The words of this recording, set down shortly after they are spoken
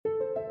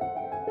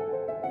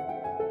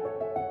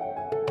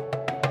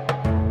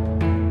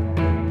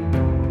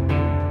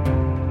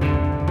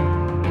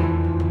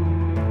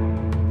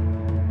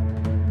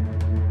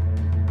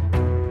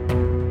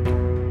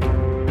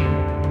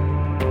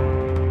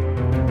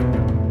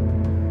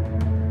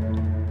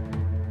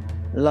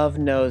Love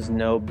knows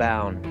no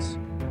bounds,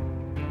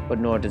 but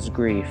nor does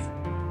grief.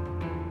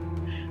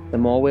 The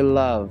more we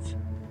love,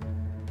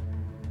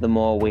 the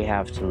more we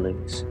have to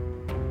lose.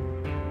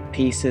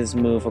 Pieces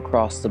move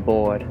across the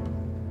board,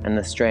 and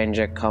the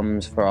stranger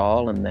comes for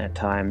all in their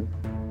time.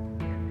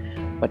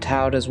 But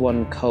how does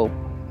one cope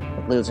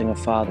with losing a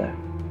father,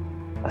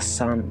 a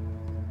son,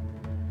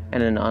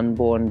 and an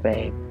unborn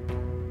babe?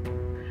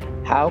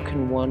 How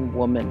can one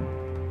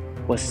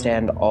woman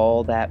withstand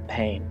all that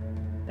pain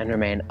and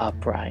remain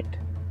upright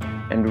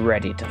and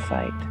ready to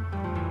fight?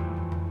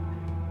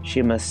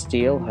 She must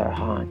steel her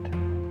heart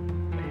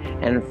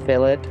and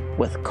fill it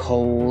with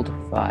cold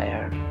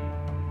fire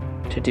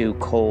to do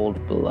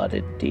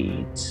cold-blooded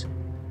deeds.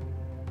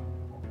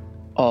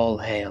 All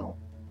hail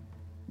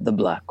the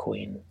Black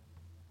Queen.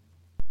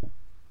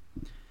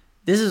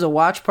 This is a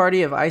watch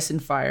party of Ice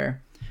and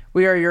Fire.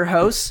 We are your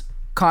hosts,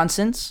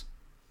 Constance.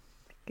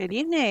 Good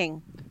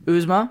evening.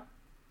 Uzma.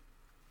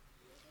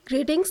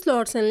 Greetings,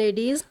 lords and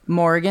ladies.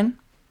 Morgan.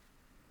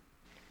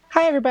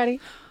 Hi, everybody.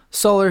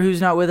 Solar,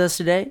 who's not with us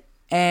today,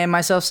 and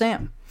myself,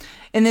 Sam.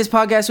 In this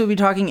podcast, we'll be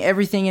talking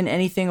everything and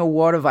anything A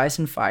World of Ice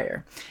and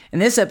Fire. In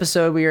this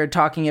episode, we are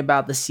talking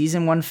about the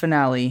Season 1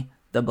 finale,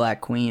 The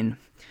Black Queen.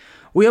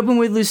 We open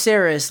with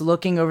Lucerys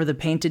looking over the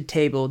painted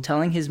table,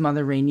 telling his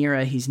mother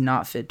Rhaenyra he's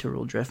not fit to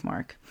rule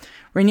Driftmark.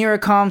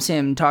 Rhaenyra calms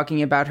him,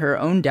 talking about her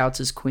own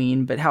doubts as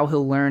queen, but how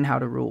he'll learn how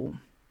to rule.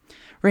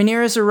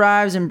 Rhaenyra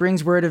arrives and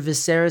brings word of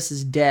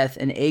Viserys' death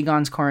and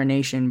Aegon's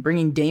coronation,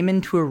 bringing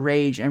Daemon to a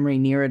rage and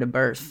Rhaenyra to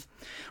birth.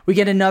 We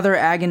get another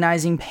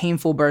agonizing,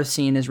 painful birth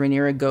scene as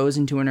Rhaenyra goes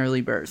into an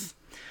early birth.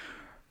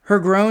 Her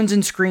groans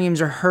and screams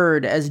are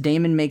heard as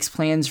Daemon makes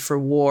plans for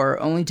war,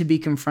 only to be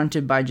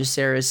confronted by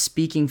Jacaerys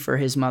speaking for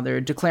his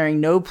mother, declaring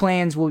no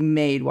plans will be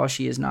made while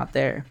she is not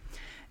there.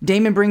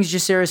 Daemon brings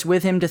Jacaerys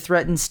with him to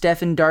threaten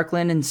Steffon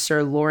Darkland and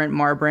Sir Laurent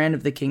Marbrand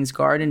of the King's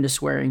Guard into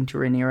swearing to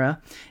Rhaenyra.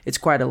 It's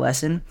quite a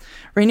lesson.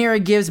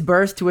 Rhaenyra gives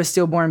birth to a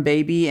stillborn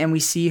baby, and we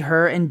see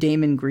her and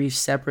Daemon grieve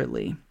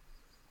separately.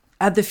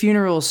 At the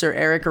funeral, Sir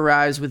Eric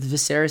arrives with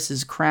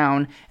Viserys'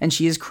 crown, and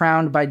she is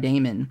crowned by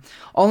Daemon.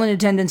 All in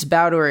attendance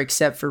bow to her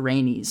except for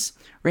Rhaenys.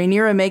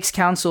 Rhaenyra makes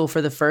counsel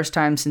for the first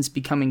time since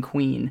becoming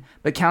queen,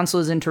 but counsel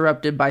is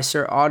interrupted by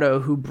Sir Otto,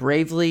 who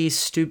bravely,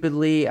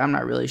 stupidly, I'm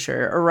not really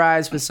sure,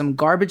 arrives with some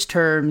garbage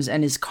terms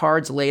and his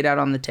cards laid out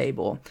on the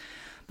table.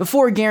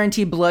 Before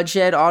guaranteed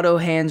bloodshed, Otto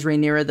hands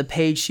Rhaenyra the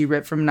page she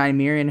ripped from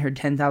Nymeria and her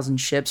 10,000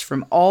 ships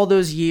from all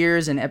those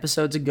years and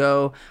episodes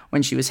ago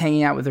when she was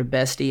hanging out with her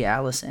bestie,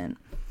 Alicent.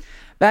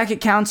 Back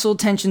at council,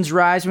 tensions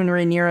rise when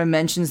Rhaenyra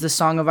mentions the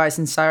Song of Ice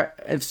and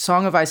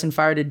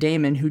Fire to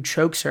Daemon, who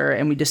chokes her,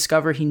 and we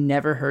discover he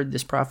never heard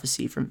this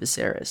prophecy from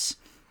Viserys.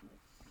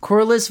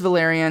 Corlys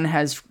Velaryon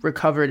has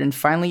recovered and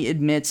finally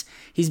admits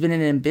he's been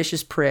an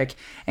ambitious prick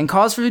and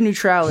calls for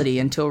neutrality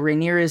until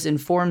Rhaenyra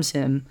informs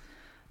him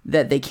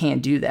that they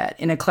can't do that.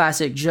 In a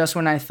classic, just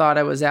when I thought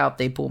I was out,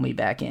 they pull me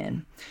back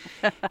in.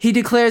 He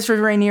declares for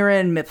Rhaenyra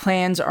and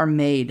plans are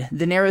made.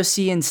 The Narrow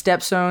Sea and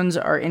Stepstones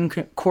are in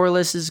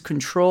Corlys'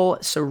 control,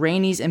 so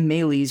Rhaenys and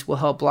Meleys will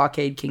help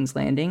blockade King's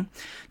Landing.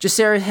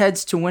 Jacaerys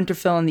heads to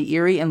Winterfell and the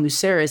Eyrie, and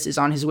Lucerys is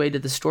on his way to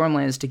the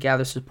Stormlands to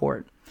gather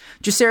support.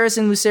 Jacaerys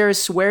and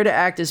Lucerys swear to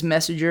act as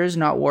messengers,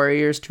 not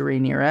warriors, to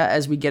Rhaenyra,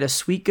 as we get a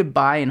sweet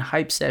goodbye and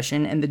hype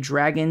session, and the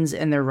dragons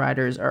and their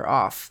riders are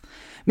off.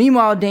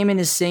 Meanwhile, Daemon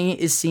is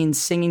seen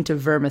singing to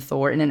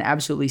Vermithor in an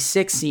absolutely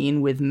sick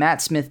scene, with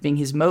Matt Smith being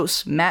his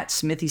most Matt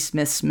Smithy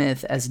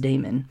Smith as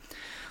Daemon.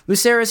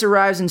 Lucerys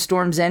arrives in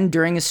Storm's End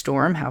during a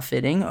storm, how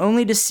fitting,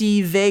 only to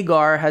see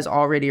Vhagar has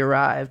already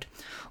arrived.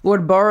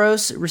 Lord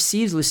Boros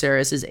receives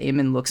Lucerys as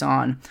Aemon looks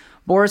on.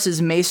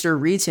 Boros' maester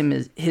reads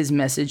him his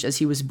message as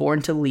he was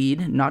born to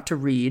lead, not to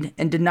read,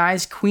 and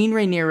denies Queen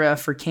Rhaenyra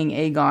for King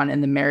Aegon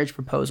and the marriage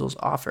proposals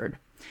offered.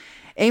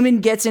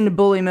 Aemon gets into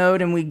bully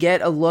mode, and we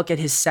get a look at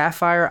his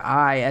sapphire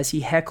eye as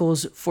he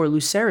heckles for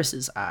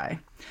Lucerys' eye.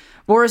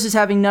 Boros is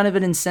having none of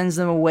it and sends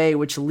them away,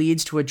 which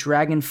leads to a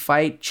dragon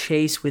fight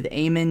chase with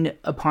Aemon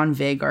upon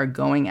Vhagar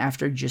going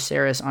after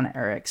Jacaerys on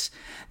Eryx.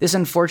 This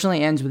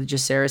unfortunately ends with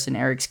Jacaerys and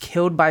Eryx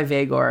killed by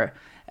Vhagar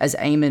as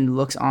Aemon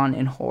looks on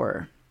in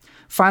horror.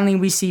 Finally,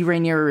 we see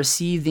Rhaenyra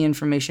receive the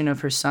information of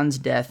her son's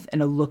death,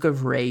 and a look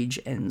of rage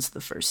ends the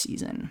first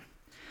season.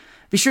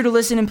 Be sure to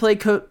listen and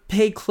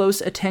pay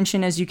close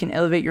attention, as you can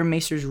elevate your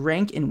maester's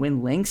rank and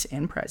win links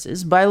and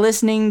prizes by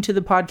listening to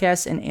the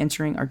podcast and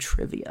answering our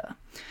trivia.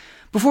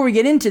 Before we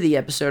get into the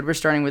episode, we're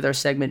starting with our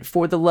segment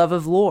For the Love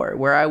of Lore,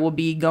 where I will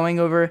be going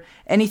over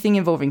anything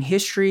involving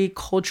history,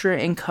 culture,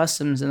 and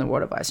customs in the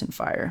World of Ice and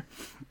Fire.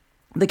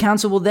 The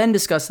council will then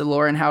discuss the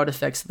lore and how it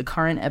affects the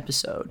current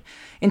episode.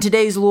 In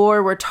today's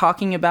lore, we're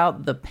talking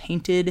about the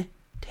Painted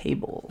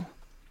Table.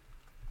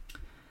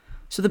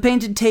 So the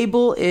Painted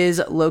Table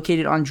is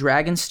located on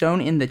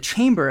Dragonstone in the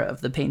Chamber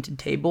of the Painted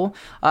Table.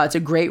 It's a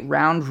great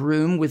round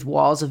room with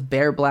walls of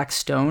bare black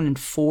stone and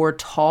 4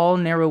 tall,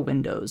 narrow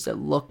windows that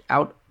look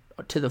out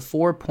to the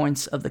 4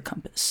 points of the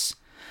compass.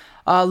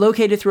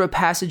 Located through a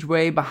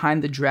passageway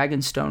behind the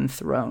Dragonstone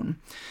throne.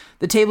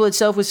 The table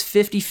itself was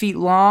 50 feet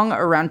long,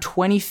 around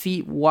 20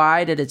 feet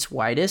wide at its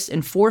widest,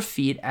 and 4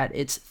 feet at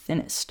its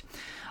thinnest.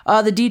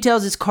 The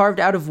details is carved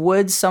out of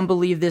wood. Some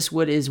believe this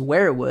wood is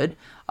weirwood,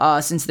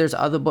 since there's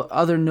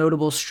other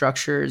notable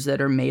structures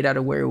that are made out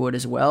of weirwood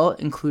as well,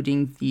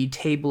 including the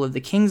Table of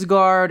the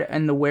Kingsguard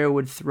and the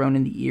weirwood throne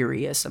in the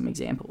Eyrie as some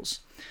examples.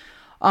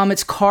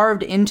 It's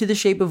carved into the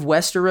shape of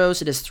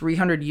Westeros. It has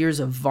 300 years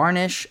of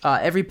varnish.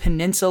 Every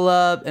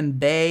peninsula and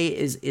bay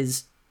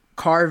is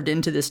carved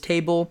into this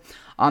table.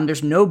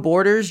 There's no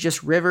borders,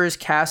 just rivers,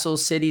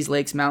 castles, cities,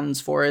 lakes, mountains,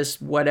 forests,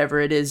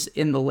 whatever it is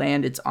in the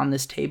land, it's on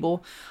this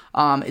table.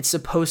 It's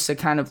supposed to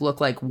kind of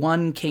look like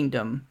one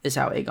kingdom is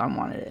how Aegon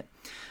wanted it.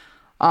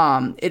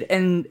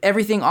 And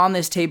everything on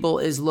this table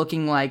is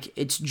looking like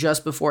it's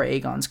just before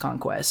Aegon's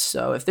conquest.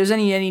 So if there's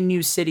any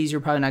new cities,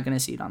 you're probably not going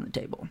to see it on the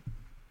table.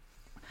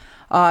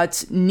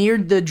 It's near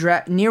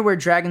near where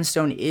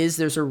Dragonstone is.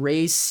 There's a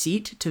raised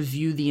seat to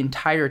view the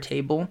entire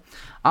table.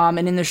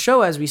 And in the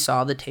show, as we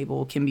saw, the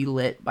table can be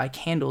lit by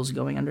candles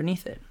going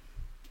underneath it.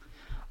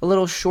 A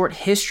little short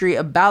history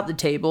about the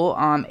table.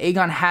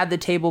 Aegon had the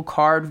table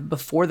carved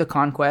before the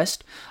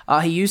conquest.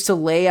 He used to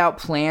lay out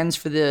plans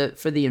for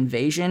the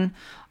invasion.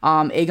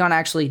 Aegon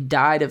actually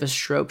died of a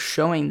stroke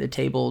showing the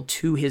table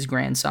to his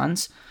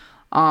grandsons.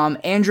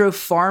 Andro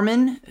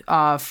Farman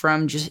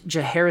from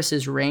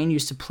Jaehaerys' reign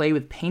used to play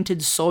with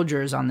painted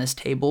soldiers on this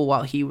table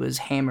while he was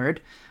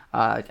hammered.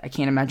 I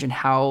can't imagine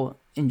how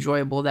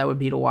enjoyable that would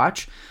be to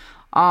watch.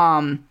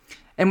 And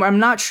I'm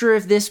not sure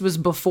if this was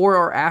before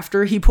or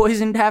after he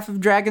poisoned half of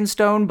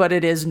Dragonstone, but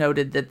it is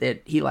noted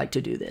that he liked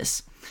to do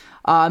this.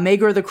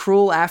 Maegor the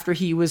Cruel, after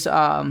he was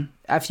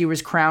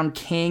crowned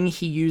king,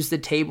 he used the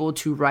table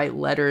to write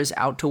letters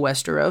out to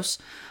Westeros.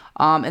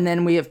 And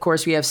then we have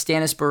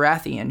Stannis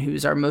Baratheon,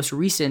 who's our most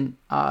recent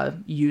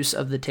use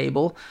of the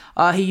table.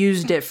 He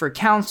used it for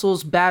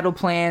councils, battle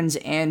plans,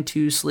 and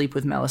to sleep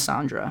with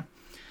Melisandre.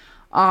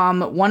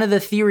 One of the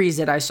theories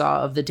that I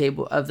saw of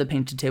the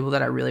painted table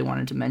that I really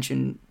wanted to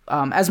mention,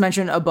 as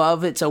mentioned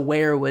above, it's a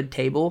weirwood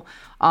table.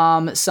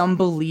 Some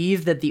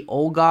believe that the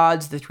old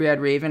gods, the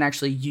Three-Eyed Raven,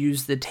 actually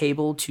used the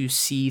table to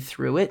see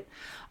through it.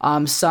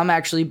 Some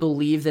actually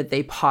believe that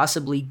they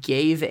possibly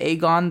gave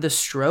Aegon the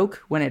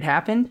stroke when it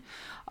happened.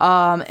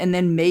 And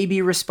then may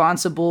be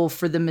responsible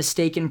for the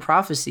mistaken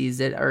prophecies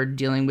that are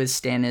dealing with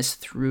Stannis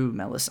through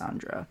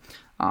Melisandre.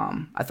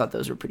 I thought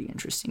those were pretty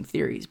interesting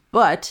theories.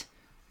 But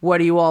what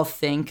do you all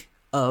think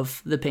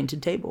of the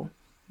painted table?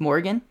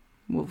 Morgan,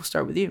 we'll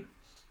start with you.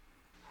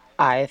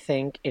 I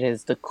think it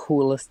is the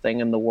coolest thing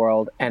in the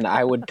world, and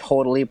I would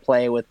totally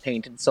play with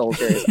painted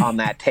soldiers on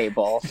that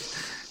table.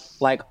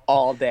 Like,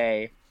 all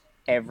day,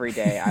 every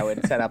day. I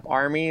would set up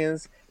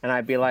armies, and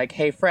I'd be like,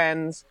 hey,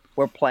 friends,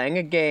 we're playing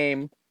a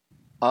game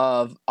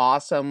of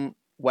awesome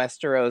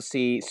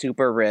Westerosi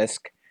super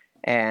risk,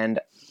 and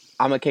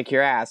I'm gonna kick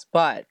your ass,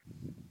 but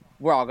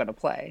we're all gonna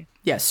play.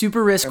 Yeah,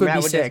 super risk would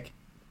be sick.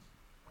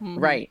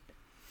 Right.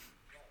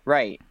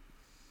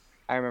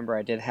 I remember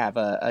I did have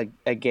a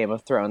Game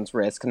of Thrones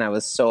risk, and I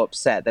was so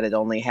upset that it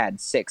only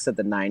had 6 of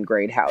the 9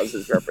 great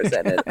houses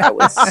represented. I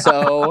was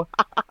so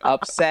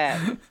upset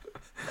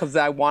because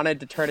I wanted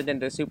to turn it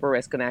into super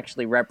risk and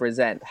actually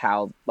represent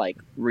how like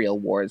real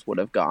wars would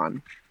have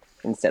gone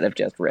instead of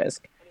just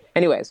risk.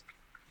 Anyways,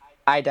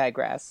 I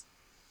digress.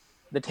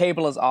 The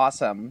table is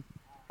awesome,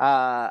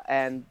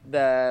 and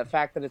the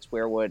fact that it's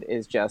weirwood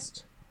is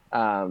just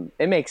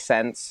it makes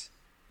sense.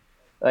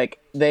 Like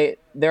there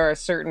are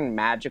certain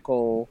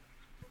magical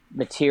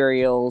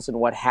materials and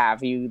what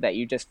have you that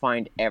you just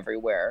find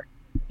everywhere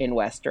in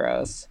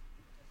Westeros,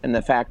 and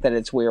the fact that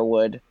it's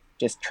weirwood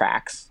just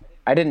tracks.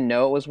 I didn't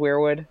know it was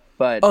weirwood,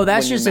 but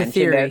that's just a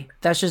theory.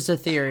 That's just a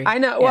theory. I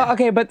know. Yeah. Well,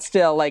 okay, but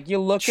still, like you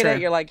look at it,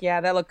 you're like, yeah,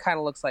 that kind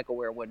of looks like a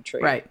weirwood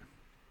tree, right?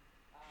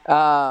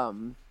 A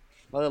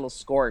little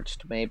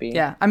scorched, maybe.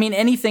 Yeah, I mean,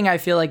 anything I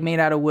feel like made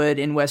out of wood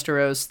in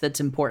Westeros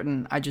that's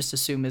important, I just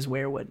assume is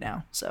weirwood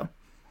now. So,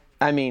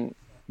 I mean,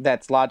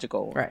 that's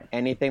logical. Right.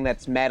 Anything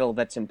that's metal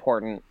that's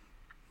important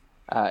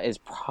is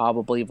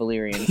probably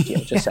Valyrian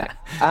steel. Just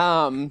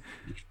saying.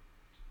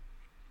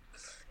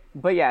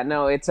 But yeah,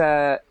 no, it's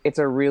a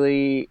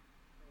really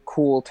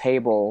cool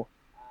table,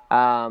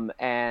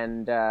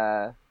 and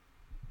yeah,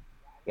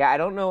 I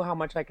don't know how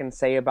much I can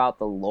say about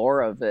the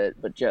lore of it,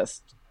 but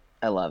just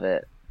I love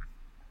it.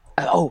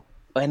 Oh,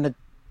 and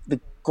the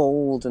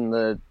gold and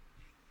the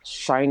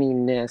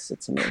shininess,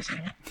 it's amazing.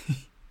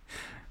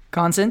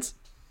 Constance?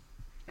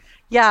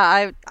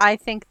 Yeah, I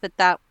think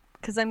that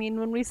because I mean,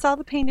 when we saw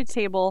the painted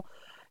table,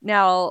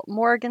 now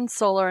Morgan,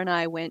 Solar, and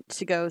I went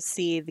to go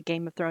see the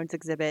Game of Thrones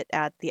exhibit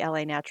at the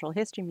LA Natural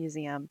History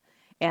Museum,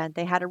 and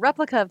they had a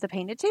replica of the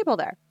painted table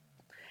there.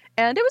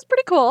 And it was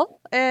pretty cool.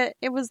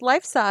 It was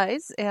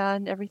life-size,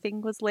 and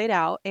everything was laid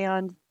out,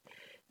 and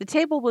the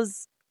table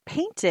was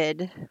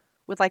painted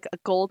with like a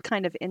gold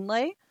kind of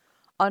inlay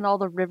on all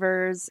the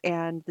rivers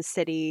and the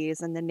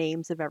cities and the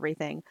names of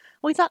everything.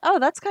 We thought, oh,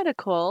 that's kind of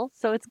cool.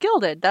 So it's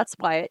gilded. That's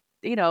why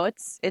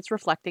it's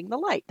reflecting the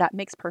light. That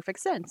makes perfect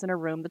sense in a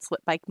room that's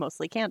lit by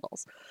mostly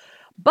candles.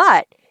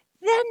 But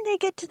then they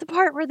get to the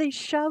part where they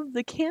shove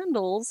the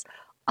candles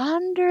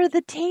under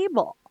the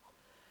table.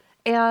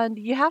 And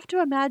you have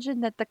to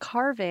imagine that the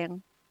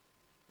carving,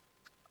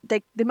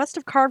 they must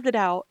have carved it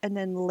out and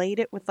then laid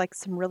it with like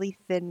some really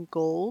thin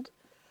gold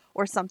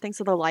or something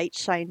so the light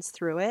shines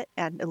through it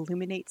and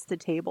illuminates the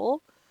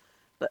table.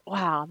 But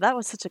wow, that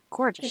was such a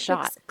gorgeous It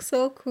shot. looks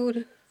so cool.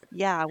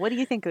 Yeah, what do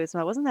you think,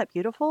 Uzma? Wasn't that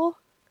beautiful?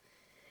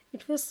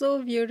 It was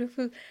so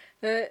beautiful.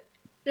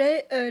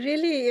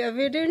 Really,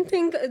 we didn't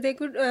think they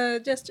could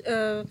just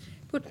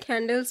put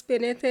candles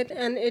beneath it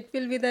and it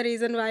will be the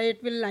reason why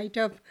it will light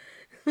up.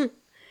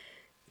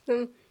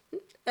 Um,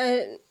 uh,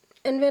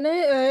 and when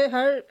I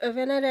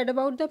read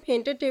about the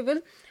painted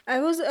table, I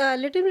was a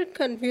little bit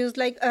confused.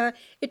 Like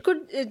it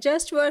could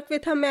just work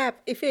with a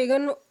map. If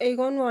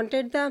Aegon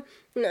wanted the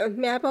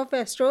map of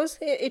Westeros,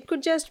 it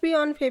could just be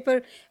on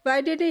paper.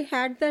 Why did he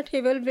had the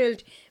table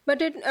built?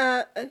 But it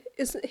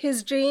is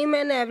his dream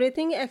and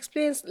everything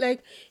explains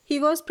like he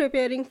was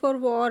preparing for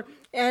war,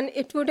 and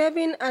it would have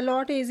been a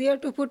lot easier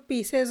to put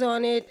pieces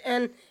on it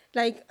and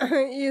like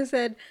you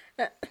said,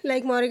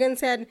 like Morgan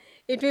said,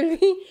 it will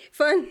be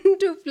fun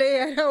to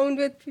play around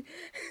with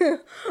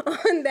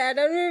on that,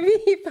 or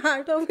maybe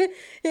part of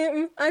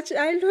him, a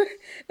child,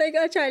 like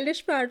a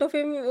childish part of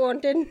him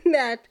wanted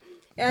that.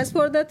 As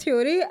for the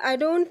theory, I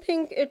don't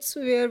think it's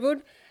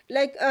weirwood.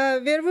 Like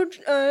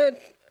weirwood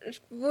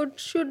wood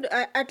should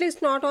at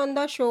least not on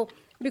the show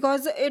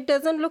because it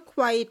doesn't look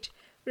white,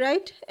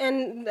 right?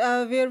 And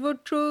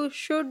weirwood true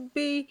should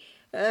be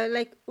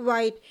like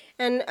white.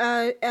 And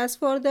as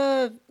for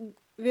the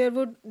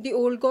weirwood, the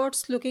old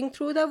gods looking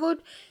through the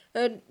wood,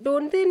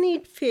 don't they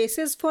need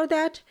faces for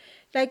that?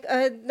 Like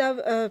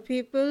the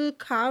people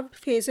carved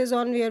faces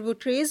on weirwood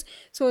trees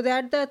so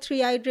that the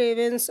three-eyed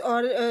ravens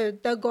or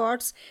the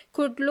gods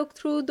could look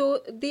through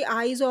the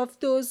eyes of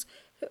those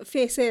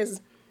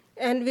faces.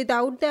 And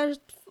without that,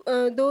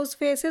 those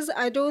faces,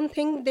 I don't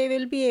think they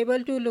will be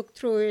able to look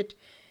through it.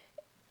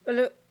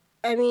 Well,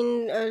 I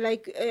mean,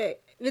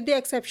 with the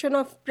exception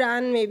of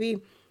Bran, maybe,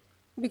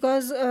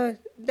 because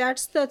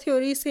that's the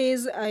theory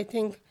says, I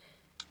think.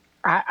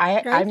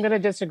 I'm Right? going to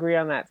disagree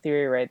on that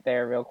theory right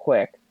there real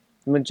quick.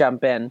 I'm going to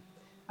jump in.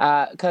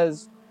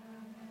 Because,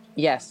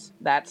 yes,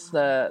 that's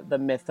the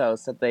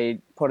mythos that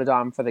they put it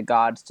on for the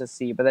gods to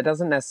see, but that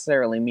doesn't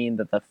necessarily mean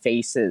that the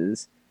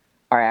faces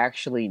are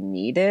actually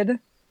needed.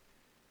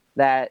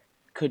 That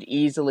could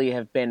easily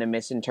have been a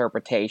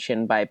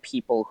misinterpretation by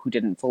people who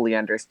didn't fully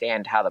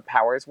understand how the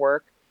powers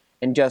work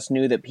and just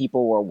knew that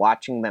people were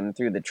watching them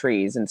through the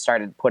trees and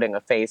started putting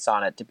a face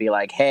on it to be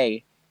like,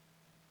 hey,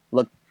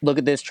 look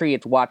at this tree,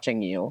 it's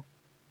watching you.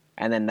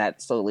 And then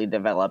that slowly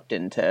developed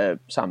into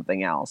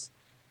something else.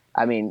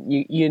 I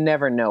mean, you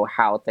never know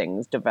how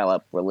things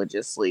develop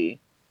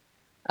religiously.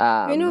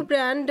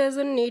 Bran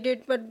doesn't need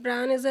it, but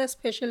Bran is a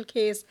special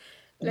case.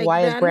 Like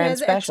Why is Bran Bran has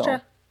special?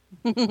 extra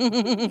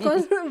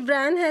because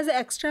Bran has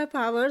extra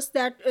powers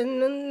that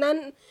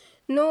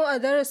no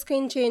other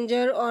skin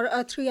changer or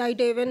a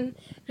three-eyed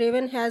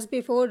raven has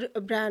before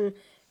Bran.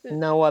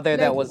 No other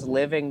that Like, was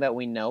living that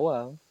we know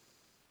of.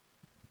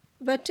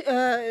 but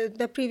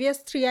the previous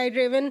three-eyed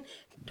raven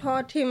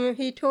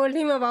he told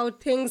him about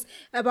things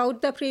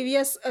about the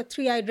previous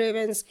three-eyed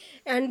ravens,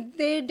 and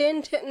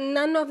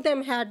none of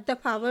them had the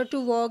power to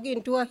walk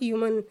into a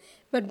human,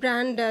 but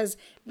Bran does.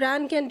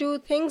 Bran can do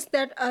things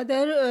that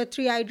other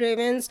three-eyed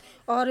ravens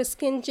or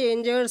skin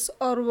changers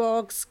or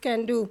wargs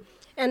can do.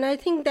 And I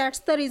think that's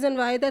the reason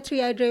why the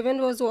three-eyed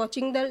raven was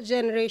watching the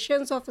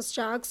generations of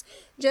Starks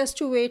just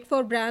to wait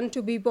for Bran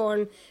to be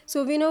born.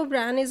 So we know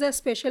Bran is a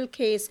special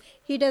case.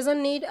 He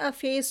doesn't need a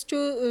face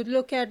to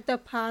look at the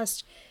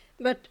past.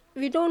 But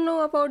we don't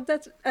know about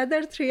the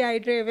other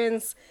three-eyed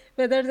ravens,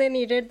 whether they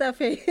needed the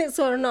face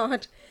or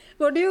not.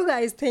 What do you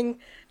guys think?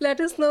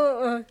 Let us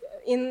know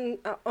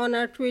on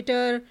our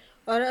Twitter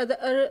or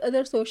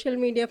other social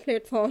media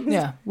platforms.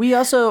 Yeah.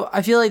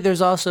 I feel like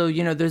there's also,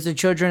 there's the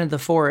Children of the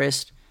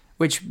Forest,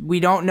 which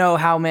we don't know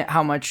how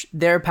much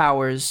their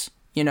powers,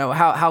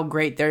 how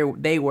great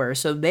they were.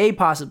 So they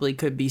possibly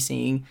could be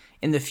seeing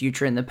in the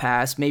future, in the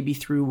past, maybe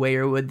through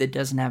weirwood that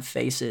doesn't have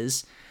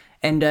faces.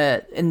 And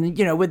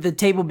with the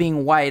table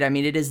being white, I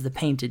mean, it is the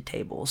painted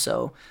table,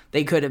 so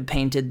they could have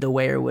painted the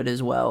weirwood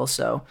as well.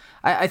 So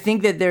I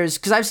think that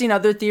because I've seen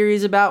other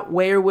theories about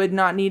weirwood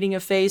not needing a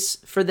face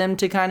for them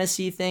to kind of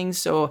see things.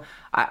 So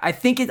I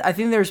think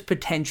there's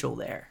potential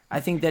there.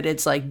 I think that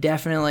it's like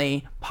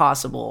definitely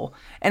possible.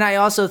 And I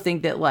also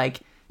think that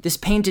like this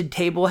painted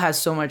table has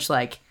so much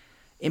like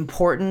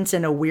importance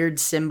and a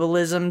weird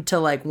symbolism to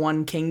like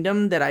one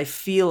kingdom that I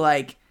feel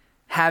like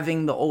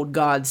having the old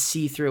gods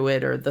see through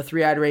it or the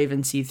three-eyed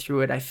raven see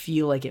through it, I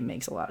feel like it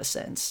makes a lot of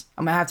sense.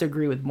 I'm gonna have to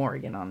agree with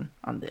Morgan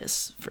on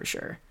this for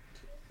sure.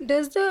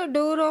 Does the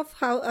door of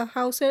the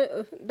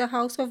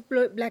house of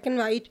black and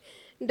white,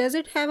 does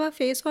it have a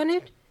face on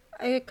it?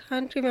 I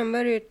can't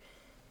remember it.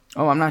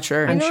 Oh, I'm not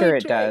sure. I'm sure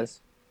it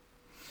does.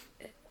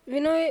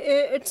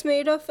 It's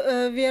made of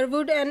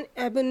weirwood and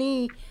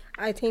ebony,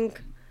 I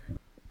think.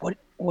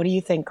 What do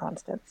you think,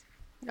 Constance?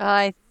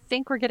 I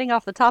think we're getting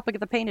off the topic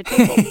of the painted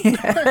table.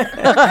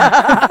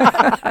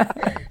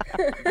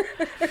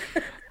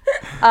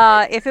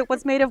 If it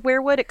was made of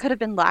weirwood, it could have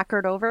been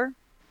lacquered over.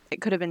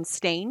 It could have been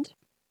stained.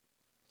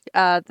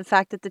 The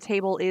fact that the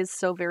table is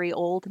so very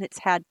old and it's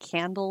had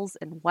candles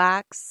and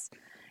wax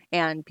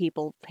and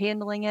people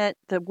handling it,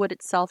 the wood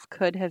itself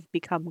could have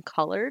become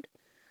colored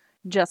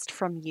just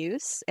from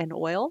use and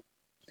oil.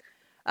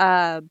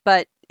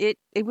 But it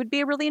would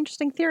be a really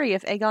interesting theory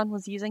if Aegon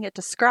was using it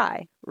to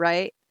scry,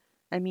 right?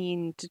 I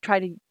mean, to try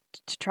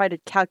to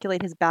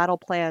calculate his battle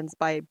plans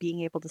by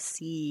being able to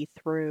see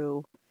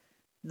through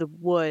the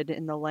wood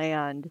in the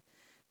land.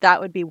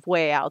 That would be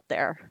way out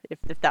there if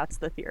that's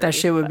the theory. That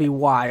shit would be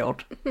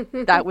wild.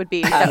 That would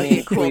be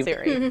a cool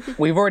theory.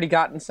 We've already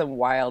gotten some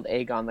wild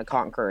Aegon the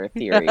Conqueror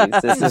theories.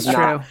 This is not,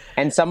 true.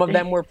 and some of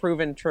them were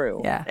proven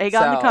true. Yeah.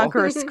 Aegon the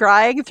Conqueror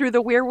scrying through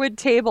the weirwood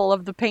table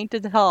of the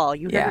painted hall.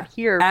 You heard it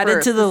here Add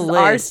first. it to the This is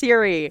list. our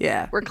theory.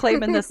 Yeah. We're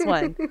claiming this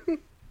one.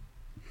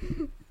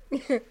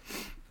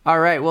 All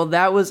right, well,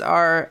 that was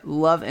our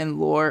Love and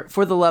Lore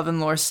for the Love and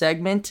Lore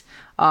segment.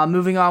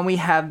 Moving on, we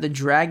have the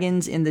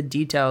Dragons in the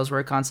Details,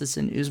 where Constance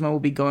and Uzma will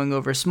be going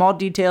over small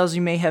details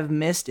you may have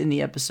missed in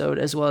the episode,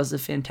 as well as the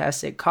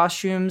fantastic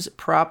costumes,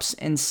 props,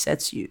 and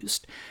sets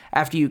used.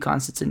 After you,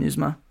 Constance and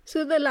Uzma.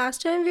 So the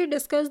last time we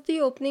discussed the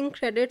opening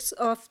credits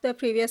of the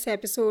previous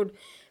episode,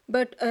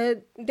 but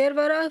there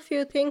were a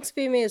few things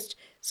we missed.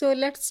 So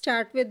let's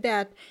start with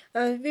that.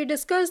 We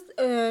discussed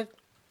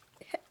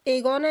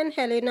Aegon and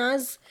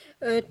Helena's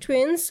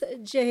twins,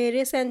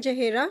 Jaehaerys and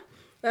Jaehaera,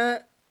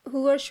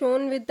 who were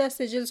shown with the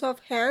sigils of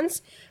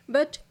hands,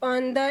 but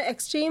on the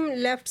extreme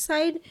left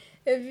side,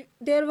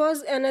 there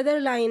was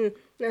another line,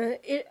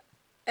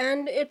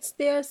 and it's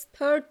their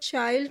third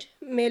child,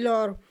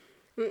 Maelor,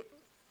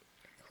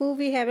 who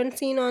we haven't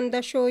seen on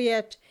the show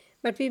yet,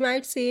 but we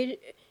might see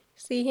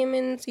him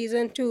in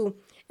season 2.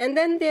 And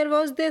then there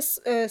was this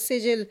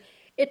sigil.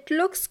 It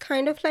looks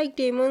kind of like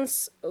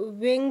Daemon's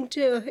winged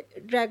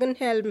dragon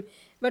helm,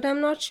 but I'm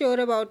not sure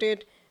about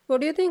it.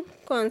 What do you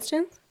think,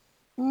 Constance?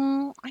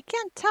 I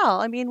can't tell.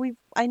 I mean,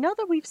 I know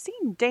that we've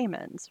seen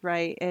Daemon's,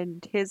 right?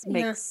 And his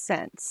makes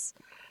sense.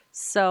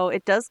 So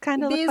it does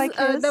kind of look like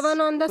his. The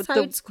one on the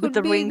sides could be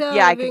ring. the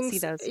Yeah, I wings. could see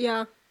those.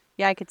 Yeah,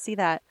 I could see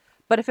that.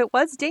 But if it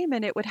was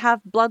Daemon, it would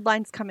have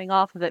bloodlines coming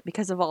off of it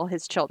because of all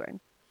his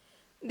children.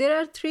 there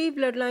are 3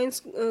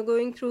 bloodlines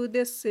going through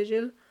this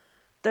sigil.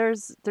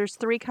 There's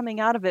 3 coming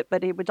out of it,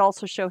 but it would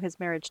also show his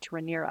marriage to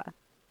Rhaenyra.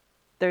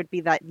 There'd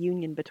be that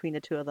union between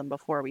the two of them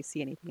before we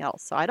see anything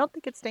else. So I don't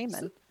think it's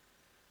Daemon.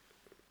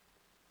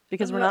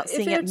 Because we're not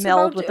seeing it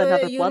meld with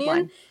another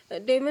bloodline.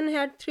 Daemon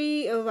had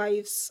 3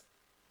 wives.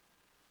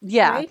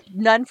 Yeah, right?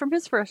 None from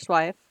his first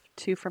wife,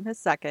 2 from his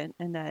second,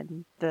 and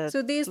then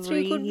So these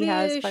 3 could he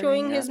has be by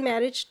showing Rhaenyra. his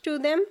marriage to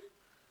them.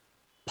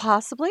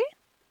 Possibly.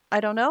 I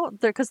don't know.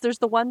 Because there's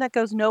the one that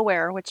goes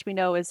nowhere, which we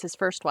know is his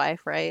first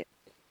wife, right?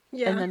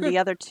 Yeah. And then the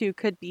other 2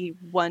 could be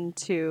one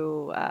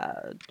to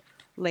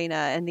Lena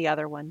and the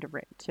other one to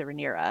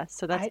Rhaenyra.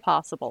 So that's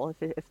possible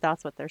if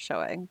that's what they're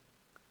showing.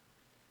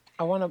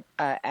 I want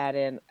to add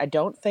in, I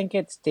don't think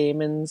it's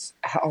Daemon's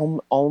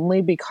helm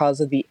only because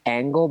of the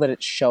angle that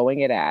it's showing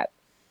it at.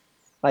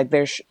 Like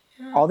there's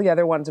all the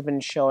other ones have been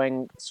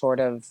showing sort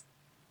of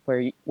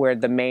where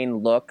the main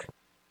look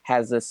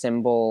has the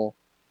symbol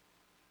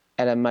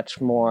at a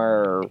much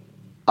more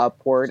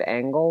upward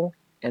angle,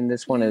 and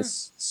this one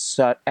is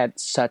at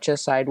such a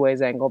sideways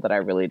angle that I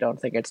really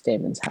don't think it's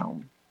Daemon's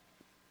helm.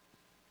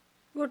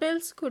 What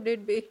else could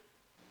it be?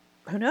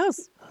 Who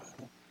knows?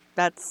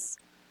 That's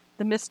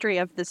the mystery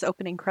of this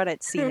opening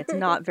credits scene. It's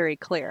not very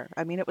clear.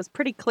 I mean, it was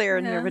pretty clear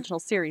in the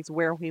original series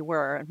where we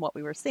were and what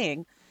we were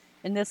seeing.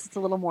 In this, it's a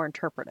little more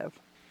interpretive.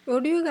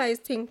 What do you guys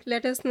think?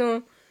 Let us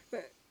know.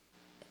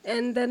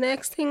 And the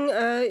next thing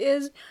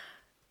is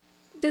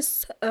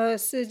this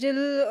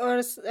sigil, or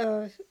it's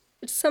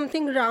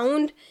something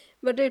round,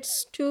 but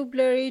it's too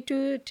blurry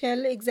to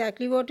tell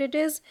exactly what it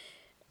is.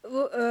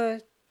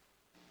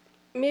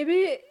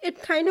 Maybe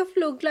it kind of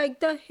looked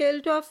like the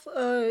hilt of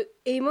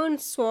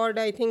Aemon's sword,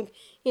 I think,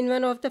 in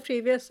one of the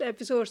previous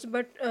episodes.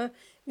 But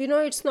we know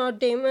it's not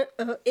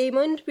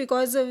Aemon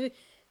because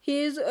he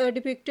is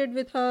depicted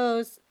with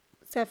a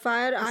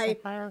sapphire eye.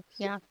 Sapphire,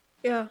 yeah.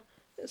 Yeah.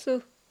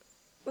 So,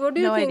 what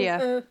do you No think?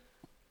 idea.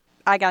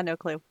 I got no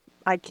clue.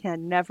 I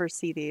can never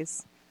see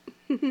these.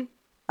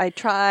 I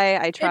try.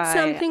 It's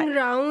something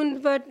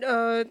round, but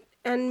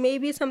and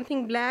maybe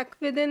something black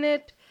within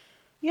it.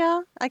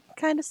 Yeah, I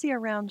kind of see a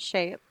round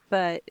shape,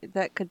 but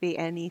that could be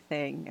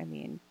anything. I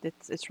mean,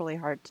 it's really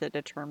hard to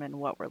determine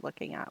what we're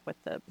looking at with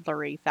the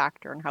blurry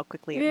factor and how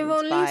quickly it We have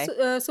moves by.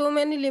 only so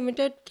many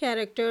limited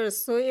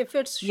characters, so if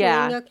it's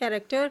showing a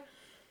character,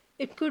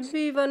 it could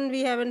be one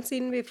we haven't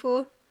seen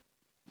before.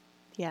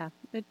 Yeah,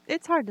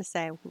 it's hard to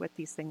say what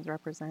these things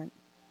represent.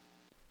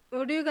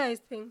 What do you guys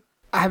think?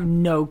 I have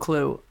no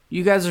clue.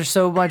 You guys are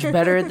so much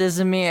better at this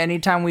than me.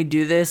 Anytime we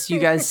do this, you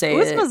guys say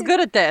it. Uzma's good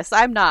at this.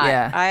 I'm not.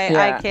 Yeah.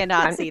 I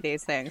cannot see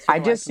these things. I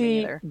just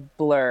see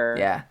blur.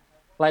 Yeah.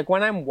 Like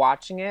when I'm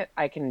watching it,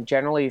 I can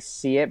generally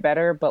see it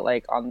better, but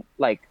like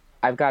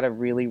I've got a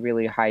really,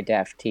 really high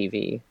def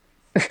TV.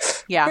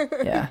 Yeah.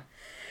 Yeah.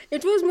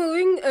 It was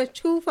moving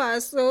too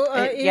fast, so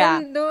Yeah.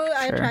 even though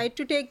I Sure. tried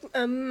to take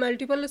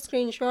multiple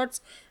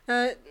screenshots,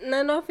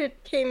 none of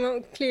it came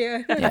out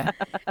clear. Yeah.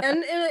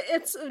 And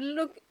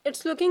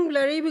it's looking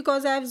blurry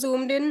because I've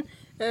zoomed in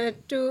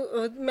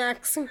to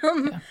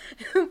maximum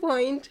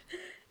point,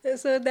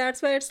 so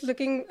that's why it's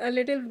looking a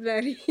little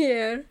blurry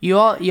here.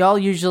 Y'all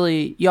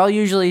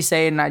usually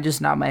say, and I just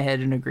nod my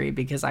head and agree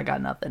because I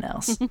got nothing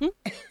else.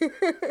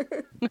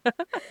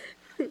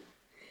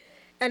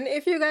 And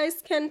if you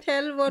guys can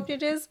tell what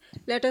it is,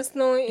 let us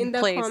know in the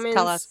Please comments.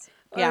 tell us.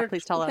 Yeah, or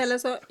please tell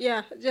us.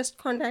 Yeah, just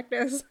contact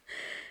us.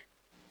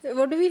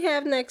 What do we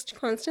have next,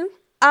 Constance?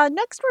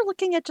 Next, we're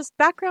looking at just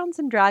backgrounds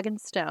in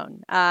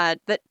Dragonstone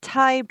that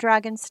tie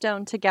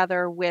Dragonstone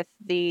together with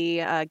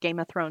the Game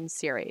of Thrones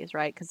series,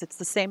 right? Because it's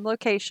the same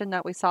location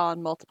that we saw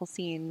in multiple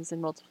scenes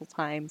and multiple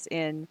times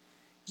in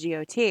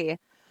GOT.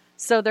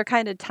 So they're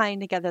kind of tying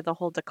together the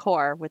whole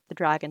decor with the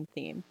dragon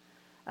theme.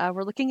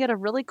 We're looking at a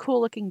really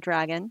cool looking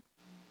dragon.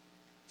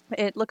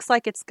 It looks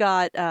like it's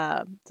got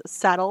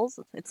saddles.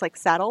 It's like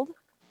saddled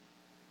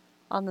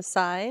on the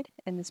side,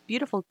 and this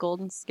beautiful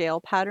golden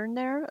scale pattern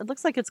there. It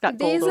looks like it's got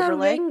gold These are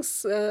overlay.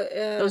 wings.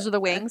 Those are the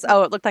wings.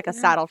 Oh, it looked like a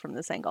saddle from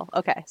this angle.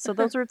 Okay, so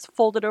those are its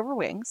folded over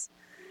wings.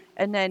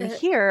 And then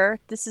here,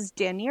 this is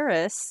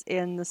Daenerys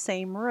in the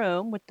same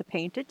room with the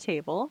painted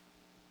table,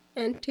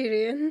 And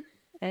Tyrion.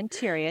 and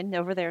Tyrion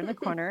over there in the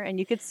corner, and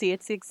you can see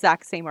it's the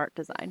exact same art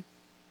design.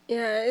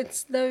 Yeah,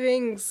 it's the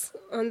wings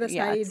on the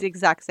Yeah, it's side. the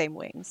exact same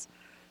wings.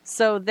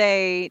 So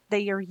they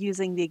are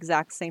using the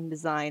exact same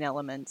design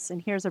elements.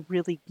 And here's a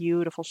really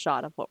beautiful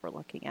shot of what we're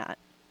looking at.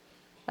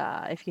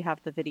 If you have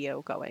the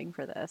video going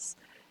for this,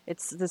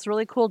 it's this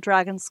really cool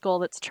dragon skull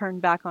that's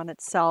turned back on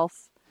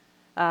itself.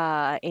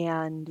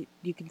 And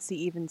you can see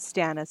even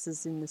Stannis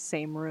is in the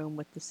same room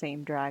with the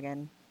same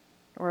dragon.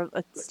 Or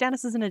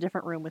Stannis is in a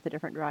different room with a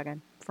different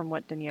dragon from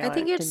what I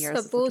think it's Daenerys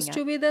is supposed looking to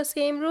at. be the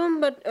same room,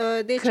 but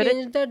they Could it-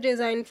 changed the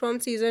design from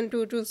season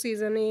 2 to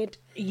season 8.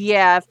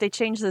 Yeah, if they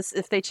change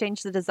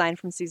the design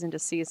from season to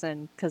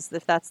season, because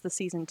if that's the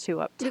season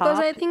 2 up top, Because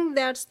I think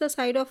that's the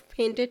side of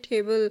painted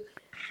table.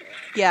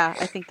 yeah,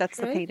 I think that's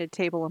the Right? painted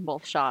table in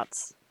both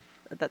shots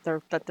that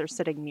they're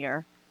sitting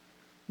near.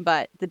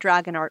 But the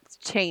dragon art's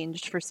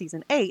changed for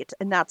season 8,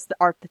 and that's the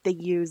art that they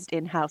used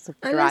in House of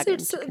the Unless Dragon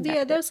it's to the connect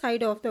other it.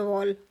 side of the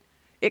wall.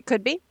 It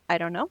could be, I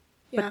don't know.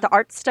 Yeah. But the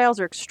art styles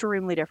are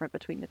extremely different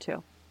between the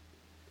two.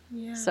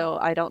 Yeah. So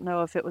I don't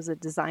know if it was a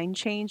design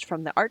change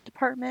from the art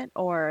department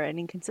or an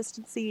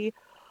inconsistency,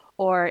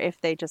 or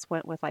if they just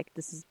went with like,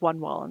 this is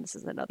one wall and this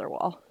is another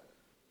wall.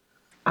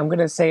 I'm going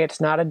to say it's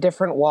not a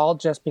different wall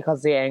just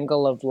because the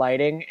angle of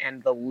lighting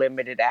and the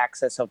limited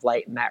access of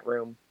light in that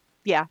room.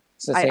 Yeah,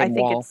 It's the same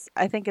wall.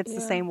 I think it's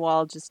the Yeah. same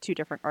wall, just two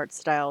different art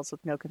styles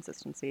with no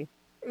consistency.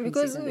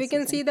 Because season to we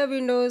can season. see the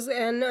windows,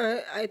 and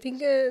I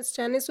think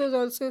Stannis was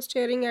also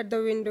staring at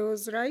the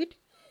windows, right?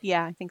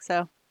 Yeah, I think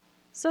so.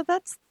 So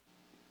that's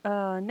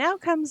now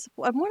comes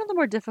one of the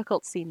more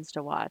difficult scenes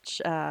to watch,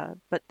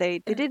 but they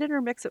did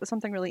intermix it with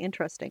something really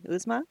interesting.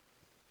 Uzma?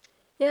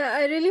 Yeah,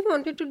 I really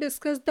wanted to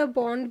discuss the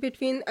bond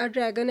between a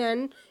dragon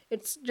and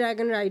its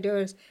dragon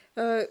riders.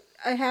 I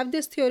have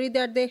this theory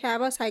that they have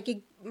a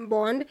psychic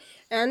bond,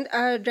 and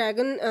a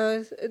dragon,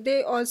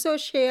 they also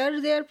share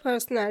their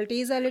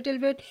personalities a little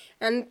bit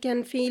and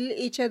can feel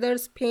each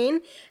other's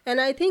pain.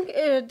 And I think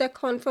the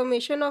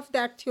confirmation of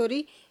that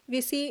theory we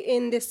see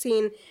in this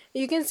scene.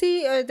 You can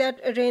see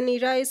that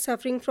Rhaenyra is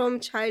suffering from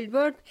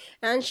childbirth,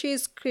 and she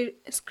is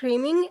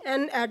screaming,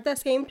 and at the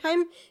same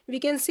time we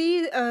can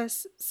see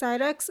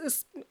Syrax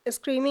is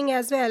screaming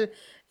as well.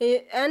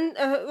 And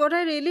what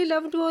I really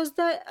loved was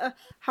the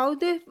how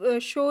they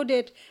showed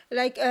it.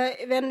 Like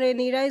when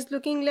Rhaenyra is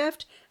looking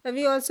left,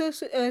 we also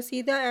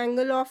see the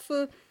angle of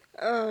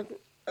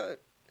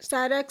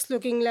Syrax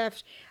looking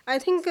left. I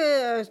think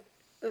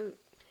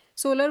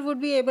Solar would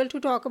be able to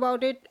talk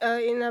about it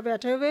in a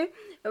better way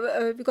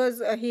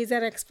because he's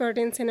an expert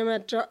in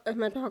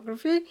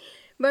cinematography.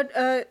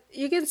 But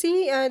you can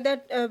see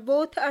that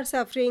both are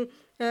suffering.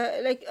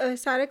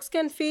 Syrax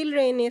can feel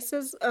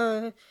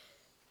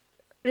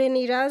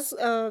Rhaenyra's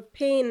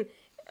pain,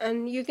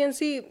 and you can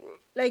see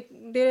like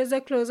there is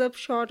a close-up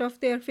shot of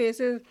their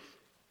faces.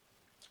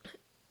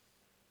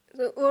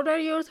 So, what are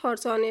your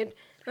thoughts on it?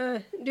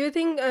 Do you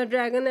think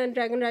dragon and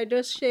dragon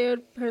riders share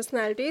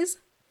personalities?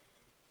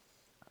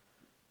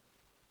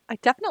 I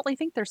definitely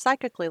think they're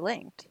psychically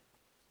linked.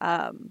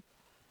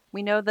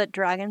 We know that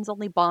dragons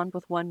only bond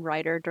with one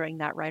rider during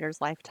that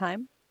rider's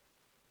lifetime.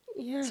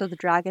 Yeah. So the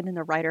dragon and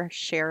the rider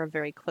share a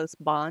very close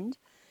bond.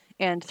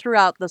 And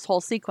throughout this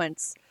whole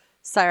sequence,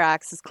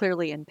 Syrax is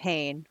clearly in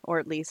pain, or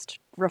at least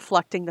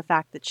reflecting the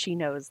fact that she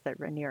knows that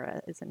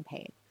Rhaenyra is in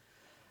pain.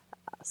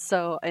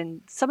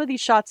 And some of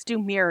these shots do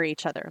mirror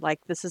each other.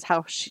 Like this is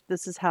how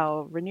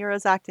Rhaenyra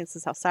is acting. This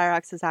is how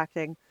Syrax is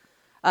acting.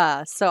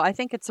 So I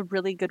think it's a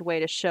really good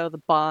way to show the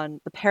bond,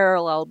 the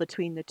parallel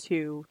between the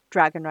two,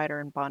 Dragon Rider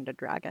and Bonded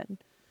Dragon.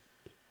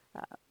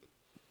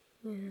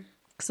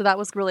 So that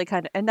was really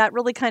kind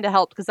of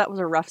helped because that was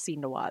a rough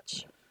scene to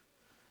watch.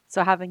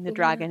 So having the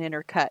dragon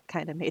intercut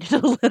kind of made it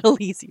a little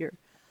easier.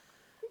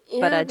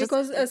 Yeah, But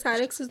because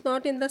Syrax is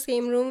not in the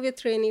same room with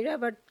Rhaenyra,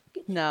 but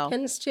no.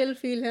 can still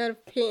feel her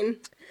pain.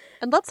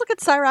 And let's look at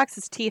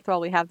Syrax's teeth while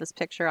we have this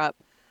picture up.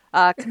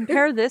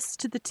 Compare this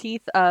to the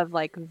teeth of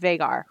like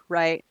Vhagar,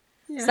 right?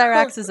 Yeah.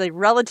 Syrax is a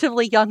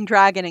relatively young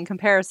dragon in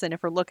comparison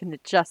if we're looking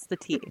at just the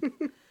teeth.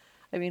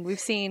 I mean, we've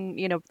seen,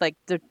 like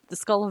the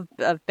skull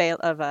of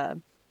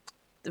Balerion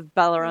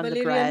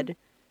the Dread,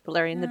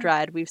 Balerion the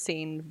Dread. We've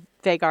seen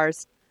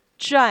Vhagar's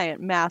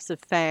giant, massive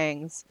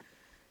fangs.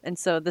 And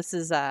so this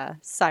is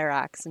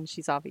Syrax, and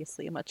she's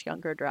obviously a much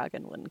younger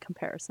dragon in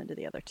comparison to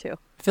the other two.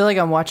 I feel like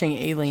I'm watching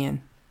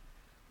Alien.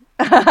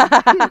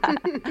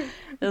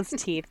 Those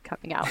teeth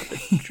coming out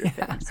with the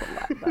dripping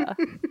saliva.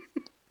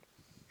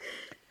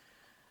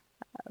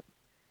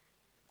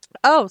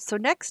 So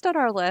next on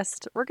our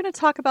list, we're going to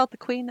talk about the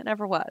queen that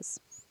never was.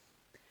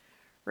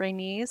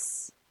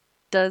 Rhaenys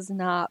does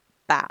not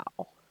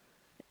bow.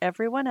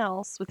 Everyone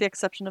else, with the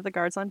exception of the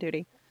guards on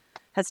duty,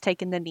 has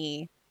taken the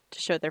knee to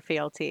show their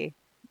fealty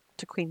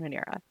to Queen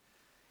Rhaenyra,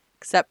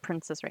 except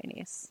Princess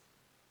Rhaenys.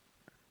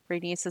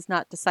 Rhaenys has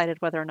not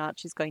decided whether or not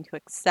she's going to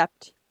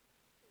accept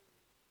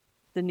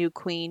the new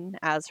queen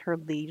as her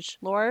liege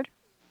lord.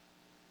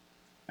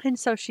 And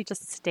so she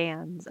just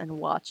stands and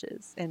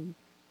watches and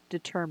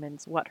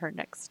determines what her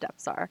next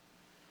steps are.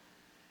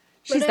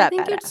 She's But I that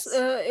think badass.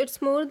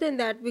 it's more than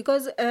that,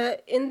 because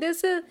in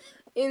this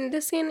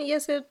scene,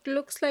 yes, it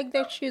looks like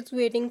that she's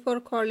waiting for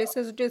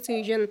Corlys's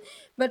decision.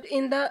 But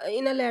in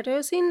a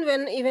later scene,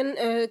 when even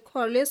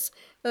Corlys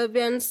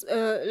bends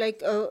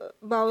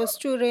bows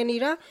to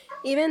Rhaenyra,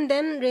 even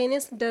then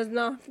Rhaenys does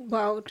not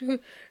bow to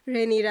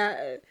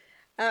Rhaenyra.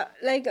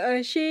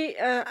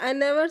 I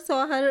never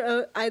saw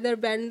her either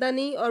bend the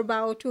knee or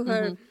bow to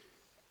her.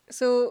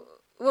 So,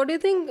 what do you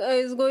think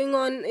is going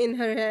on in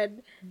her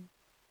head?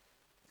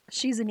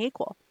 She's an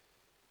equal.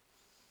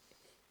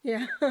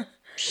 Yeah.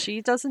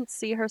 She doesn't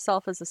see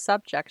herself as a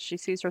subject. She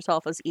sees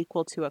herself as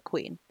equal to a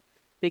queen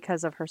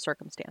because of her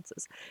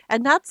circumstances.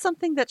 And that's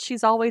something that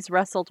she's always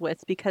wrestled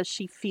with because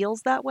she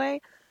feels that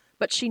way,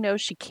 but she knows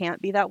she can't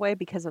be that way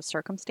because of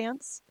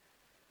circumstance.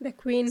 The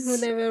queen who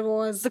never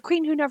was. The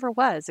queen who never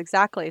was,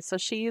 exactly. So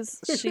she's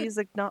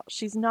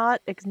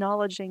not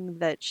acknowledging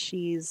that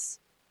she's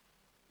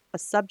a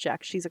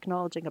subject. She's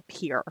acknowledging a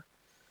peer.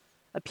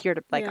 A peer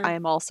to I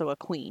am also a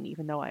queen,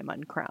 even though I'm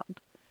uncrowned.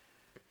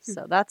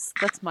 So that's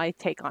my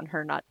take on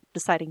her not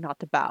deciding not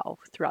to bow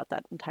throughout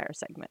that entire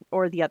segment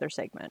or the other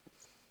segment.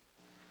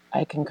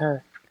 I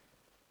concur.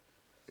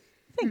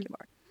 Thank you,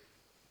 Mark.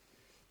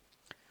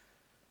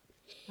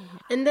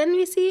 And then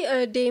we see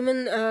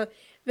Daemon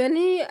when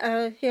he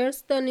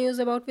hears the news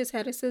about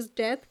Viserys'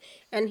 death,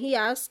 and he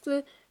asks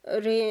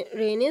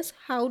Rhaenys,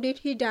 how did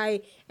he die?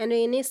 And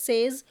Rhaenys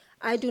says,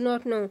 I do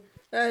not know.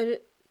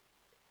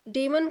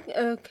 Daemon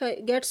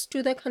gets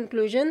to the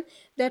conclusion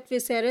that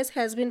Viserys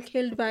has been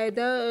killed by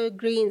the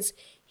Greens.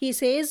 He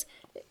says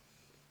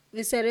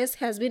Viserys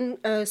has been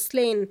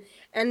slain,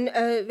 and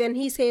when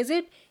he says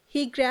it,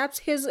 he grabs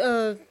his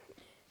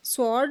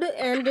sword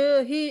and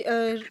he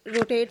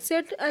rotates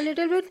it a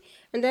little bit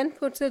and then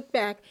puts it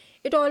back.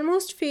 It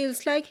almost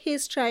feels like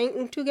he's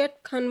trying to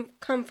get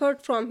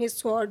comfort from his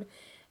sword.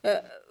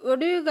 What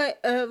do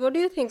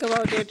you think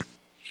about it?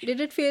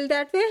 Did it feel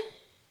that way?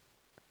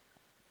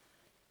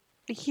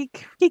 He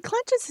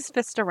clenches his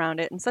fist around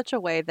it in such a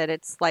way that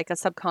it's like a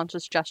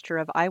subconscious gesture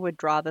of I would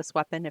draw this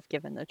weapon if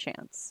given the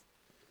chance.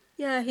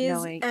 Yeah,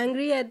 he's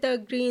angry at the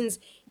Greens.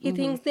 He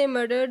thinks they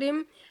murdered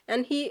him,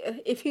 and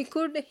if he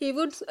could, he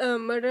would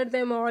murder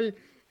them all.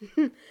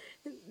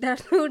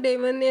 That's who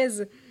Daemon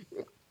is.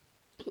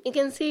 You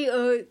can see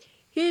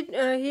he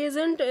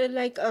isn't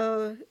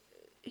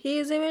he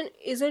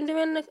isn't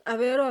even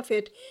aware of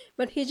it,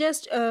 but he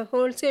just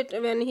holds it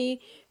when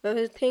he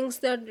thinks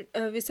that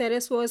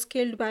Viserys was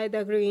killed by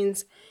the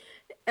Greens.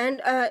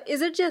 And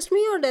is it just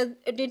me, or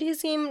did he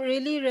seem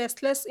really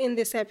restless in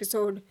this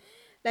episode?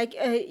 Like,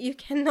 you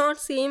cannot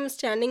see him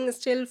standing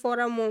still for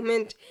a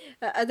moment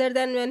other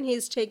than when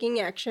he's taking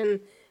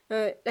action.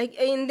 Like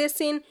in this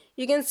scene,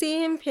 you can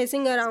see him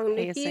pacing around.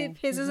 He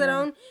paces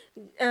around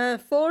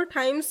 4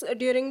 times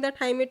during the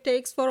time it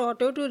takes for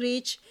Otto to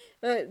reach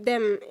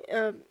them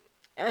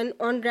and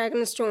on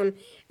Dragonstone.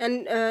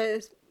 And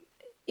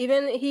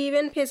he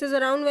even paces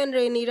around when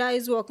Rhaenyra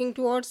is walking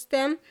towards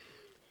them.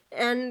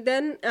 And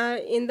then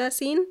in the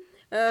scene,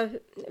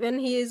 when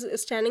he is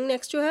standing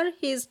next to her,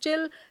 he is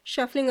still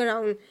shuffling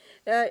around.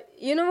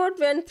 You know what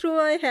went through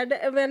my head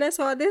when I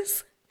saw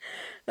this?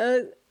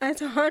 I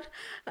thought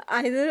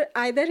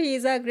either he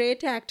is a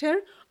great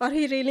actor or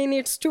he really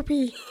needs to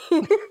pee.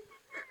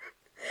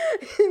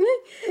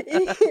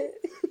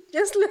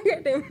 Just look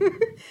at him.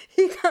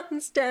 He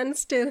can't stand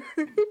still.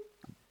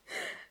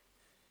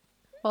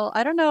 Well,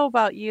 I don't know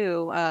about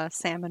you,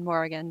 Sam and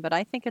Morgan, but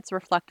I think it's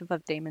reflective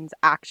of Daemon's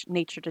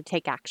nature to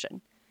take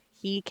action.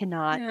 He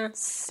cannot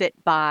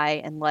sit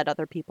by and let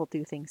other people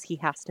do things. He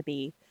has to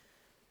be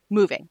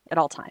moving at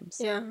all times.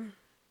 Yeah.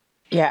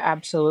 Yeah,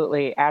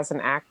 absolutely. As an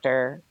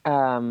actor,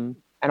 and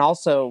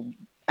also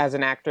as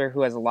an actor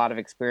who has a lot of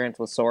experience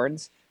with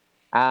swords,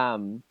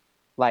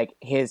 like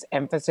his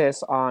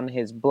emphasis on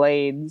his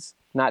blades,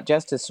 not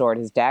just his sword,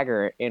 his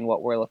dagger in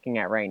what we're looking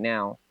at right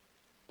now,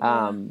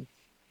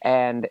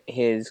 and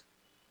his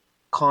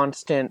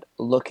constant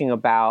looking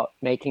about,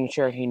 making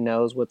sure he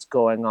knows what's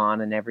going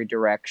on in every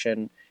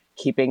direction,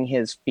 keeping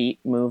his feet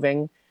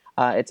moving.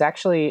 It's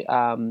actually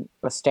a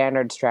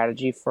standard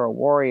strategy for a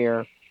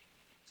warrior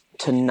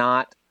to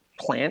not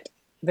plant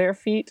their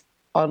feet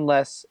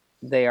unless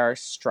they are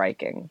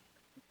striking,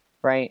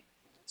 right?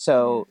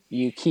 So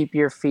you keep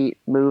your feet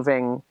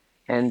moving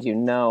and you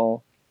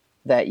know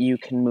that you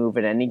can move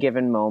at any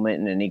given moment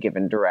in any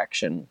given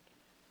direction.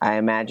 I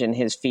imagine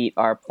his feet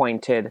are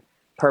pointed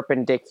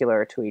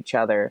perpendicular to each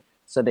other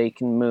so they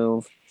can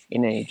move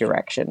in any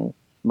direction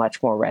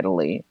much more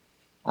readily.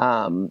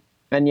 And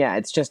yeah,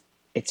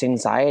 it's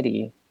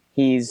anxiety.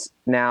 He's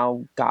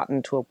now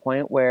gotten to a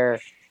point where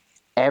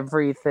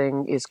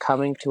everything is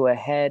coming to a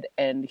head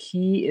and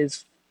he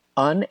is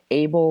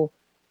unable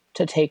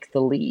to take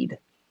the lead,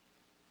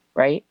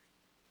 right?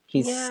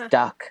 He's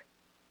stuck.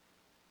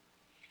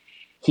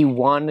 His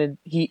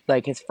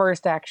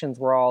first actions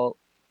were all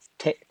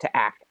to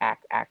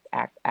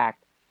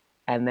act.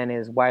 And then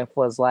his wife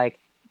was like,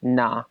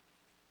 nah.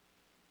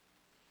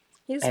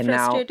 He's and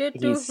frustrated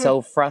now too. he's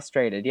so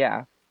frustrated,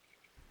 yeah.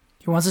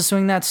 He wants to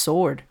swing that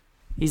sword.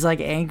 He's like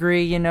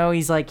angry, you know,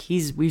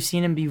 we've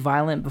seen him be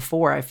violent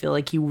before. I feel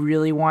like he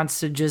really wants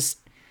to just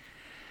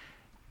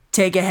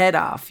take a head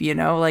off, you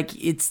know? Like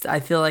I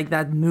feel like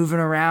that moving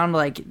around,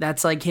 like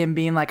that's like him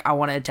being like, I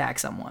want to attack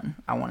someone.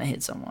 I want to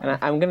hit someone. And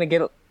I'm going to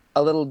get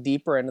a little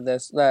deeper into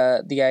this.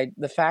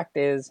 The fact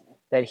is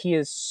that he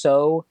is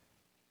so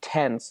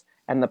tense,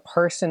 and the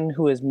person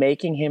who is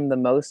making him the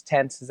most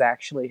tense is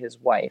actually his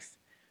wife,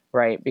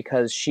 right?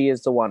 Because she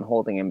is the one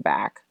holding him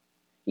back.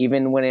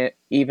 Even when it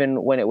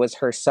was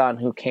her son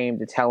who came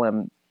to tell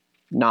him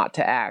not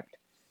to act,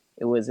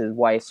 it was his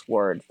wife's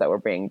words that were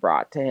being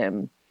brought to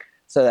him.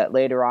 So that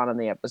later on in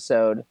the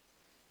episode,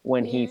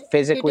 when he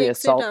physically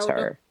assaults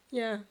her,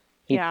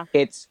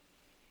 it's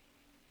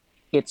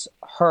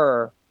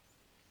her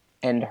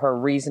and her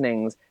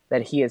reasonings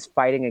that he is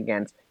fighting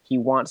against. He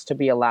wants to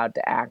be allowed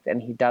to act,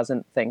 and he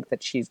doesn't think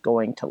that she's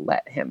going to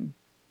let him.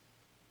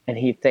 And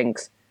he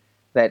thinks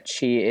that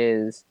she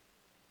is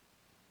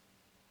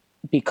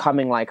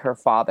becoming like her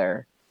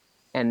father,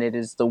 and it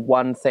is the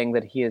one thing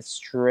that he has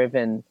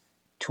striven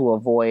to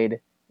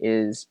avoid,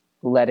 is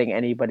letting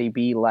anybody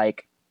be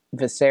like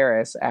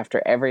Viserys.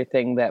 After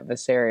everything that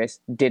Viserys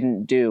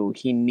didn't do,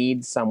 he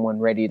needs someone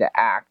ready to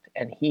act,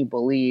 and he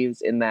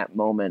believes in that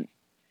moment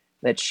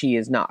that she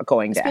is not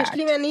going to act.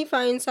 Especially when he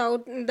finds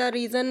out the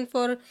reason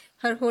for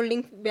her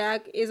holding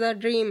back is a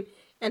dream,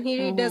 and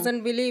he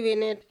doesn't believe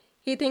in it.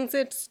 He thinks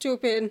it's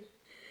stupid.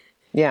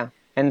 Yeah.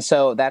 And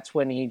so that's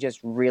when he just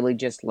really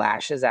just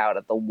lashes out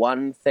at the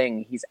one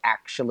thing he's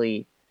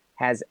actually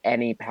has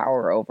any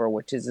power over,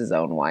 which is his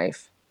own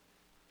wife.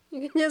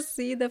 You can just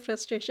see the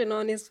frustration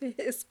on his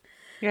face.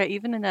 Yeah,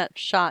 even in that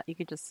shot, you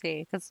could just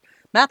see. Because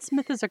Matt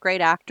Smith is a great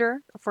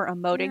actor for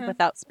emoting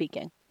without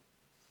speaking.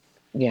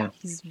 Yeah.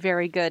 He's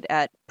very good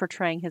at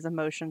portraying his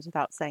emotions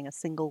without saying a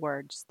single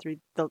word, just through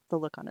the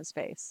look on his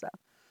face. So,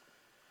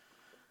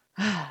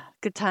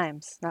 good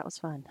times. That was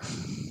fun.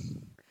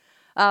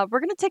 We're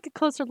gonna take a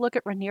closer look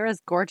at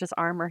Rhaenyra's gorgeous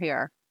armor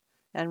here,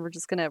 and we're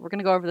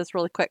gonna go over this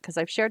really quick because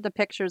I've shared the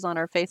pictures on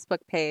our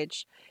Facebook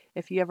page.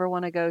 If you ever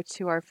want to go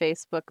to our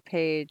Facebook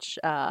page,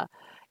 a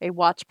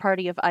watch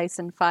party of Ice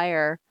and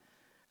Fire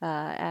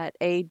at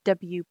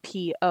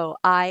AWPOIAF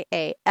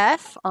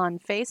on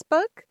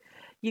Facebook,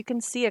 you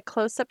can see a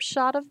close-up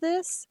shot of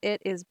this.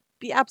 It is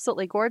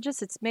absolutely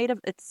gorgeous. It's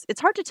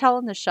hard to tell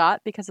in the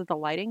shot because of the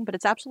lighting, but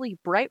it's absolutely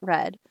bright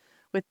red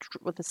with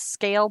a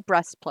scale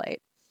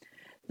breastplate.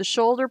 The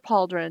shoulder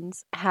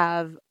pauldrons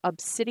have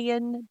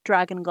obsidian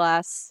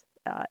dragonglass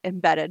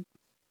embedded,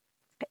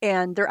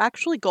 and they're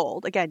actually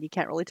gold. Again, you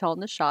can't really tell in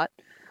the shot.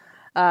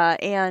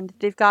 And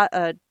they've got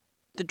the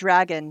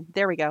dragon.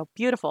 There we go.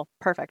 Beautiful.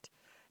 Perfect.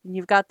 And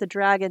you've got the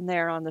dragon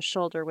there on the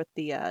shoulder with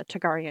the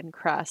Targaryen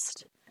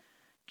crest.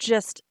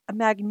 Just a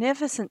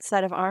magnificent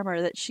set of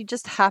armor that she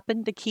just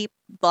happened to keep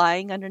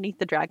lying underneath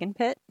the dragon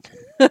pit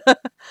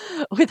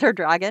with her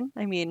dragon.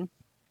 I mean,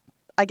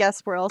 I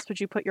guess where else would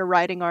you put your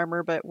riding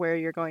armor but where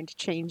you're going to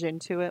change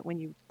into it when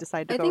you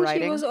decide to go riding? I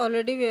think she was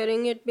already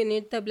wearing it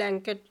beneath the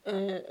blanket, I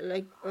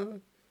when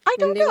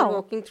don't they know. were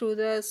walking through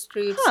the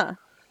streets. Huh.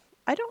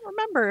 I don't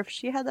remember if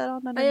she had that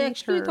on underneath. I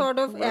actually thought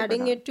of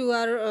adding it to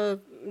our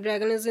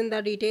Dragon is in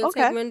the detail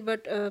segment,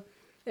 but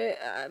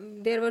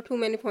there were too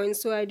many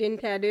points, so I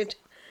didn't add it.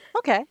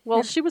 Okay,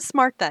 well, she was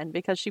smart then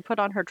because she put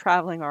on her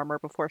traveling armor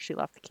before she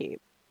left the keep.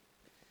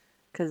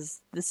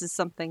 Because this is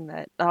something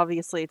that,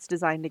 obviously, it's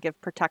designed to give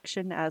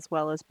protection as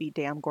well as be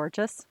damn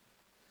gorgeous.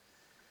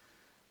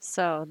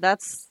 So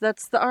that's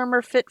the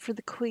armor fit for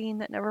the queen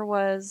that never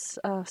was.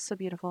 Oh, so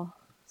beautiful.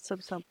 So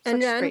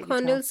and Ryan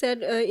Condal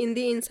said in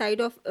the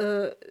inside of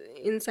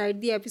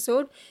inside the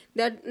episode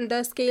that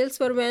the scales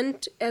were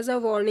meant as a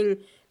warning,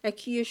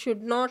 like you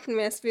should not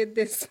mess with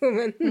this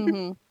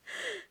woman.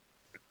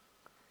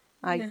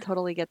 I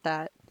totally get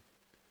that.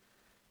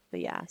 But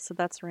yeah, so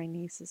that's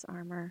Rhaenys'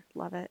 armor.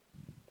 Love it.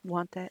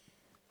 Want it.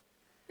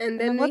 And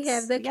then we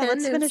have the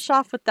candles. Let's finish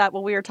off with that.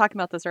 Well, we were talking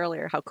about this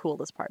earlier, how cool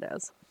this part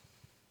is.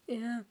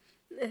 Yeah.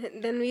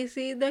 Then we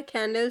see the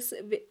candles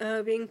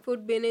being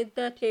put beneath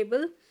the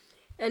table,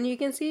 and you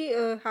can see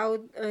how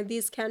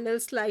these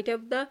candles light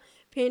up the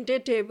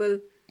painted table,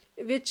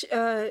 which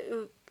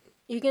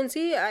you can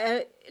see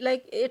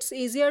like it's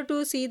easier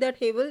to see the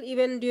table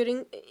even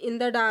in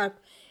the dark.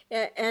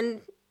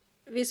 And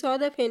we saw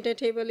the painted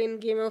table in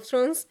Game of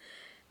Thrones.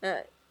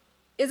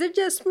 Is it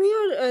just me,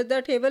 or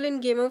the table in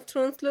Game of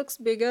Thrones looks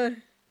bigger?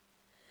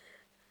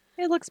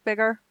 It looks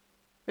bigger.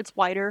 It's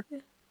wider.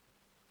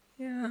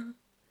 Yeah.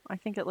 I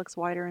think it looks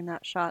wider in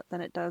that shot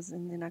than it does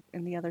in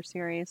the other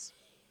series.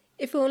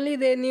 If only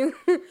they knew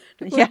to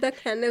put the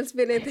candles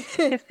beneath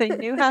it. If they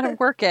knew how to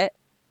work it.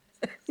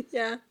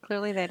 Yeah.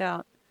 Clearly they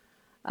don't.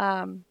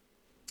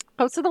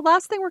 So the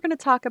last thing we're going to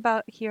talk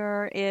about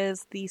here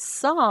is the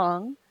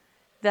song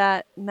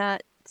that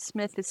Matt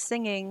Smith is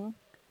singing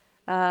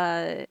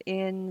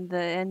in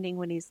the ending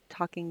when he's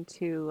talking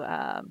to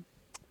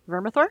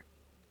Vermithor.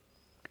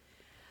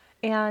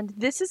 And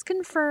this is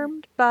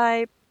confirmed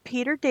by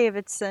David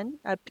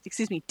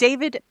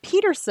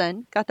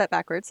Peterson, got that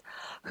backwards,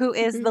 who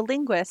is the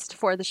linguist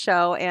for the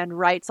show and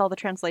writes all the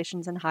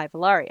translations in High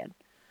Valyrian.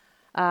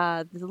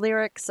 The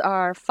lyrics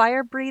are,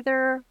 "Fire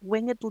breather,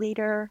 winged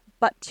leader,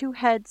 but 2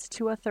 heads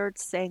to a 3rd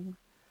sing.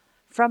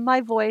 From my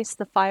voice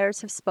the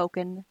fires have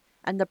spoken,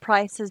 and the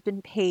price has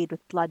been paid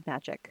with blood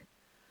magic.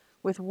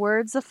 With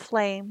words of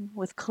flame,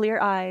 with clear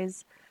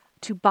eyes,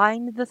 to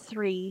bind the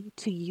 3,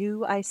 to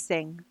you I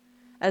sing.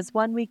 As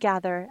one we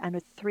gather, and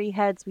with 3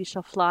 heads we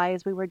shall fly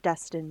as we were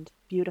destined,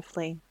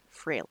 beautifully,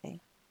 freely."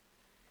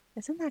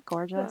 Isn't that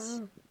gorgeous?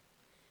 Wow.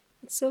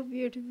 It's so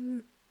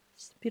beautiful.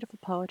 It's beautiful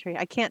poetry.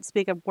 I can't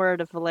speak a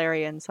word of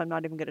Valyrian, so I'm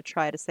not even going to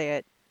try to say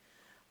it.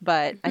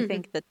 But I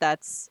think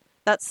that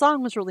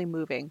song was really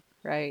moving,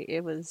 right?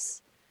 It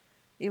was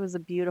a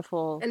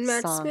beautiful And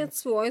Matt song.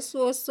 Smith's voice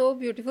was so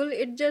beautiful.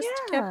 It just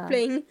kept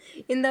playing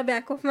in the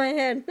back of my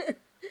head.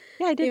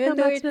 Yeah, I didn't Even know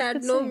though Matt it Smith had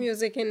could no sing.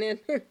 music in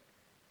it.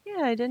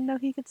 Yeah, I didn't know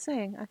he could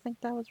sing. I think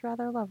that was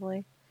rather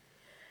lovely.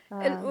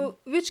 And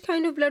which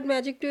kind of blood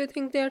magic do you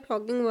think they are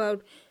talking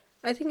about?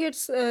 I think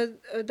it's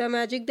the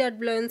magic that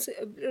runs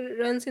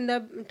in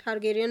the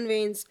Targaryen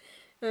veins,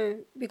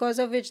 because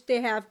of which they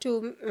have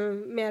to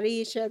marry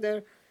each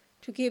other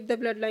to keep the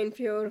bloodline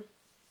pure.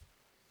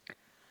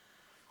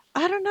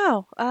 I don't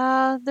know.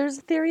 There's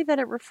a theory that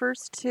it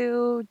refers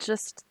to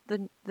just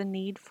the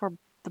need for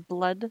the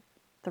blood,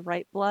 the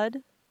right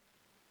blood,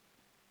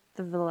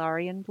 the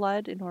Valyrian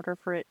blood, in order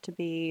for it to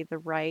be the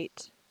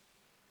right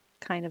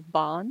kind of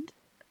bond.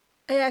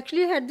 I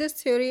actually had this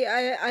theory.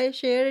 I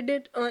shared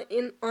it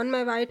on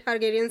my White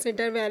Targaryen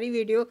Center Valley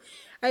video.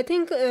 I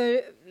think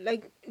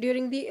like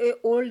during the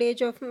old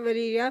age of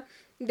Valyria,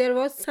 there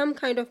was some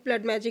kind of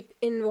blood magic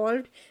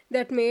involved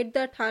that made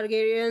the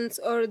Targaryens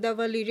or the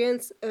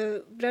Valyrians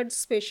blood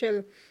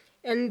special,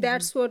 and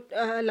that's what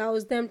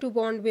allows them to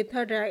bond with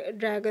a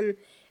dragon.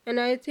 And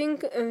I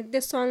think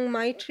this song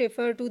might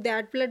refer to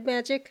that blood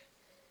magic.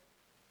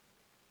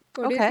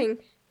 What do you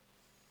think?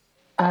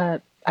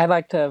 I'd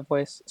like to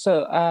voice.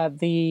 So I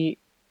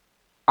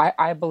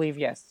believe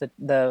yes.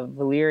 The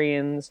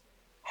Valyrians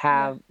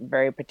have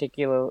very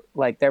particular,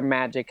 like their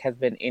magic has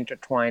been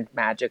intertwined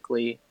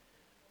magically,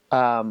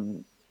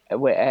 and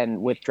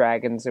with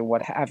dragons and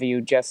what have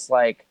you. Just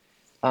like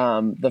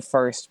the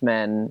first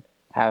men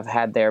have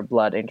had their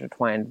blood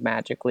intertwined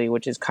magically,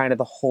 which is kind of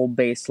the whole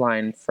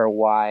baseline for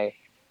why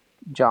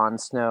Jon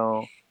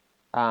Snow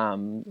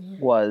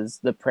was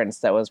the prince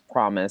that was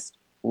promised,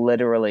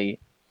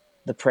 literally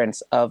the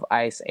prince of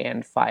ice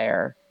and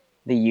fire,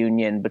 the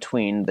union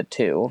between the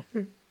two.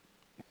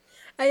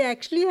 I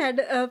actually had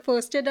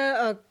posted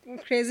a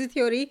crazy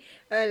theory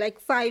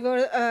like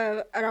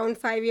around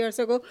 5 years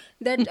ago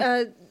that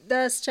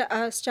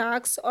the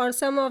Starks or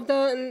some of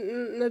the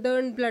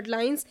northern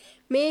bloodlines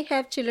may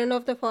have children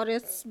of the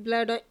forest's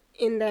blood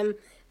in them.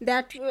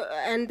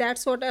 And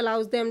that's what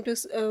allows them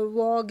to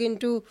walk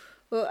into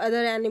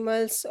other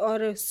animals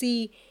or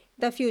see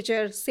the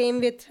future.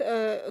 Same with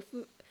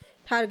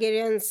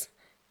Targaryens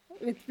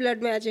with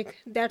blood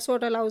magic. That's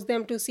what allows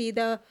them to see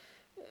to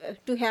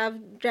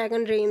have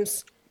dragon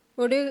dreams.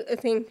 What do you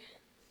think?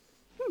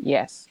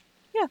 Yes.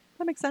 Yeah,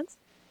 that makes sense.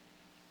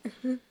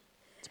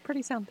 It's a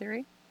pretty sound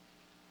theory.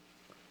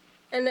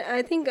 And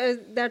I think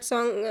this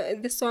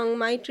song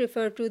might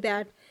refer to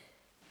that.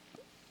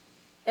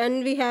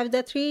 And we have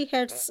the 3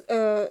 heads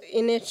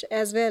in it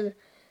as well.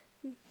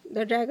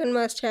 The dragon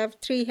must have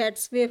 3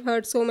 heads. We've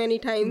heard so many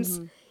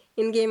times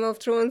in Game of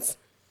Thrones.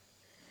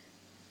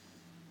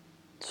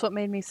 It's what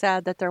made me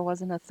sad that there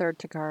wasn't a 3rd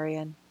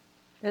Targaryen,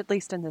 at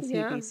least in the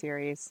TV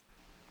series.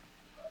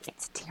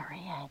 It's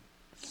Tyrion.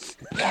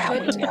 Yeah,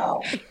 we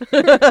know.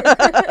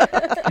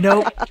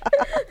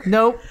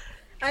 Nope.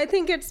 I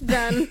think it's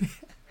Bran.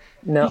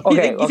 No,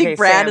 okay, you think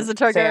Bran Sam, is a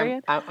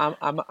Targaryen? Sam,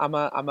 I'm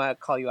gonna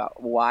call you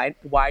out. Why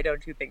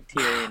don't you think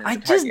Tyrion is a Targaryen? I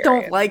just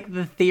don't like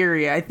the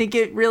theory. I think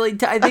it really,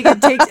 I think it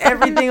takes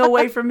everything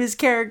away from his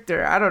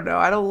character. I don't know.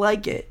 I don't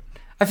like it.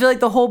 I feel like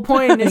the whole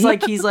point is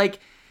like, he's like,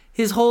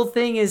 his whole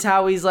thing is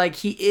how he's like,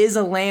 he is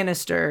a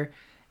Lannister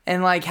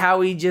and like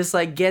how he just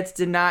like gets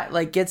denied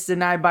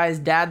by his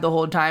dad the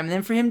whole time. And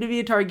then for him to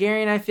be a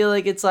Targaryen, I feel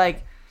like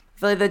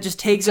that just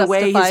takes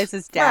away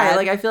his dad. Right,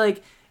 like I feel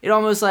like it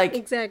almost like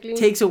Exactly.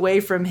 takes away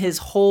from his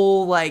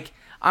whole like,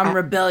 I'm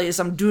rebellious,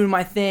 I'm doing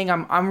my thing,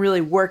 I'm really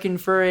working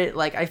for it.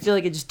 Like I feel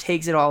like it just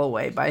takes it all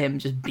away by him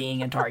just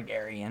being a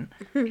Targaryen.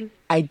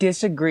 I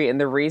disagree, and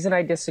the reason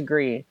I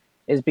disagree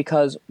is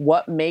because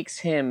what makes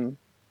him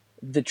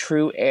the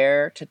true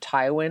heir to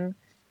Tywin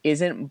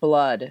isn't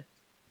blood,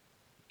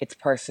 it's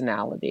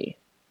personality.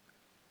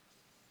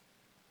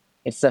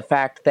 It's the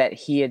fact that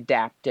he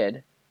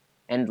adapted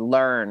and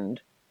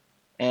learned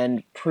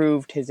and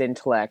proved his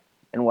intellect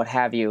and what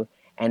have you,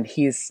 and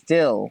he's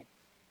still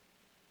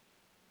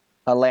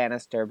a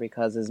Lannister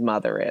because his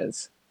mother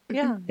is.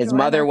 Yeah. His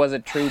mother was a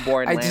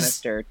true-born I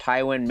just- Lannister.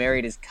 Tywin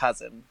married his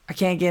cousin. I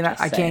can't get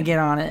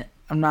on it.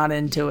 I'm not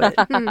into it.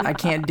 I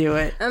can't do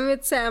it. I'm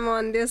with Sam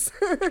on this.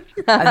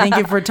 I think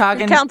if we're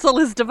talking Council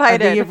is I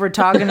divided. think if we're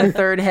talking a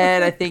third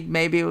head, I think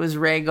maybe it was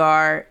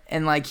Rhaegar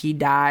and like he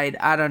died.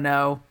 I don't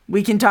know.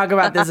 We can talk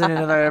about this in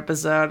another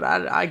episode.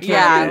 I can't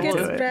yeah, get think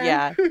into it's it.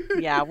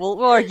 Bran. yeah.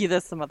 We'll argue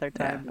this some other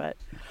time, but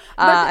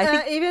But I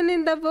think even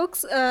in the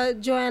books,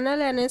 Joanna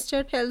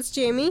Lannister tells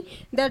Jaime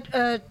that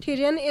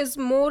Tyrion is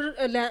more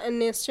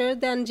Lannister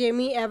than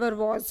Jaime ever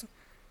was.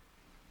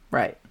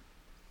 Right.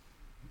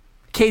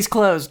 Case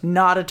closed.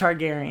 Not a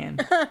Targaryen.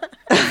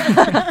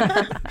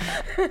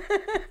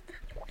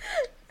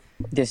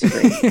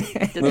 Disagree.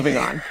 Moving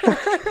on.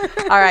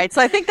 all right.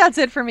 So I think that's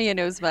it for me and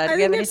Uzma. I Do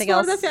we have think it's anything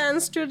for else? the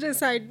fans to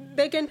decide.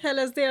 They can tell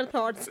us their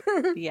thoughts.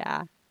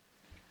 Yeah.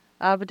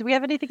 But do we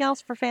have anything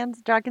else for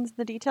fans, Dragons in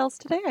the Details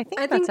today? I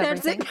think that's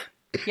everything.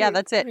 Yeah,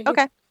 that's it. Really?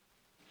 Okay.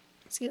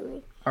 Excuse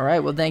me. All right.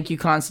 Well, thank you,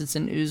 Constance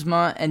and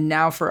Uzma. And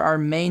now for our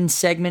main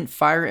segment,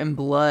 Fire and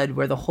Blood,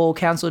 where the whole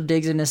council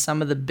digs into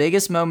some of the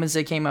biggest moments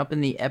that came up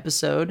in the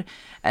episode.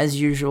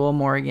 As usual,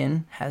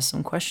 Morgan has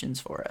some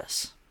questions for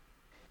us.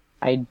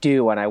 I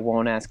do, and I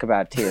won't ask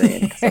about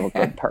Tyrion because I'm a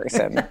good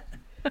person.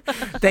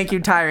 Thank you,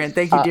 Tyrant.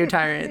 Thank you, dear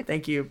Tyrant.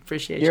 Thank you.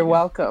 Appreciate You're you.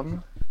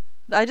 welcome.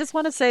 I just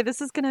want to say this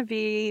is going to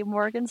be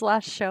Morgan's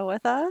last show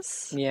with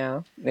us.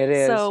 Yeah, it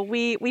is. So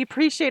we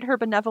appreciate her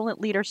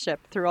benevolent leadership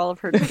through all of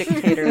her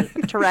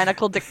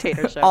tyrannical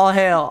dictatorship. All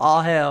hail.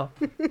 All hail.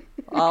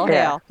 All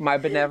Yeah, hail. my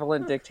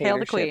benevolent Queen.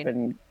 dictatorship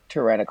and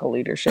tyrannical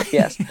leadership.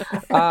 Yes.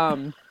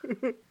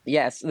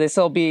 Yes, this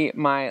will be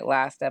my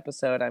last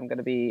episode. I'm going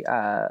to be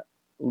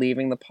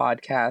leaving the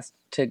podcast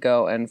to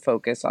go and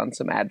focus on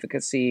some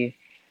advocacy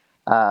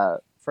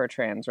for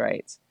trans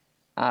rights.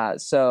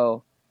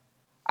 So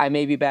I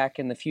may be back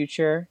in the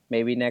future,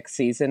 maybe next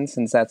season,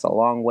 since that's a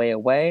long way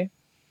away.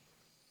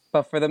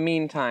 But for the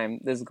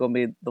meantime, this is going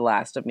to be the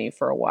last of me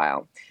for a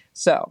while.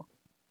 So,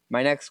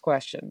 my first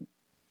question.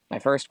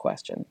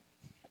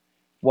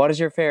 What is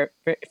your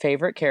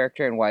favorite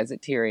character and why is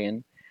it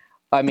Tyrion?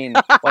 I mean,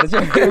 what is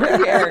your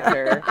favorite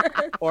character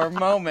or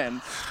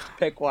moment?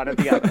 Pick one or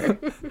the other.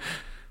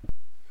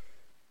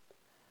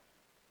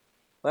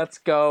 Let's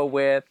go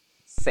with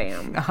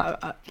Sam.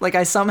 Like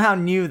I somehow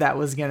knew it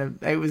was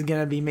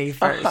gonna be me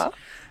first.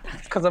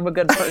 Because I'm a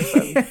good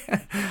person.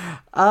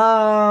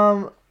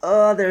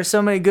 There's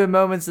so many good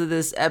moments of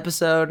this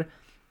episode.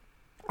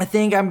 I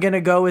think I'm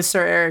gonna go with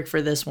Sir Eric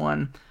for this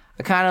one.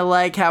 I kind of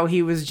like how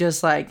he was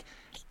just like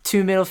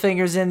 2 middle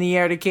fingers in the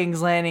air to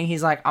King's Landing.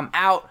 He's like, I'm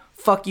out.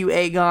 Fuck you,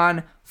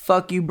 Aegon.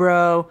 Fuck you,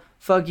 bro.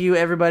 Fuck you,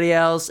 everybody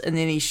else. And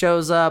then he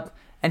shows up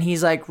and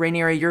he's like,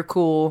 Rhaenyra, you're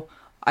cool.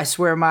 I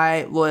swear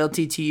my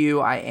loyalty to you.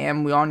 I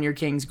am on your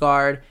King's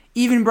Guard.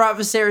 Even brought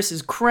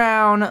Viserys'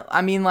 crown.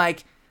 I mean,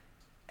 like,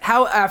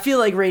 how I feel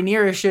like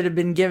Rhaenyra should have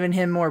been given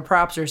him more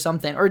props or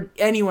something, or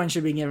anyone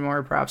should be given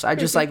more props. I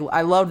just like,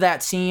 I love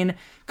that scene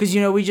because,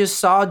 you know, we just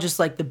saw just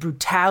like the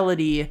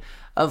brutality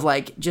of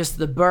like just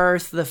the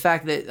birth, the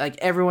fact that like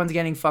everyone's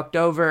getting fucked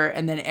over,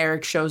 and then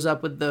Eric shows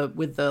up with the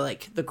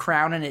like the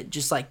crown, and it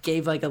just like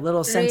gave like a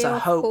little sense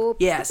of hope.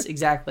 Yes,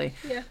 exactly.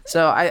 Yeah.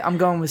 So I'm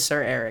going with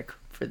Sir Eric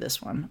for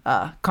this one.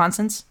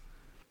 Constance?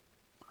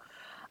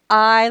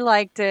 I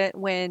liked it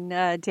when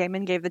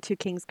Daemon gave the two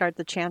Kingsguard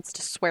the chance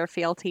to swear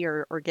fealty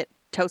or get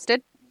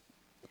toasted.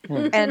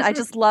 And I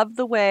just love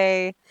the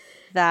way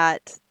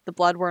that the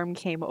bloodworm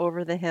came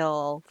over the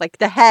hill. Like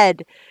the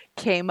head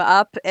came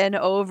up and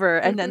over,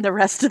 and then the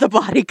rest of the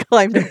body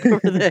climbed over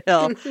the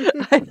hill.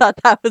 I thought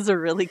that was a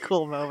really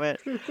cool moment.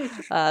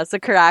 So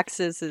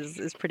Caraxes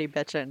is pretty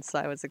bitchin', so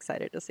I was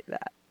excited to see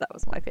that. That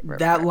was my favorite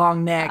That part.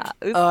 long neck.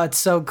 It's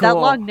so cool. That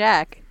long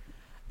neck.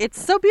 It's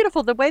so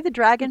beautiful. The way the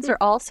dragons are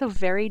also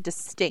very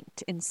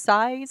distinct in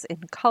size,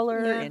 in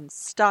color, Yeah. in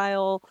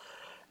style.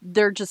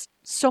 they're just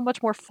so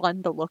much more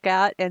fun to look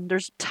at, and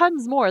there's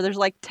tons more. There's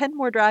like 10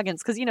 more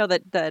dragons because you know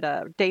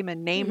that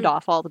Damon named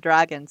off all the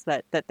dragons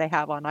that they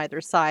have on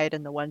either side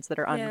and the ones that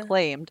are Yeah.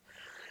 unclaimed.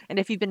 And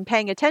if you've been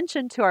paying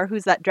attention to our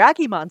Who's That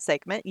Dragimon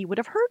segment, you would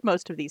have heard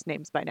most of these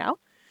names by now.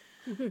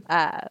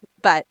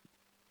 But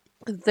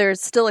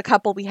there's still a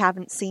couple we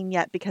haven't seen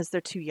yet because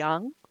they're too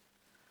young.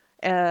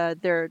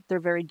 They're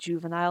very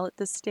juvenile at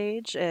this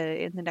stage.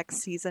 In the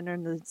next season or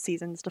in the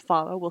seasons to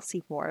follow, we'll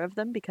see more of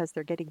them because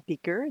they're getting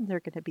bigger and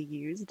they're going to be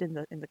used in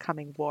the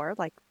coming war,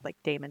 like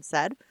Damon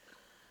said.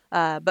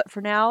 But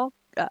for now,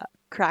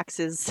 Krax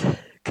is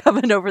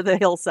coming over the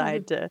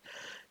hillside to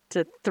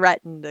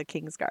threaten the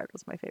Kingsguard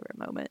was my favorite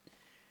moment.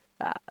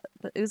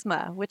 But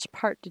Uzma, which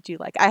part did you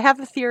like? I have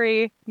a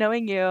theory,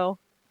 knowing you.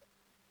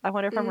 I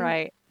wonder if I'm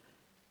right.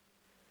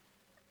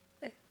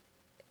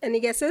 Any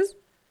guesses?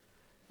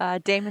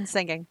 Damon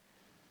singing.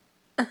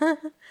 I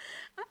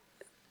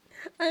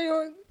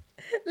don't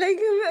like.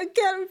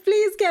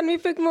 Can we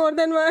pick more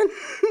than one?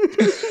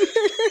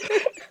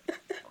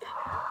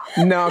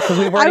 No, because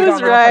we've I already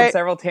was gone off on right.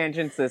 several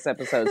tangents this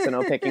episode, so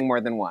no picking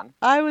more than one.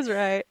 I was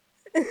right.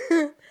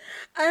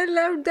 I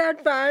loved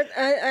that part,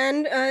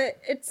 and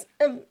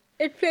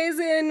it plays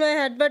in my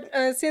head. But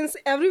since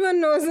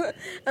everyone knows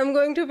I'm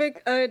going to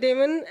pick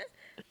Damon,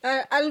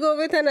 I'll go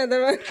with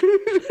another one.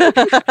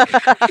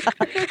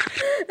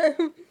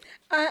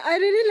 I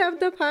really loved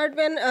the part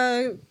when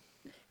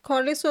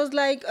Corlys was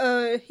like,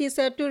 he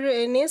said to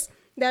Rhaenys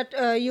that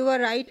you were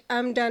right,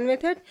 I'm done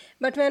with it.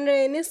 But when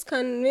Rhaenys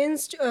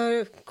convinced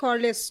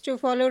Corlys to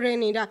follow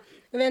Rhaenyra,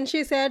 when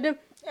she said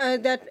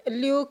that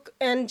Luke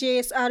and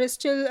Jace are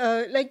still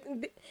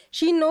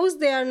she knows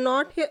they are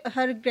not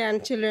her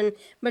grandchildren,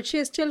 but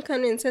she still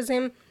convinces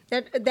him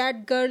that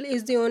that girl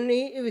is the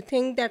only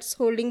thing that's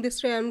holding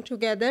this realm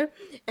together,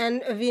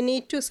 and we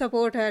need to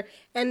support her.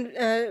 And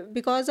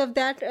because of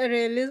that,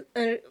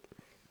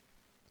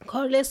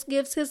 Corlys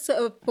gives his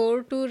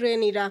support to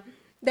Rhaenyra.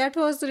 That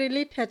was a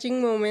really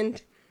touching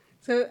moment.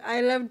 So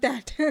I loved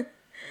that.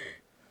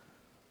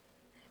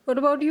 What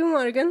about you,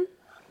 Morgan?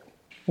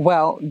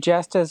 Well,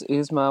 just as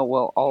Uzma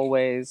will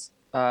always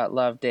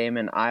love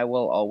Damon, I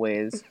will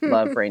always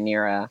love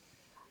Rhaenyra.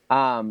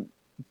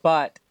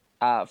 But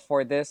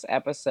for this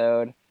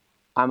episode,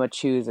 I'm going to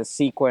choose a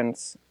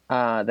sequence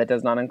that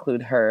does not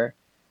include her,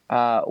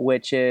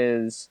 which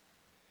is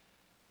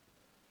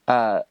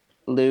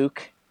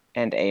Luke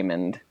and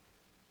Aemond.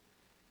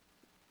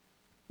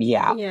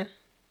 Yeah.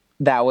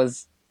 That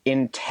was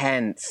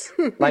intense.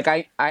 Like,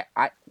 I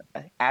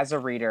as a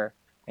reader,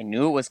 I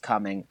knew it was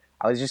coming.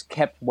 I was just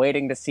kept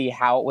waiting to see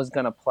how it was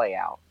going to play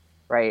out,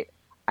 right?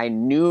 I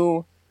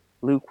knew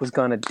Luke was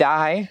going to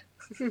die,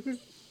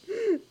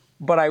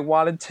 but I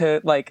wanted to,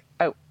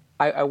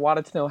 I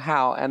wanted to know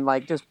how, and,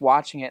 just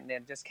watching it, and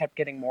it just kept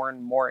getting more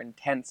and more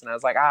intense, and I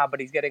was like, but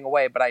he's getting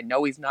away, but I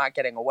know he's not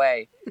getting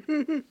away.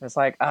 It's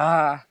like,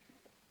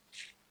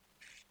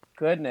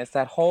 goodness,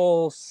 that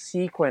whole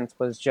sequence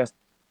was just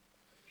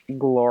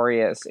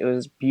glorious. It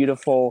was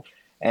beautiful,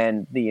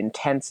 and the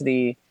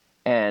intensity,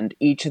 and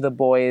each of the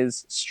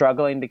boys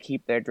struggling to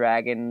keep their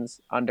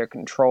dragons under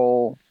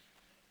control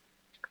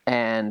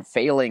and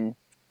failing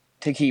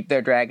to keep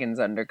their dragons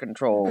under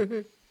control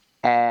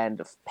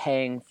and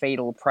paying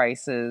fatal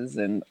prices.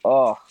 And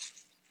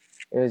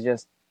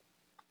it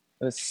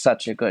was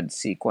such a good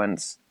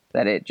sequence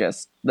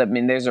that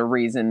there's a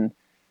reason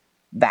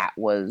that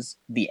was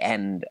the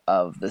end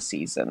of the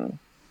season.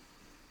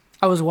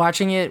 I was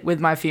watching it with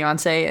my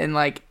fiance, and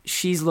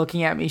she's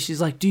looking at me.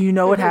 She's like, "Do you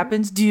know what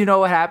happens? Do you know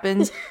what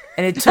happens?"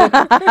 And it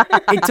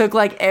took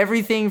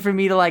everything for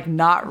me to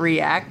not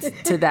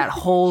react to that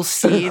whole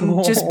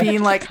scene, just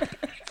being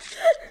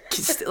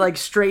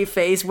straight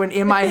face. When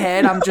in my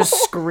head I'm just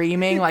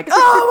screaming "Oh my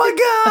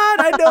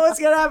god! I know what's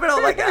gonna happen!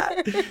 Oh my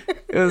god!"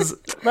 It was.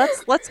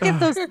 Let's give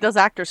those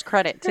actors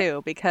credit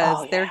too,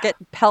 because they're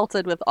getting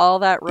pelted with all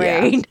that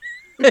rain.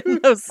 In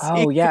those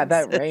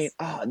that rain.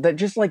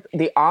 Just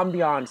the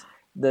ambiance,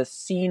 the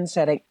scene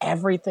setting,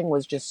 everything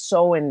was just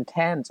so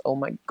intense. Oh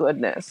my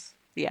goodness.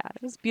 Yeah,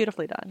 it was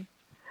beautifully done.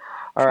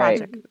 All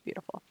Tragic, right. but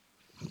beautiful.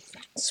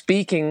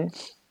 Speaking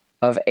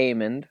of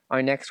Aemond,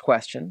 our next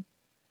question.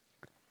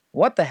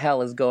 What the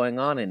hell is going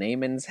on in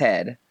Aemond's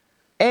head?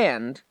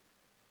 And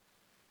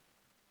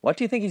what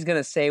do you think he's going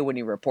to say when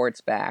he reports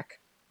back?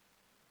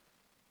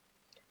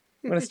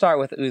 I'm going to start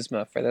with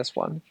Uzma for this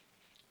one.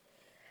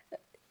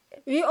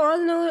 We all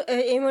know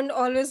Aemond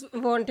always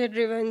wanted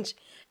revenge,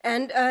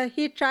 and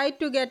he tried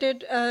to get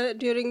it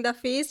during the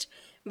feast,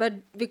 but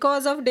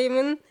because of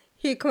Daemon,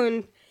 he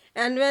couldn't.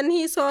 And when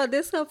he saw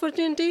this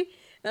opportunity,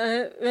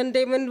 when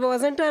Daemon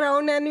wasn't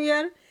around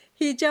anywhere,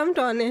 he jumped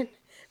on it.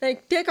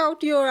 Take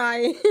out your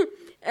eye.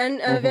 And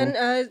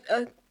when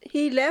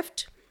he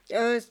left,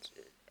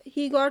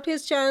 he got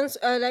his chance.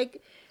 I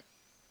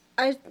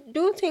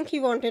do think he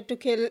wanted to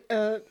kill...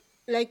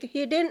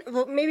 he didn't,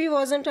 maybe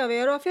wasn't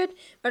aware of it,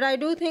 but I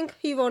do think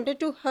he wanted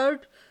to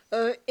hurt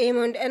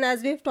Aemond. And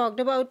as we've talked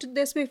about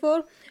this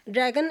before,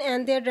 dragon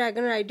and their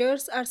dragon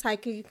riders are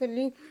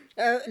psychically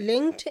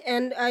linked,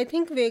 and I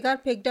think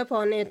Vhagar picked up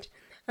on it.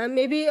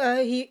 Maybe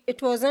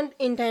it wasn't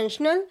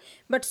intentional,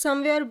 but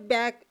somewhere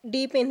back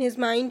deep in his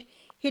mind,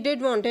 he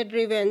did wanted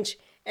revenge,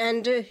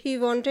 and he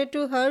wanted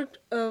to hurt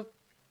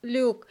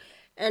Luke,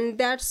 and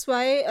that's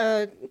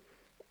why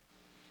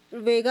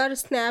Vhagar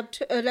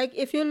snapped. Like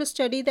if you'll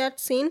study that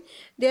scene,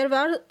 there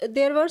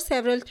were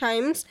several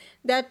times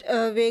that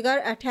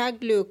Vhagar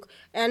attacked Luke,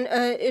 and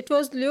it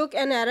was Luke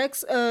and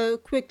Arax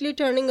quickly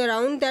turning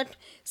around that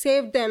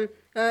saved them.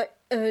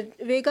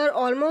 Vhagar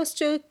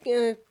almost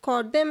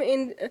caught them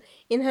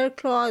in her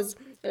claws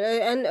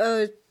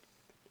and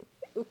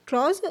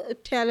claws,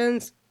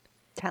 talons,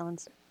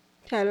 Talons.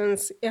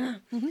 talons. Yeah,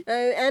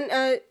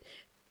 and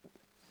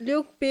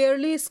Luke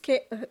barely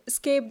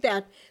escaped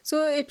that.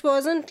 So it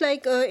wasn't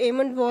like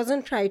Aemond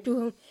wasn't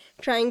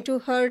trying to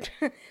hurt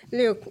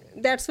Luke.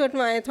 That's what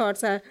my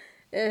thoughts are.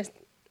 Uh,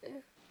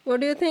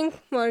 what do you think,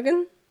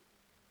 Morgan?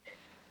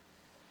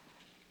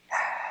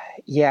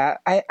 Yeah,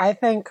 I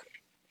think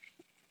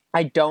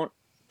I don't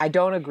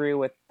agree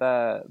with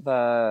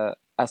the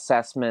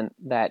assessment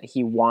that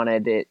he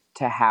wanted it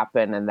to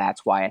happen and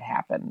that's why it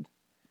happened.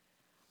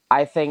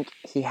 I think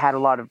he had a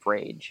lot of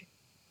rage.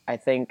 I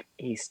think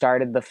he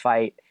started the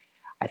fight.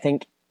 I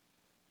think,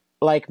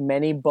 like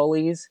many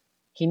bullies,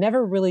 he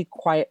never really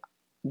quite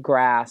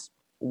grasped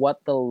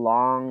what the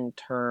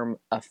long-term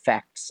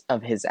effects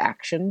of his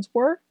actions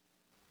were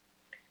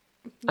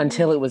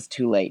until it was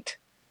too late.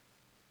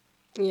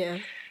 Yeah.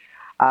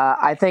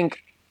 I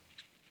think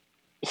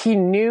he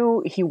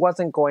knew he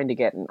wasn't going to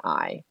get an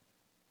eye.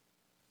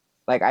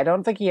 Like, I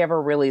don't think he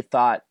ever really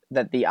thought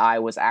that the eye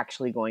was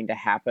actually going to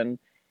happen.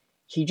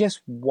 He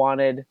just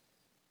wanted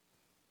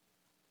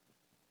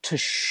to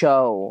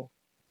show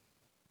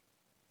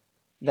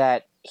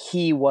that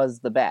he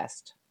was the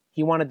best.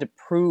 He wanted to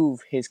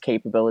prove his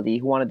capability.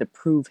 He wanted to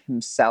prove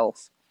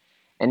himself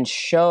and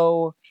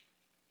show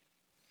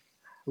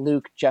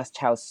Luke just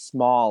how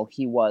small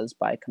he was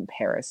by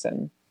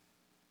comparison.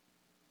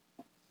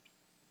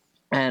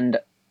 And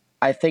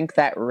I think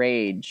that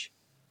rage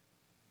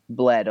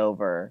bled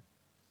over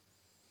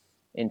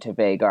into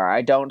Vhagar.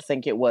 I don't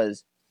think it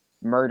was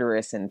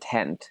murderous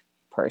intent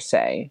per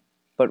se,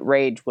 but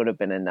rage would have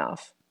been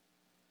enough.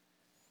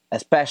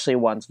 Especially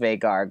once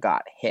Vhagar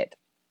got hit.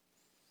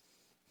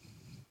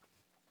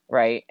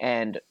 Right?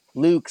 And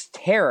Luke's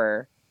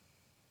terror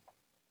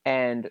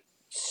and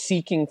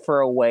seeking for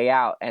a way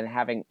out and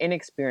having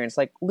inexperience.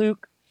 Like,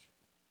 Luke,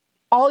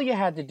 all you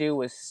had to do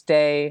was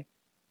stay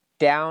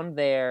down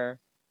there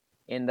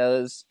in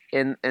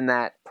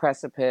that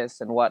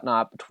precipice and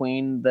whatnot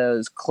between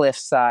those cliff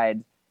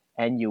sides,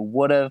 and you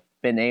would have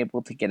been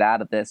able to get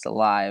out of this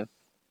alive.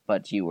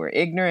 But you were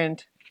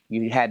ignorant,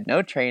 you had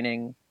no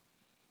training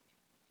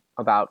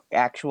about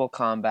actual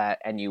combat,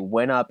 and you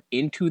went up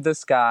into the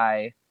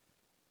sky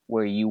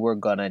where you were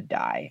gonna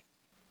die.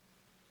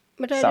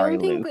 But I Sorry,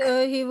 don't think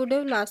Luke. he would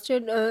have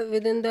lasted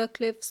within the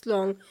cliffs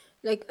long.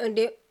 Like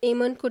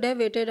Aemon could have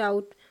waited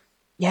out.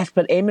 Yes,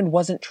 but Aemond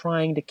wasn't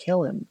trying to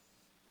kill him.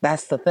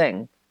 That's the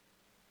thing.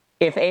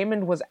 If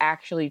Aemond was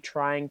actually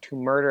trying to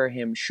murder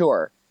him,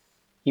 sure,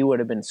 he would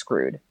have been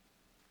screwed.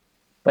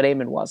 But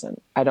Aemond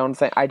wasn't.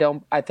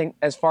 I think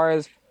as far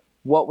as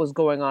what was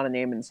going on in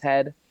Aemond's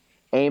head,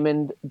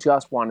 Aemond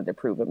just wanted to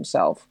prove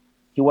himself.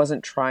 He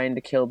wasn't trying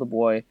to kill the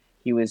boy.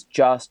 He was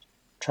just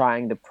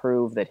trying to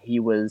prove that he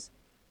was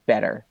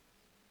better.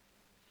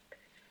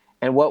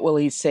 And what will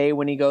he say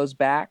when he goes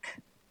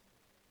back?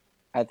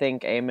 I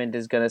think Aemond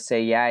is going to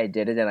say, yeah, I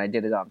did it, and I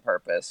did it on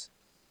purpose.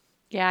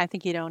 Yeah, I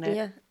think he'd own it.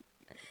 Yeah,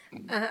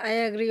 I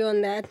agree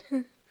on that.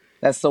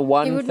 That's the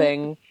one would-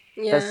 thing.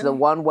 Yeah. That's the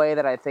one way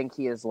that I think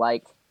he is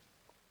like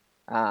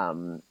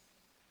Daemon.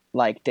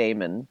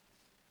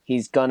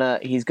 He's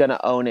gonna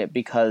own it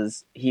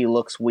because he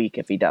looks weak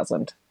if he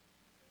doesn't.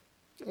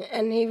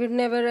 And he would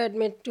never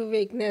admit to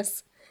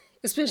weakness,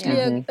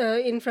 especially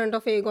in front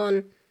of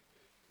Aegon.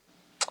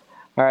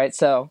 All right,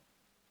 so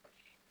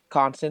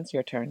Constance,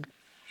 your turn.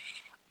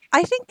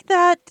 I think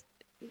that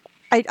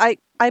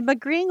I'm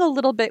agreeing a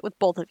little bit with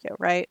both of you,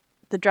 right?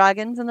 The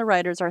dragons and the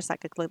riders are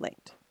psychically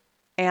linked.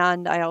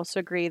 And I also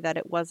agree that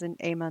it wasn't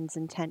Aemon's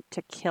intent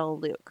to kill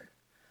Luke.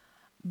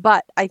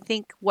 But I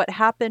think what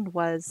happened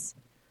was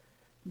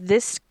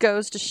this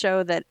goes to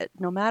show that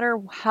no matter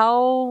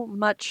how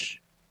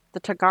much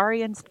the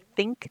Targaryens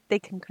think they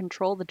can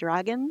control the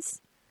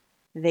dragons,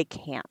 they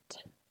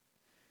can't.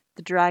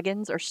 The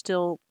dragons are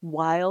still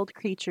wild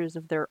creatures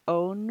of their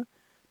own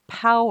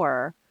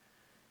power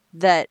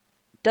that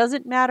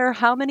doesn't matter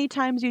how many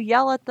times you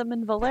yell at them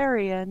in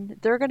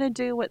Valyrian, they're going to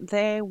do what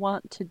they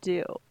want to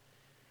do.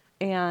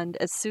 And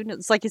as soon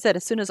as, like you said,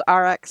 as soon as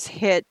Arax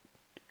hit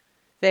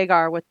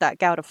Vhagar with that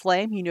gout of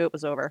flame, you knew it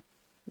was over.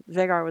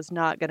 Vhagar was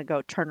not going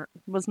to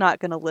was not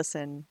going to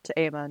listen to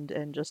Aemond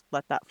and just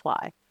let that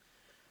fly.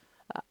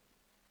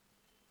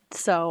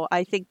 So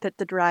I think that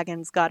the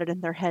dragons got it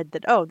in their head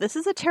that, oh, this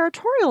is a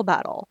territorial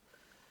battle.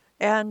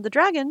 And the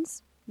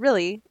dragons,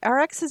 really,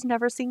 Arax has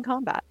never seen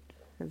combat.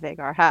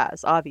 Vhagar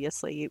has.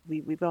 Obviously,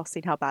 we've all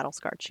seen how battle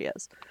scarred she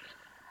is.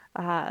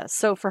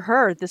 So for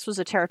her, this was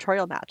a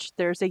territorial match.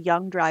 There's a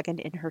young dragon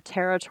in her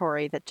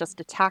territory that just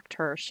attacked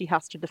her. She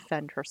has to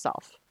defend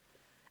herself.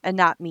 And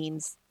that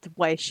means the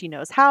way she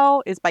knows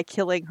how is by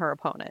killing her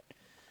opponent.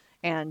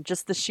 And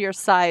just the sheer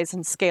size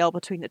and scale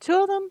between the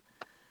two of them,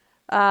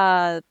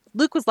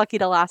 Luke was lucky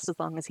to last as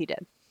long as he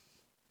did.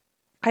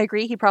 I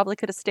agree, he probably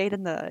could have stayed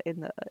in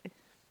the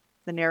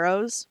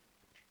Narrows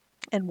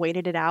and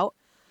waited it out.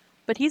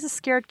 But he's a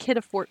scared kid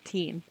of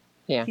 14.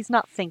 Yeah. He's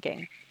not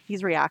thinking.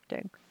 He's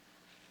reacting.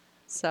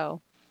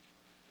 So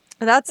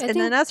that's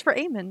then as for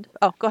Aemond,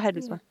 oh, go ahead,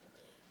 Visma.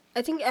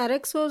 I think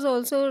Arrax was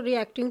also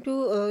reacting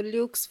to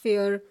Luke's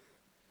fear.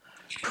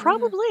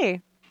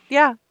 Probably,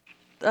 yeah.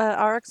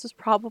 Arrax was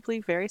probably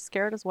very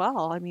scared as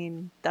well. I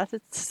mean, that's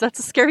a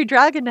scary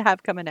dragon to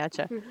have coming at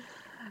you.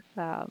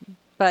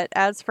 But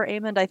as for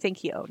Aemond, I think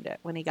he owned it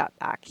when he got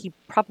back. He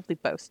probably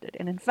boasted,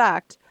 and in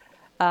fact,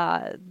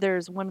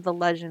 there's one of the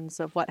legends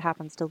of what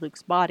happens to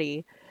Luke's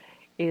body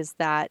is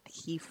that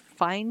he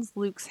finds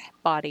Luke's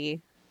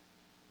body,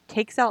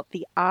 takes out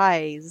the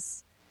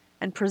eyes,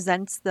 and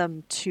presents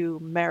them to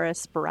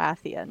Maris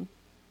Baratheon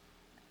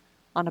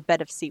on a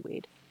bed of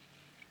seaweed.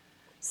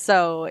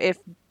 So if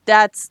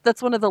that's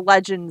one of the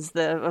legends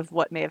of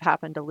what may have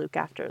happened to Luke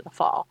after the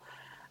fall.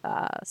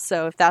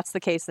 So if that's the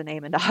case, then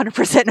Aemond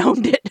 100%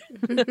 owned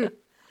it.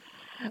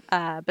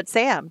 But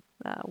Sam,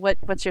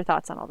 what's your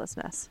thoughts on all this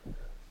mess?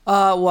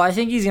 Well, I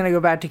think he's gonna go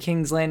back to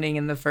King's Landing,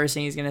 and the first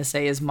thing he's gonna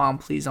say is, "Mom,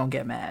 please don't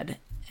get mad."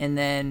 And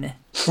then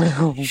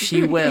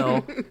she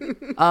will.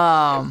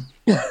 I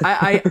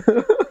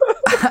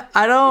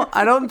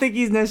don't think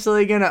he's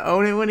necessarily gonna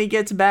own it when he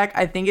gets back.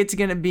 I think it's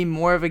gonna be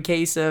more of a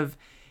case of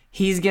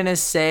he's gonna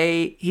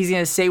say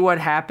what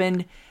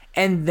happened,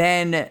 and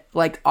then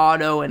like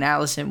Otto and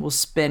Alicent will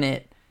spin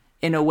it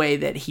in a way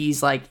that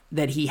he's like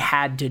that he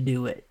had to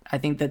do it. I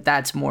think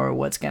that's more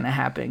what's gonna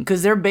happen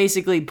because they're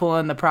basically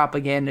pulling the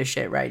propaganda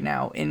shit right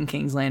now in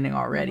King's Landing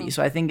already.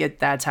 So I think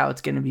that's how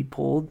it's gonna be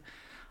pulled.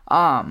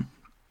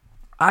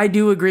 I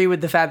do agree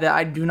with the fact that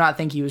I do not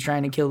think he was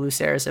trying to kill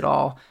Lucerys at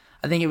all.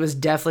 I think it was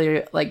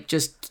definitely like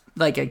just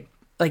like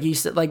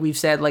we've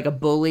said, like a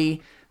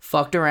bully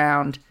fucked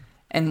around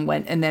and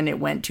then it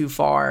went too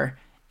far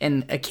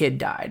and a kid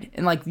died.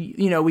 And like,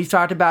 you know, we've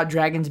talked about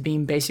dragons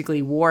being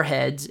basically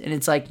warheads, and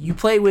it's like you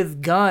play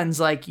with guns,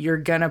 like you're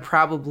gonna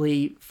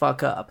probably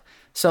fuck up.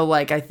 So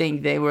like I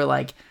think they were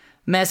like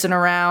messing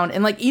around,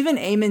 and like even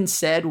Aemond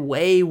said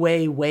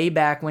way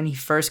back when he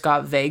first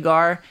got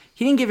Vhagar,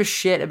 he didn't give a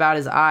shit about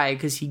his eye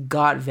because he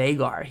got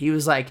Vhagar. He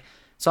was like,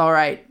 it's all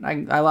right,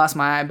 I lost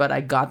my eye, but I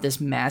got this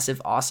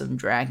massive awesome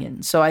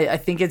dragon. So I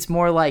think it's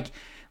more like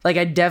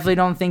I definitely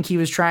don't think he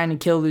was trying to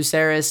kill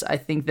Lucerys. I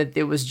think that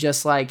it was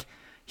just like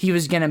he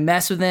was gonna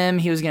mess with him,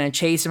 he was gonna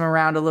chase him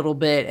around a little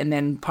bit and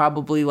then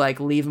probably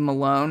like leave him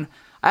alone.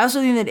 I also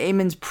think that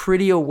Aemond's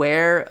pretty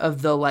aware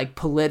of the like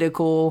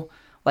political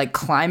like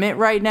climate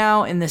right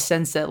now, in the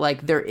sense that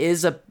like there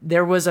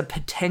was a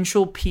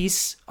potential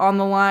peace on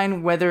the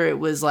line, whether it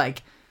was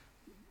like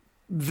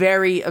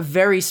a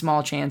very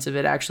small chance of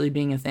it actually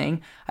being a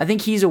thing. I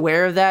think he's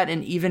aware of that,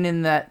 and even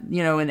in that,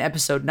 you know, in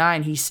episode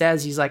 9 he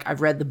says, he's like,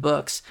 I've read the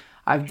books,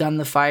 I've done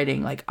the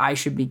fighting, like I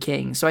should be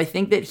king. So I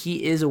think that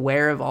he is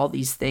aware of all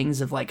these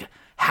things, of like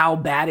how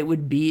bad it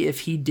would be if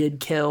he did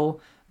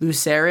kill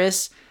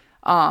Lucerys.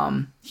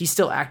 He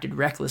still acted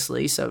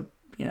recklessly, so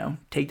you know,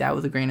 take that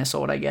with a grain of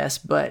salt, I guess.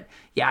 But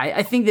yeah,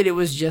 I think that it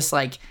was just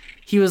like,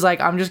 he was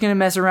like, I'm just going to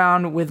mess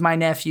around with my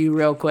nephew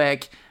real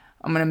quick.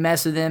 I'm going to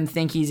mess with him,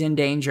 think he's in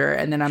danger,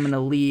 and then I'm going to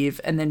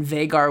leave. And then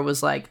Vhagar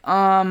was like,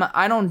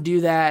 I don't do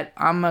that.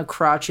 I'm a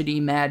crotchety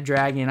mad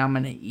dragon. I'm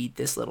going to eat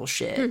this little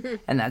shit.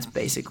 And that's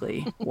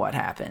basically what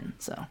happened.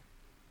 So,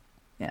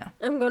 yeah.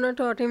 I'm going to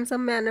taught him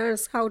some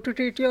manners, how to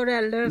treat your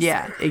elders.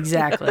 Yeah,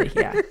 exactly.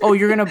 Yeah. Oh,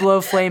 you're going to blow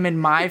flame in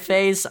my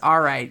face? All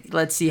right.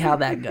 Let's see how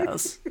that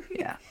goes.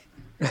 Yeah.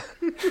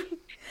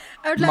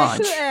 I would like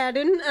to add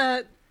in,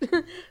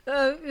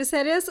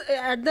 Viserys,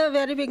 at the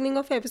very beginning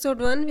of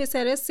episode 1,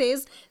 Viserys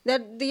says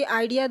that the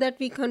idea that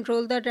we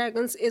control the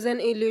dragons is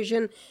an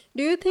illusion.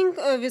 Do you think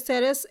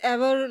Viserys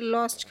ever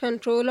lost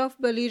control of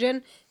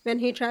Balerion when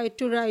he tried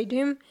to ride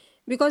him?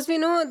 Because we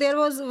know there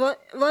was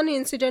one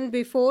incident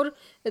before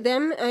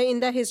them in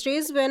the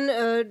histories when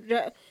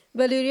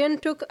Balerion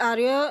took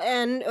Arya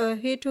and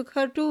he took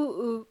her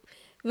to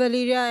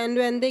Valyria, and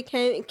when they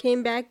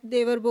came back,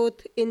 they were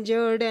both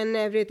injured and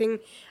everything.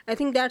 I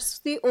think that's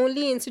the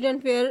only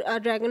incident where a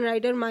dragon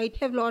rider might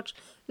have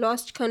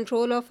lost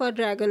control of a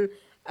dragon.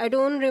 I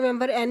don't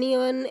remember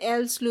anyone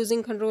else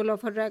losing control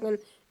of a dragon.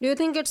 Do you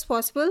think it's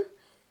possible?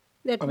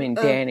 I mean,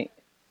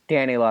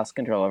 Dany lost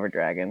control over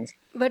dragons.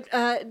 But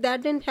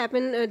that didn't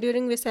happen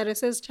during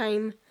Viserys'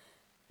 time.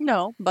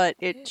 No, but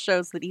it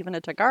shows that even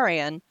a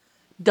Targaryen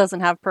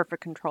doesn't have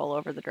perfect control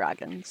over the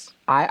dragons.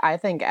 I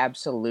think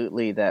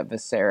absolutely that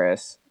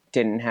Viserys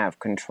didn't have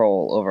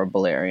control over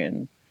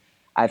Balerion.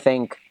 I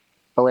think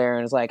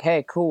Balerion's like,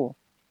 hey, cool.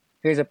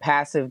 here's a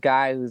passive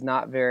guy who's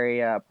not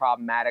very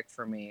problematic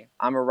for me.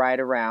 I'm a ride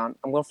around.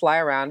 I'm gonna fly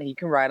around. He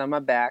can ride on my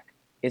back.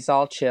 It's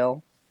all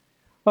chill.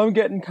 I'm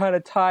getting kind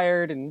of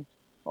tired and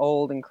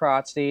old and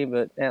crotchety,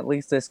 but at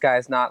least this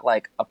guy's not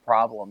like a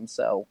problem.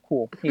 So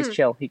cool. He's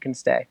chill. He can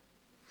stay.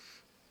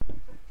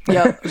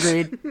 Yep,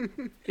 agreed.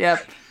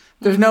 Yep.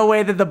 There's no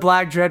way that the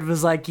Black Dread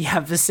was like,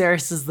 yeah,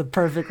 Viserys is the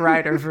perfect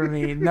rider for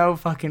me. No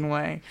fucking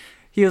way.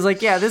 He was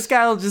like, yeah, this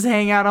guy will just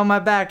hang out on my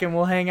back and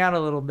we'll hang out a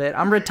little bit.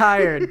 I'm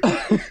retired.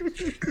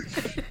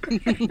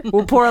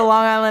 We'll pour a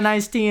Long Island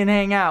iced tea and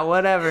hang out.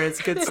 Whatever.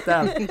 It's good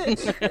stuff.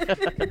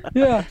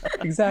 Yeah,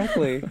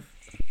 exactly.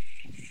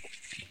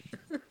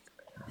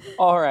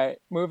 All right,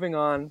 moving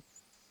on.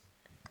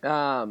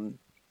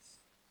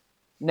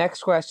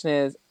 Next question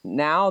is,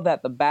 now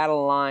that the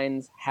battle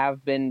lines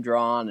have been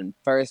drawn and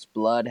first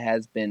blood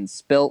has been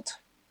spilt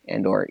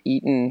and or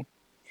eaten,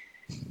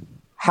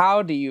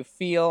 how do you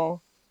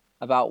feel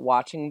about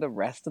watching the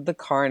rest of the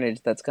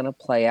carnage that's going to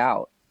play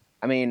out?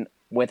 I mean,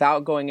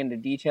 without going into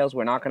details,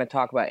 we're not going to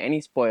talk about any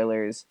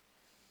spoilers,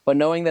 but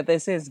knowing that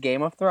this is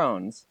Game of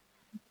Thrones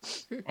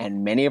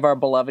and many of our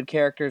beloved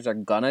characters are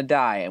going to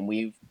die, and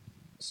we've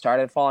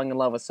started falling in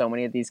love with so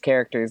many of these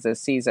characters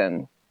this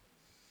season,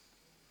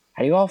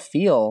 how do you all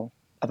feel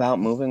about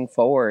moving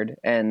forward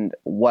and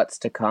what's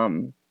to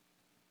come?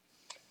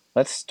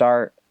 Let's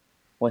start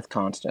with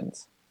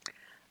Constance.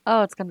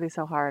 Oh, it's going to be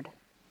so hard.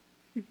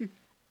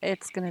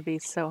 It's going to be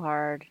so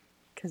hard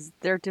because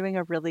they're doing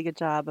a really good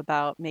job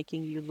about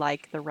making you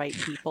like the right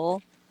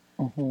people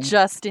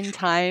just in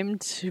time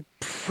to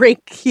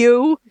break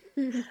you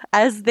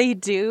as they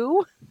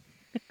do.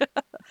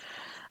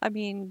 I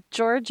mean,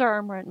 George R.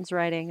 R. Martin's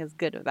writing is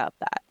good about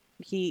that.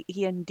 He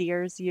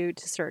endears you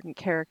to certain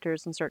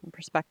characters and certain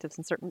perspectives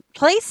and certain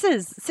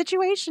places,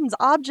 situations,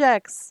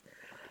 objects,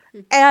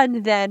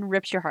 and then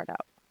rips your heart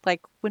out.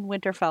 Like when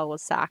Winterfell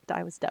was sacked,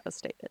 I was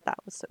devastated. That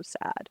was so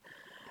sad.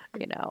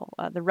 You know,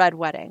 the Red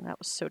Wedding, that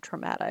was so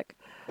traumatic.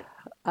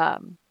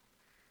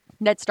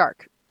 Ned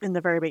Stark in the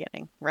very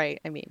beginning,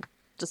 right? I mean,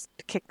 just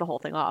to kick the whole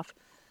thing off.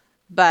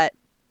 But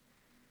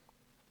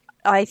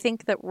I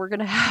think that we're going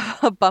to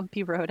have a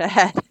bumpy road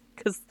ahead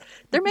because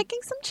they're making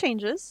some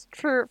changes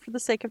for the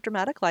sake of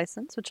dramatic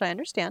license, which I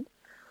understand.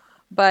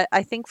 But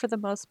I think for the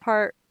most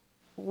part,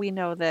 we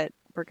know that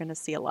we're going to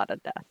see a lot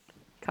of death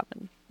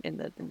coming in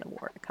the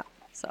war to come.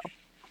 So,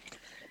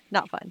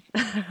 not fun.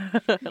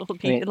 it'll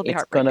be it's heartbreaking.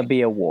 It's going to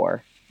be a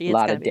war. A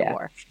lot of death. A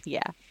war.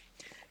 Yeah.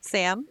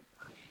 Sam?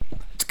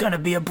 It's going to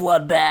be a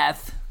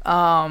bloodbath.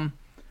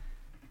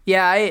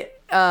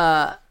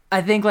 Yeah,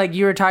 I think like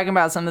you were talking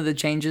about some of the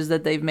changes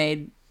that they've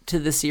made to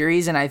the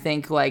series, and I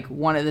think like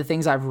one of the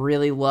things I've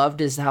really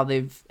loved is how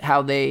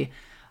they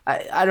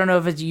I don't know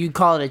if it's, you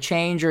call it a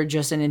change or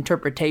just an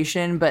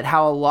interpretation, but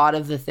how a lot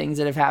of the things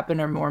that have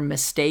happened are more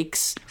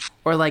mistakes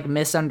or like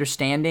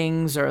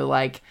misunderstandings or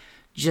like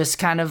just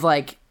kind of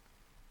like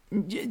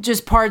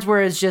just parts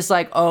where it's just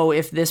like, oh,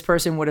 if this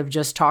person would have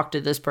just talked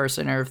to this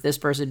person or if this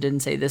person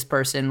didn't say this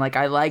person, like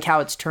I like how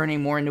it's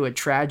turning more into a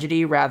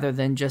tragedy rather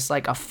than just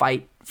like a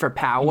fight for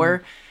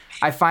power.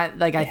 I find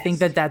like I think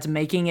that that's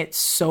making it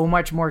so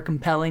much more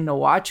compelling to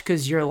watch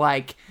because you're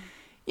like,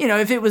 you know,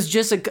 if it was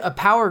just a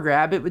power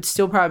grab, it would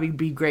still probably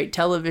be great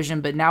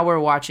television. But now we're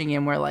watching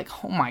and we're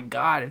like, oh my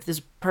God, if this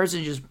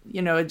person just,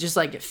 you know, it just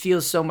like it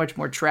feels so much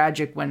more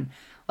tragic when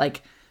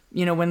like,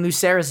 you know, when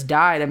Lucerys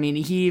died. I mean,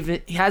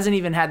 he hasn't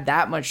even had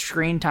that much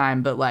screen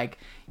time, but like,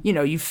 you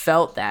know, you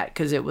felt that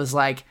because it was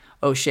like,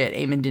 oh shit,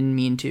 Aemon didn't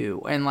mean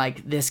to. And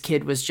like this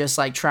kid was just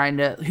like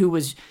who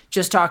was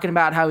just talking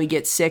about how he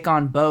gets sick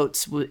on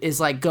boats is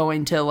like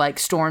going to like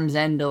Storm's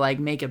End to like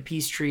make a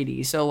peace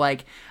treaty. So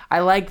like,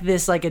 I like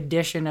this like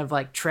addition of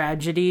like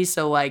tragedy.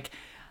 So like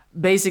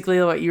basically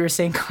what you were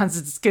saying,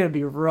 Constance, it's going to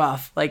be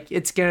rough. Like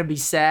it's going to be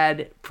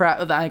sad.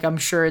 Like I'm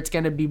sure it's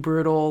going to be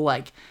brutal.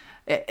 Like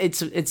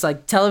it's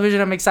like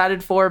television I'm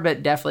excited for,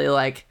 but definitely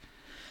like,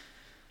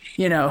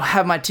 you know,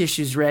 have my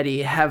tissues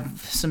ready,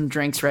 have some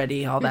drinks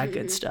ready, all that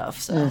good stuff.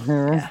 So,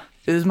 yeah.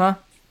 Uzma?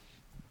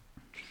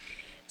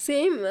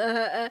 Same.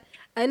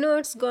 I know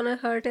it's gonna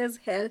hurt as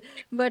hell,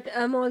 but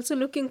I'm also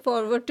looking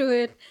forward to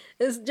it.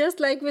 It's just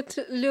like with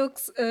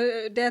Luke's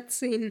death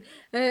scene.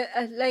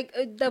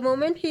 The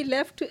moment he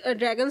left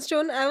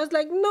Dragonstone, I was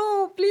like,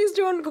 no, please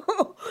don't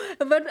go.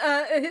 But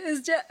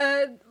it's just...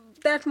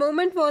 that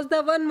moment was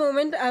the one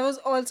moment I was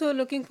also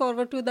looking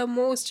forward to the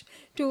most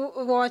to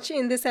watch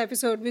in this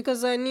episode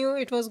because I knew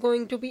it was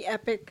going to be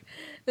epic.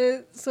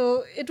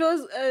 So it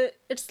was,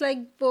 it's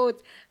like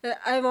both.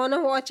 I want to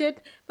watch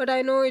it, but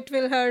I know it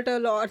will hurt a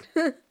lot.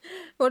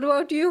 What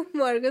about you,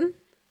 Morgan?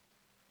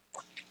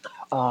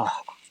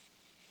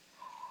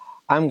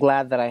 I'm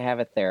glad that I have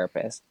a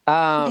therapist.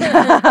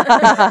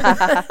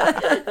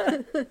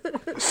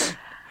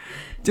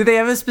 Do they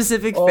have a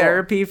specific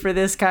therapy for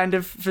this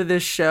for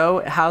this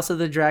show? House of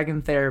the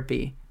Dragon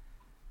therapy.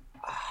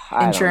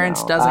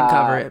 Insurance doesn't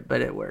cover it,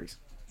 but it works.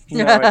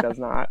 No, it does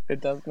not. It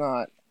does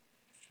not.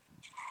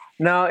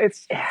 No,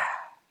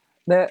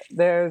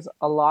 there's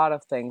a lot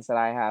of things that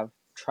I have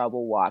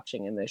trouble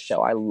watching in this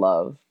show. I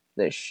love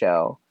this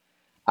show.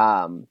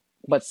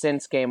 But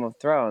since Game of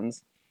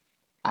Thrones,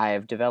 I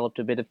have developed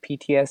a bit of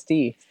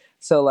PTSD.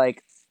 So,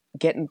 like,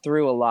 getting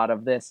through a lot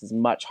of this is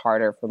much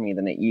harder for me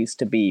than it used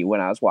to be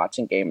when I was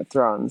watching Game of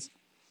Thrones.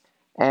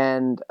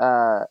 And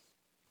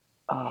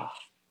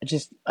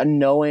just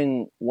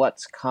knowing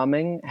what's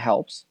coming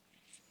helps.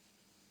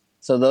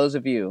 So those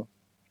of you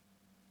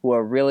who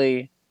are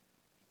really,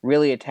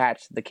 really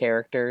attached to the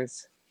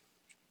characters,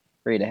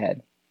 read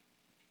ahead.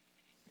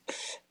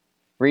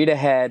 Read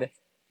ahead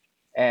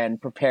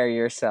and prepare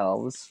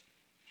yourselves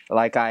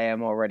like I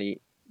am already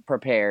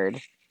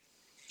prepared.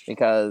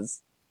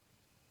 Because,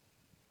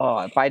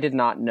 if I did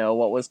not know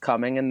what was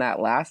coming in that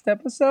last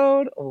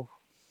episode,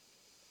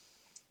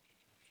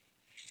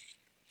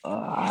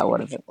 I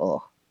would have been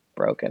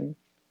broken.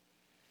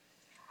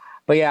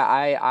 But yeah,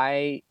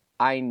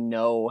 I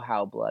know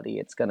how bloody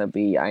it's gonna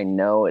be. I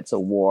know it's a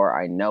war.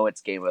 I know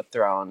it's Game of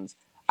Thrones.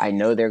 I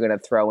know they're gonna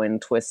throw in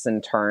twists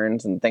and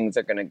turns, and things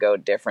are gonna go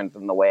different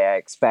than the way I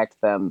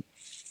expect them.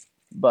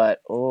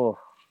 But I'm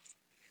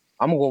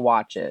gonna go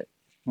watch it.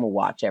 I'm gonna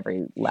watch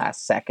every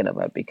last second of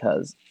it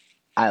because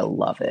I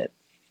love it.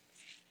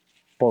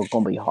 But it's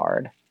gonna be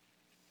hard.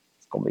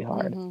 It's gonna be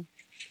hard. Mm-hmm.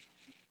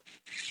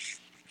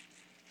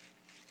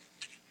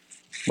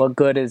 What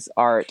good is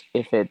art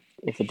if it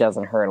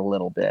doesn't hurt a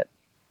little bit?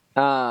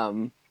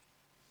 I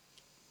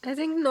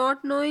think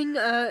not knowing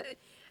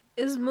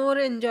is more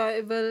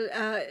enjoyable.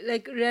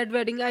 Like Red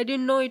Wedding, I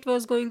didn't know it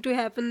was going to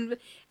happen,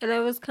 and I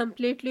was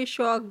completely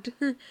shocked.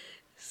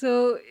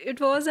 So it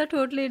was a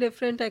totally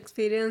different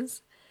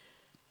experience.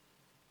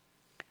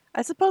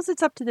 I suppose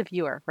it's up to the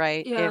viewer,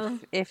 right? Yeah.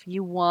 If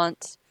you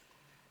want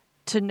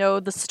to know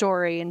the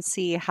story and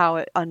see how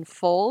it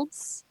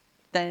unfolds,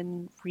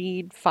 then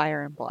read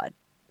Fire and Blood,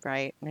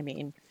 right? I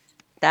mean,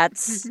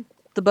 that's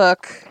the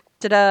book.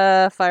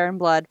 Ta-da! Fire and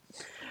Blood.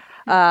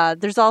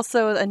 There's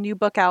also a new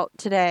book out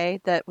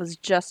today that was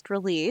just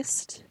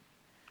released.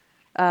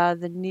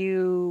 The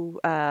new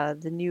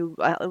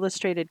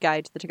illustrated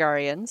guide to the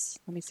Targaryens.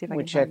 Let me see if I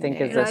Which can I find think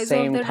the is name. the Rise of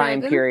same the time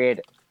Dragon?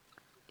 period.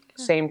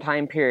 Same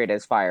time period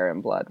as Fire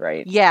and Blood,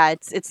 right? Yeah,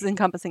 it's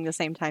encompassing the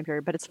same time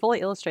period, but it's fully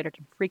illustrated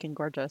and freaking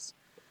gorgeous.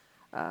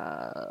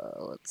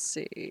 Let's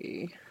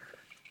see.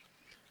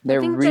 They're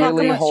think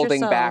really Jack-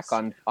 holding back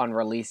yourselves. on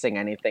releasing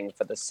anything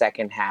for the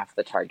second half of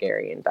the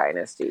Targaryen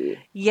dynasty.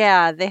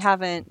 Yeah, they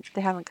haven't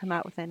come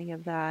out with any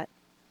of that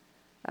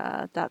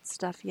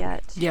stuff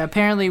yet. Yeah,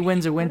 apparently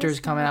Winds of Winter's is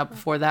coming out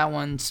before that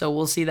one, so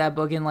we'll see that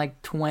book in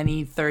like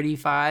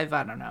 2035.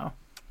 I don't know.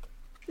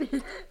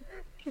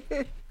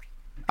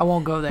 I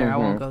won't go there. I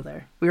won't go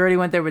there. We already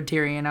went there with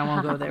Tyrion. I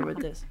won't go there with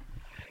this.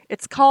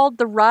 It's called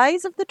The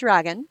Rise of the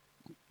Dragon.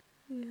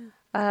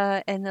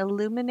 An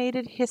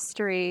illuminated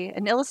history,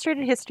 an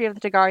illustrated history of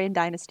the Targaryen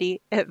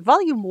dynasty,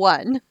 volume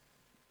 1.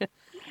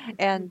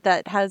 And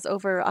that has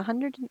over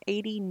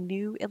 180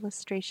 new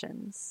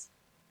illustrations.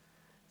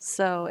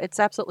 So it's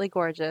absolutely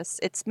gorgeous.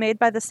 It's made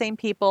by the same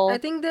people. I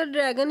think the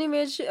dragon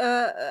image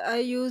I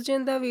used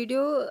in the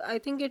video, I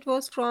think it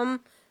was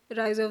from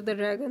Rise of the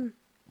Dragon.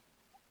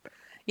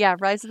 Yeah,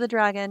 Rise of the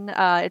Dragon.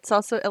 It's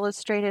also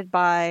illustrated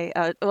by,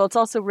 it's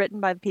also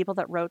written by the people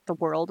that wrote The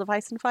World of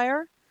Ice and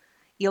Fire,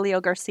 Elio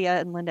Garcia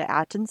and Linda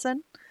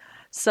Atkinson.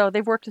 So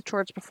they've worked with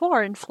George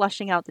before in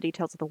fleshing out the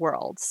details of the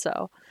world.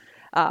 So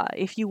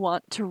if you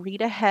want to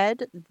read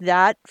ahead,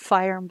 that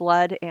Fire and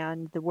Blood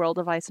and The World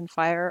of Ice and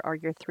Fire are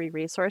your 3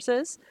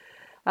 resources.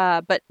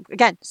 But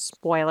again,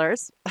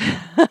 spoilers.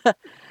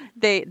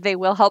 They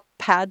will help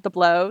pad the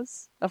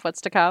blows of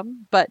what's to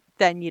come, but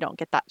then you don't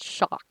get that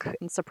shock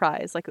and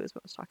surprise like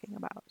Uzma was talking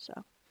about. So,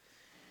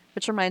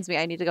 which reminds me,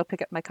 I need to go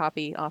pick up my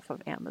copy off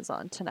of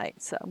Amazon tonight.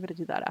 So I'm going to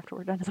do that after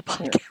we're done with the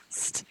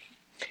podcast.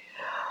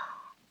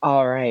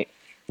 All right.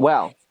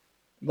 Well,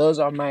 those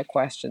are my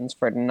questions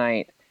for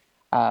tonight.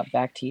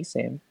 Back to you,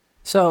 Sam.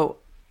 So,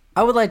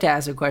 I would like to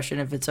ask a question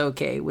if it's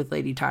okay with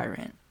Lady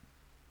Tyrant.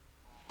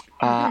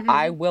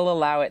 I will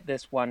allow it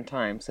this one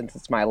time since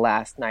it's my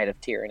last night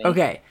of tyranny.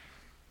 Okay.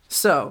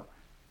 So,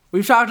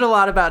 we've talked a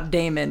lot about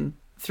Daemon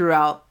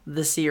throughout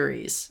the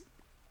series.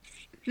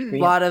 A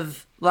lot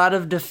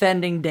of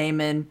defending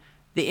Daemon.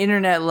 The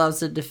internet loves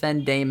to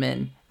defend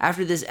Daemon.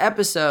 After this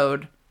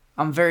episode,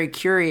 I'm very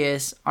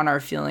curious on our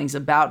feelings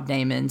about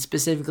Daemon,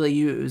 specifically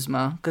you,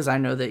 Uzma, because I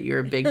know that you're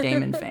a big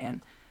Daemon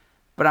fan.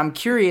 But I'm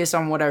curious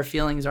on what our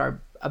feelings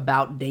are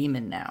about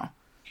Daemon now.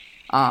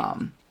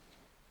 Uzma,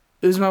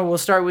 we'll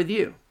start with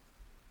you.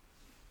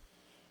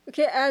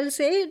 Okay, I'll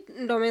say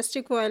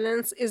domestic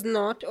violence is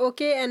not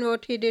okay, and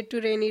what he did to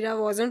Rhaenyra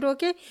wasn't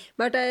okay.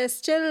 But I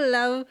still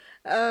love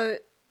the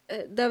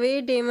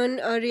way Daemon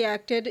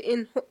reacted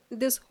in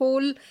this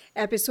whole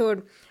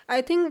episode.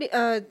 I think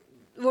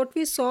what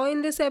we saw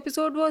in this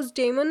episode was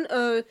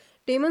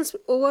Daemon's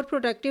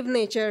overprotective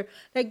nature.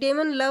 Like,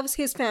 Daemon loves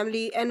his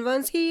family, and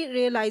once he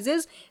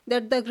realizes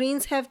that the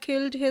Greens have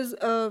killed his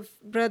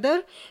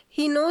brother,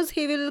 he knows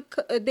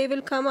they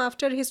will come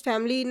after his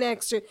family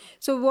next.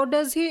 So what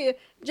does he?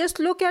 Just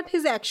look at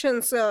his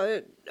actions,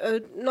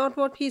 not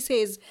what he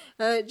says.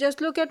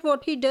 Just look at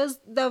what he does.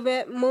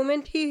 The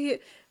moment he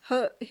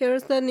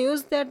hears the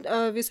news that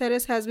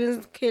Viserys has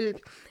been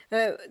killed,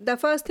 the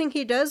first thing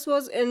he does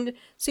was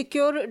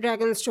secure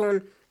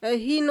Dragonstone.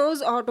 He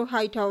knows Otto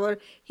Hightower.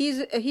 He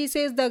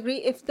says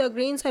if the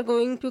Greens are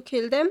going to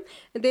kill them,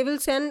 they will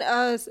send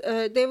us.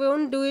 They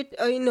won't do it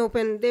in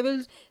open. They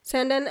will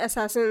send an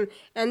assassin,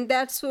 and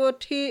that's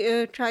what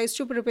he tries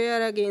to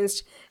prepare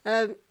against.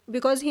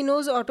 Because he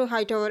knows Otto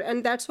Hightower,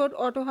 and that's what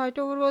Otto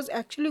Hightower was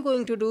actually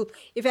going to do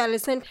if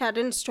Alicent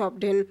hadn't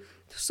stopped him.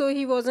 So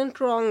he wasn't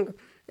wrong.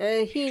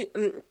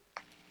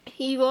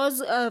 He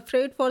was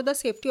afraid for the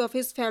safety of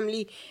his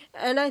family,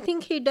 and I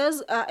think he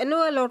does. I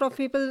know a lot of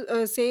people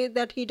say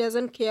that he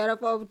doesn't care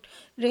about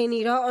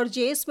Rhaenyra or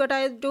Jace, but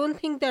I don't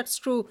think that's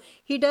true.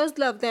 He does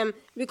love them,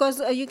 because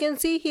you can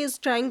see he is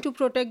trying to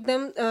protect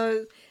them.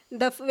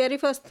 The very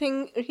first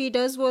thing he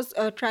does was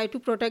try to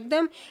protect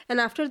them, and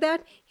after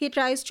that he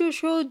tries to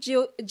show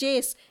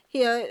Jace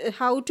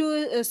how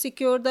to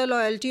secure the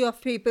loyalty of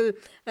people,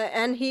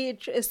 and he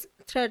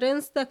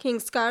threatens the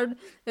Kingsguard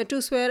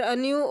to swear a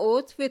new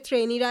oath with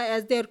Rhaenyra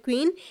as their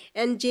queen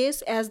and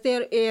Jace as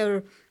their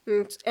heir.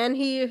 And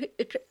he,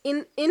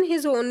 in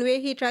his own way,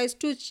 he tries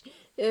to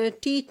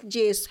teach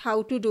Jace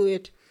how to do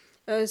it.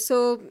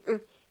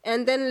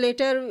 And then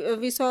later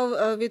we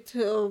saw with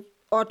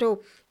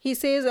Otto. He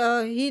says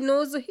he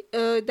knows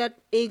that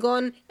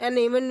Aegon and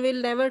Aemon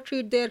will never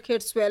treat their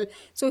kids well.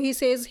 So he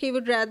says he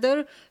would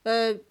rather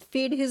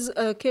feed his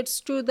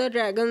kids to the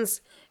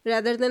dragons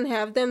rather than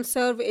have them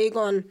serve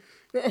Aegon.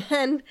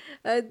 And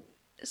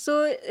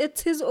so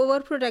it's his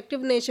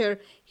overprotective nature.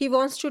 He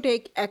wants to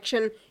take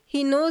action.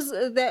 He knows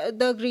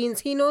the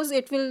Greens. He knows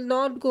it will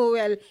not go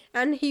well.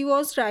 And he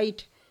was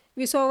right.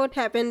 We saw what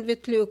happened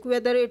with Luke.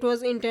 Whether it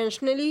was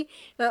intentionally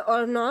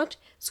or not,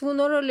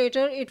 sooner or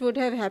later it would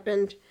have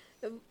happened.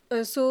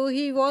 So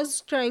he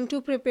was trying to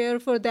prepare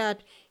for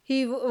that.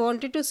 He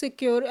wanted to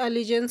secure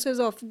allegiances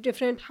of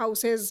different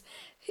houses.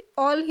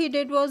 All he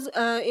did was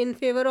in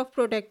favor of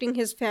protecting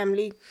his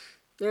family.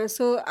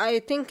 So I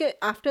think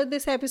after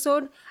this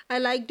episode, I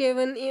like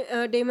Damon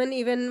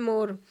even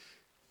more.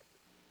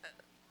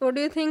 What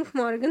do you think,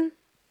 Morgan?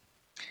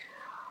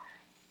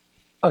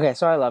 Okay,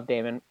 so I love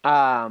Damon.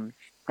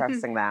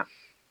 Prefacing that.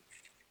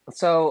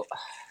 So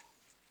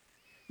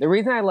the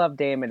reason I love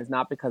Damon is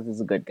not because he's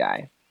a good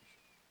guy.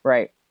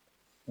 Right.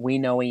 We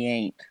know he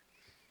ain't.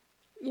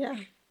 Yeah.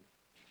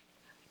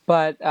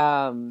 But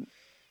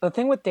the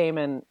thing with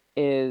Damon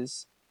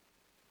is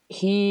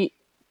he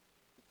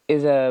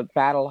is a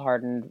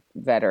battle-hardened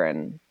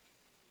veteran,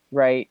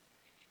 right?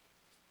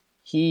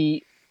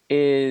 He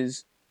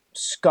is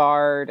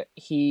scarred.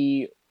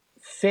 He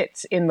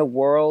fits in the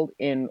world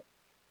in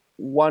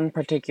one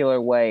particular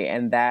way,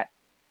 and that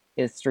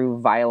is through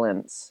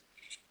violence.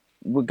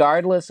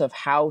 Regardless of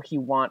how he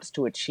wants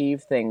to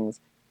achieve things,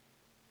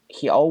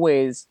 he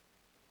always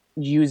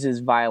uses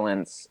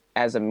violence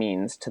as a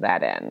means to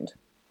that end.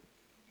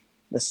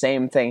 The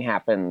same thing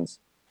happens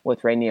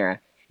with Rhaenyra.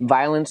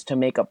 Violence to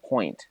make a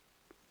point.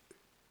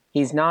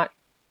 He's not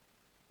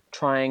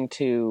trying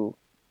to,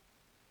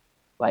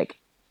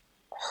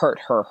 hurt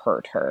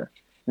her.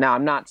 Now,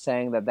 I'm not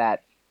saying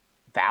that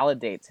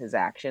validates his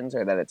actions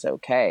or that it's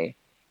okay.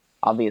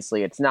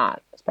 Obviously, it's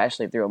not,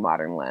 especially through a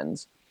modern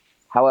lens.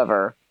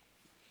 However,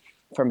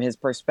 from his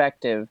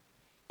perspective,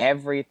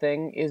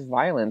 everything is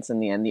violence in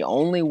the end. The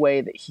only way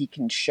that he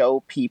can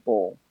show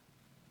people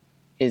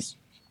is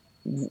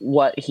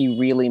what he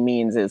really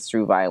means is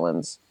through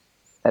violence.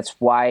 That's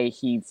why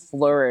he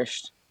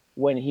flourished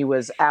when he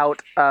was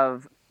out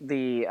of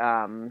the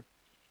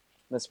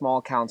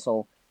small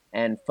council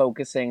and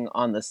focusing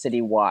on the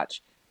city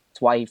watch.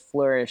 It's why he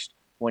flourished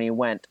when he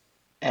went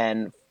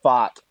and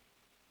fought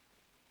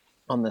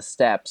on the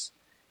steps.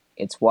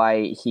 It's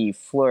why he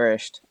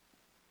flourished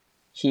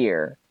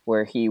here,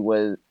 where he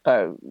was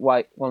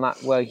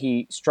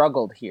he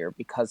struggled here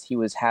because he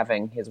was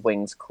having his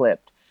wings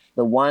clipped.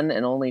 The one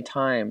and only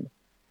time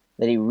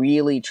that he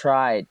really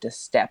tried to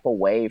step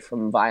away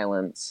from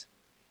violence,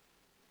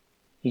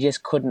 he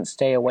just couldn't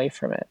stay away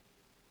from it.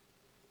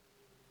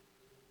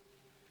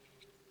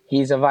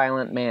 He's a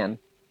violent man.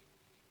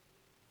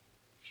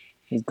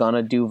 He's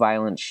gonna do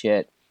violent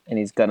shit, and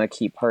he's gonna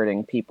keep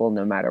hurting people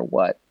no matter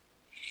what.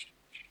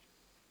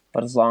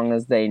 But as long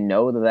as they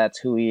know that that's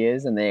who he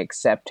is, and they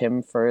accept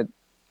him for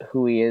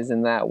who he is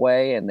in that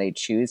way, and they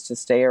choose to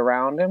stay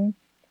around him,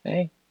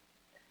 hey,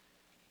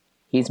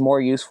 he's more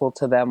useful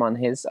to them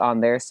on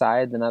their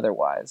side than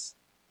otherwise.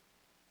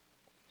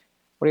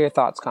 What are your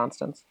thoughts,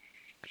 Constance?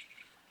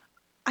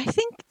 I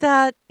think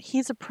that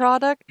he's a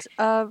product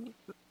of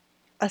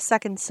a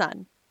second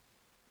son.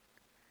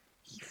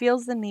 He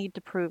feels the need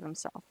to prove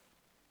himself.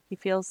 He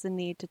feels the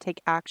need to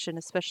take action,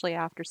 especially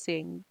after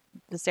seeing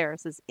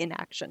Viserys'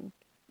 inaction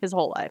his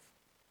whole life.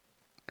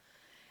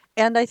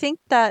 And I think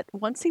that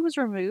once he was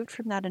removed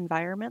from that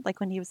environment, like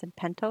when he was in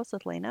Pentos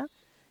with Laena,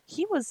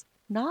 he was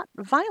not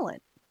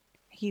violent.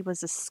 He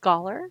was a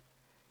scholar.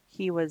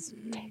 He was,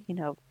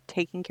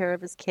 taking care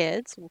of his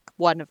kids.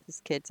 One of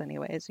his kids,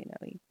 anyways. He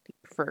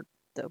preferred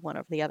the one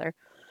over the other.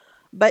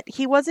 But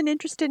he wasn't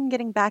interested in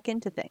getting back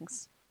into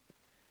things.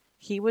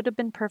 He would have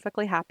been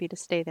perfectly happy to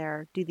stay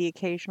there, do the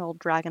occasional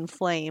dragon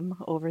flame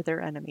over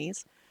their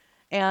enemies,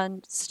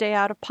 and stay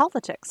out of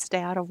politics,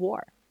 stay out of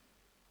war.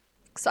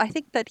 So I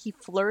think that he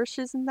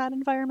flourishes in that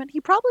environment.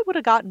 He probably would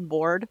have gotten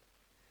bored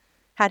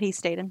had he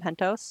stayed in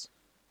Pentos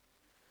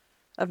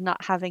of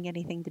not having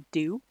anything to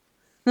do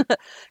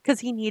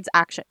because he needs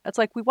action. It's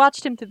like we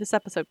watched him through this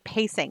episode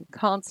pacing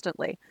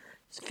constantly,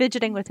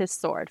 fidgeting with his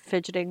sword,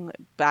 fidgeting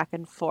back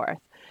and forth.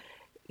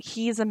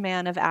 He's a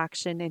man of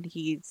action, and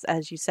he's,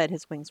 as you said,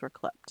 his wings were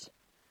clipped.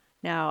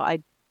 Now,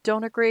 I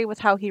don't agree with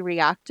how he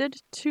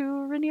reacted to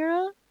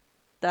Rhaenyra.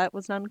 That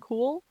was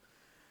uncool.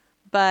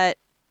 But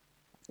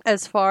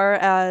as far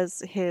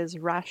as his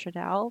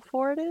rationale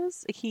for it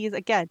is, he,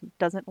 again,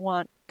 doesn't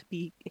want to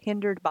be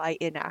hindered by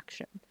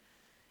inaction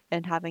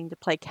and having to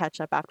play catch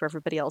up after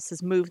everybody else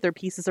has moved their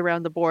pieces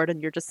around the board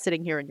and you're just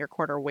sitting here in your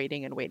corner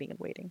waiting and waiting and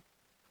waiting.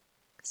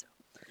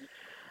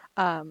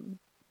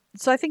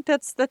 So I think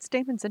that's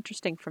Daemon's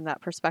interesting from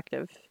that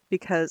perspective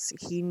because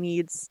he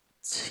needs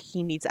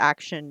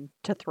action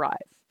to thrive.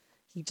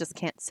 He just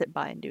can't sit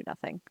by and do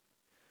nothing.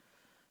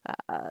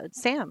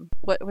 Sam,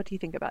 what do you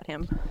think about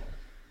him?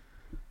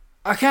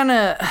 I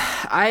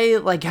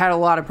had a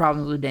lot of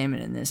problems with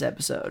Daemon in this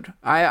episode.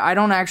 I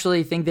don't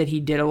actually think that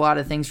he did a lot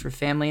of things for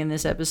family in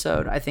this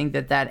episode. I think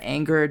that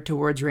anger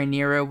towards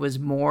Rhaenyra was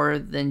more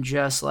than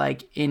just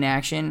like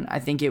inaction. I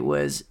think it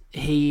was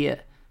he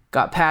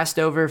got passed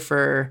over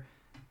for,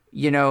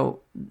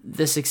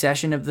 the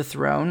succession of the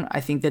throne. I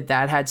think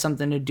that had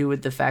something to do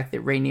with the fact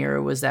that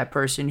Rhaenyra was that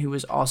person who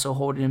was also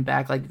holding him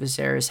back like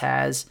Viserys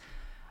has.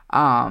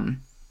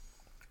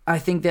 I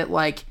think that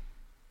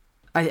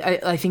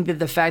I think that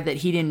the fact that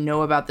he didn't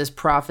know about this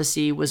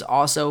prophecy was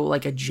also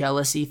like a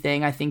jealousy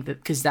thing. I think that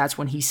because that's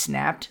when he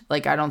snapped.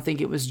 Like, I don't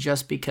think it was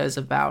just because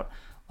about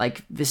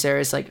like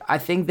Viserys. Like, I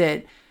think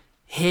that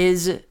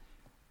his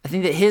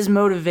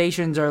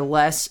motivations are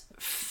less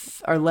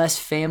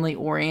family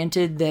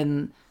oriented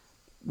than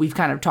we've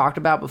kind of talked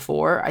about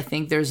before. I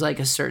think there's like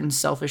a certain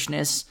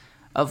selfishness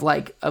of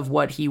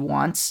what he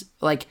wants.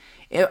 Like,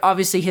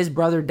 obviously his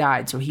brother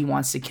died, so he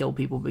wants to kill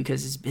people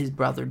because his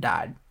brother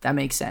died. That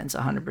makes sense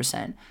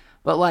 100%.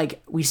 But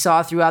like we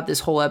saw throughout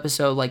this whole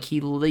episode, like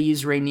he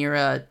leaves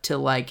Rhaenyra to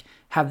like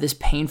have this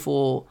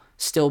painful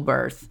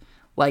stillbirth.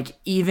 Like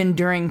even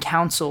during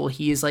council,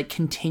 he is like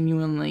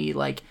continually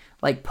like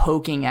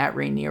poking at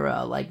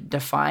Rhaenyra, like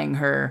defying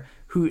her,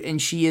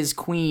 and she is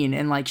queen.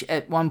 And like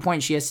at one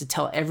point she has to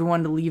tell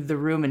everyone to leave the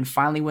room, and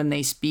finally when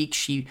they speak,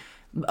 he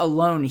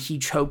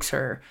chokes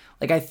her.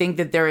 Like, I think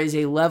that there is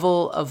a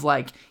level of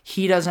like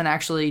he doesn't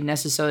actually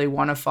necessarily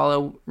want to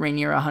follow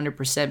Rhaenyra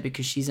 100%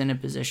 because she's in a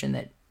position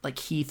that like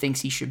he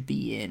thinks he should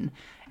be in.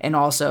 And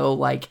also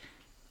like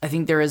I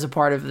think there is a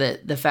part of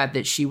the fact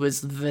that she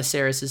was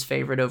Viserys's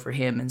favorite over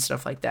him and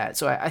stuff like that.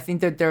 So I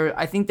think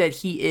that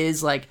he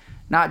is like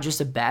not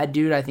just a bad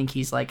dude. I think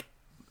he's like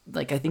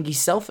I think he's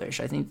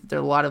selfish. I think there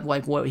are a lot of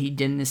like what he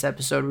did in this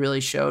episode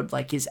really showed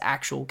like his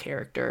actual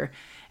character.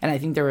 And I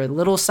think there were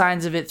little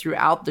signs of it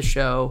throughout the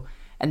show,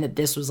 and that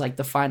this was like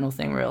the final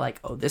thing where like,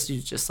 oh, this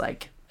dude's just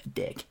like a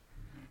dick.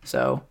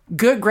 So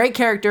great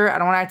character. I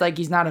don't want to act like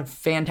he's not a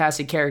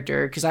fantastic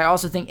character, because I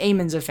also think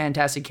Aemon's a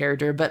fantastic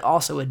character, but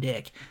also a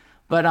dick.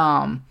 But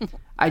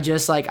I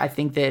just like I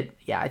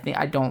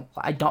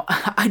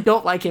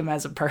don't like him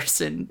as a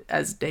person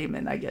as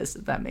Daemon, I guess,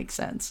 if that makes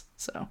sense.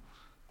 So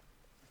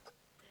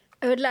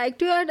I would like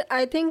to add,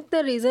 I think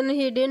the reason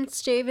he didn't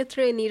stay with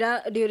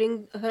Rhaenyra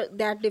during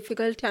that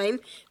difficult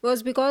time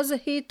was because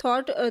he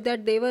thought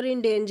that they were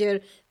in danger,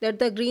 that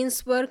the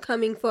Greens were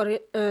coming for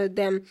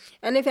them.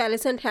 And if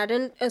Alicent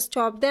hadn't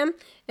stopped them,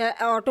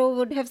 Otto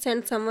would have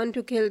sent someone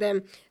to kill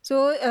them.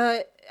 So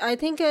I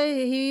think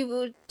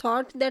he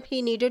thought that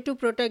he needed to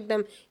protect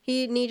them.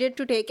 He needed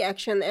to take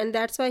action, and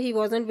that's why he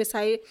wasn't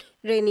beside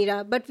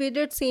Rhaenyra. But we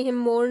did see him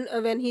mourn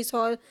when he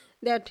saw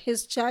that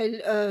his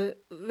child,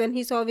 when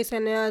he saw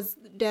Visenya's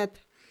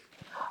death.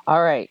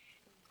 All right.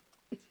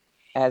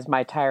 As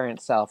my tyrant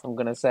self, I'm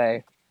going to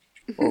say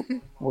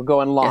we're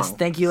going long. Yes,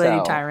 thank you,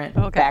 Lady Tyrant.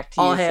 Okay. Back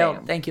to you, All hail.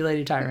 Sam. Thank you,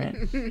 Lady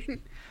Tyrant.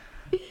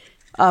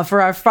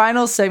 For our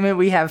final segment,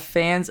 we have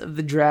Fans of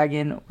the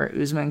Dragon, where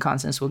Uzma and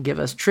Constance will give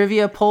us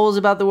trivia, polls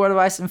about the World of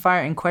Ice and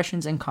Fire, and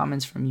questions and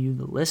comments from you,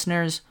 the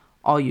listeners.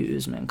 All you,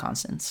 Uzma and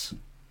Constance.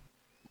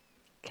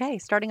 Okay,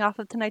 starting off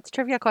with tonight's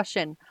trivia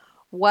question.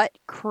 What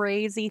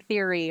crazy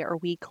theory are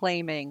we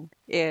claiming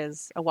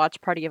is a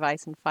Watch Party of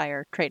Ice and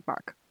Fire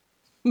trademark?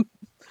 Go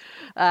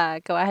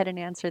ahead and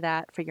answer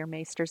that for your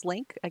Maester's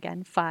link.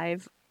 Again,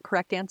 5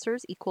 correct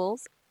answers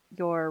equals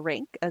your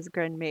rank as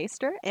Grand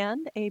Maester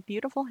and a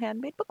beautiful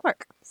handmade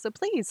bookmark. So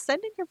please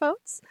send in your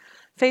votes.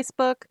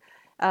 Facebook,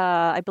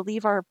 I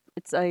believe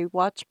it's a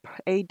watch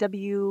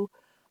AWOIAF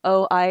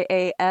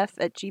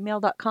at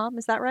gmail.com.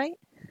 Is that right?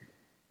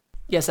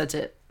 Yes, that's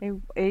it.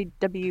 AWPOIAF.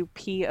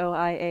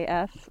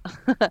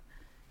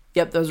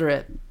 Yep, those are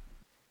it.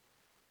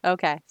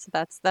 Okay, so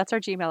that's our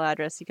Gmail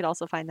address. You could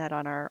also find that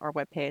on our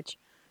webpage.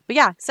 But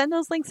yeah, send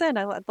those links in.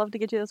 I'd love to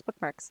get you those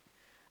bookmarks.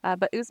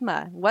 But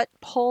Uzma, what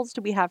polls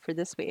do we have for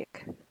this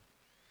week?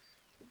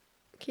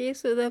 Okay,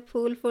 so the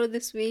poll for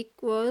this week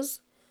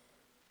was,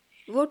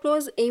 what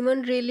was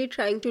Aemon really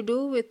trying to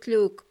do with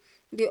Luke?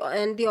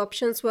 The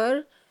options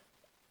were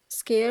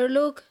scare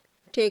Luke,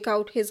 take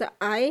out his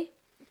eye,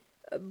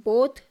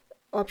 both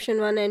option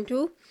 1 and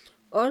 2,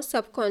 or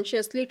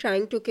subconsciously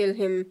trying to kill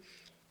him.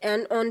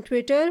 And on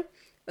Twitter,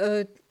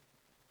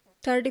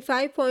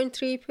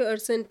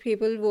 35.3%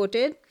 people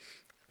voted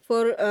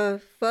for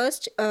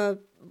first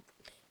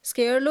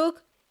scare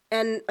Luke,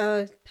 and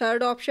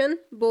third option,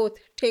 both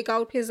take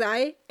out his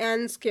eye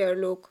and scare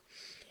Luke.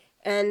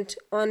 And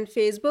on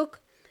Facebook,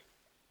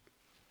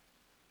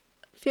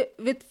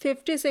 with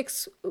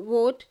 56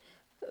 vote,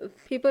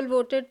 people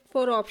voted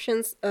for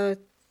options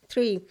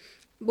 3,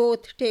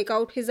 both take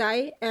out his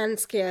eye and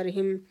scare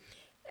him.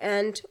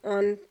 And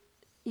on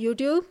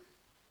YouTube,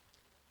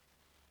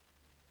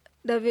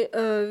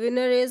 the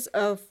winner is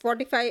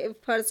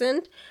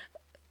 45%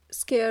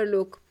 scare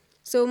Luke.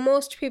 So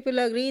most people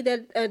agree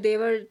that they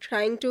were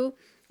trying to,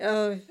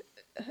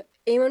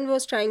 Aemon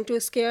was trying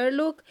to scare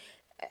Luke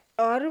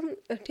or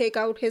take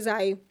out his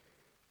eye.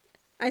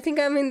 I think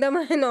I'm in the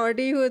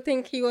minority who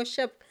think he was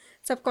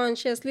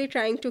subconsciously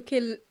trying to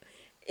kill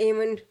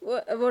Aemon.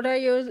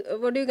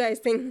 What do you guys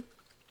think?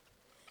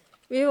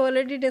 We've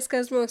already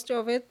discussed most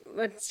of it,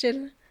 but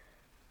still.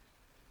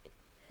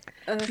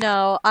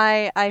 No,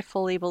 I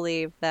fully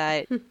believe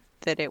that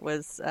it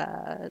was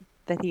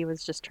that he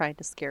was just trying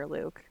to scare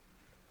Luke,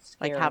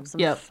 like have some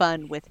Yep.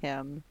 fun with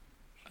him.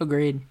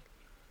 Agreed.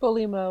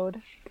 Bully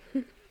mode.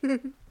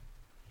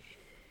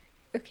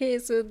 Okay,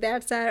 so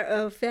that's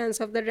our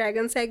Fans of the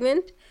Dragon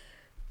segment.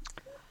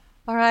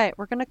 All right,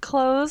 we're gonna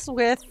close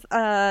with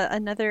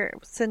another.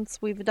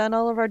 Since we've done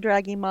all of our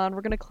Dragimon,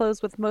 we're gonna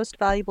close with most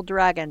valuable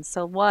dragons.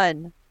 So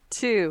 1,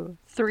 2,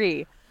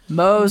 3.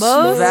 Most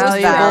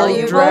valuable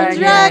valuable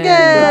dragon.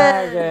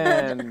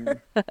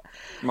 Dragon.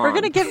 We're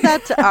gonna give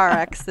that to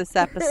RX this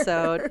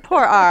episode.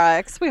 Poor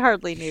RX, we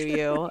hardly knew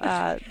you.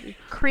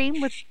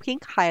 Cream with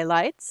pink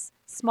highlights,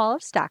 small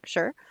of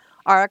stature.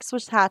 RX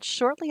was hatched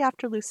shortly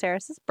after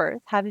Lucerys'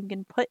 birth, having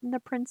been put in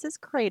the prince's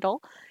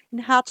cradle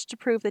and hatched to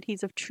prove that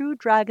he's of true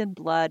dragon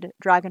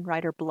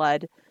rider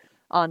blood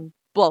on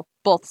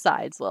both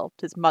sides. Well,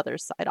 his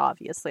mother's side,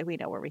 obviously. We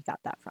know where we got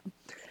that from.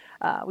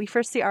 We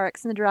first see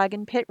RX in the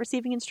dragon pit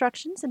receiving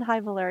instructions in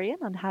High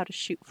Valyrian on how to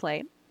shoot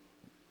flame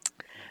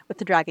with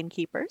the dragon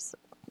keepers.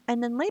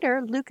 And then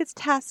later, Luke is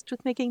tasked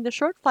with making the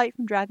short flight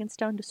from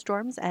Dragonstone to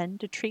Storm's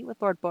End to treat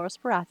with Lord Boros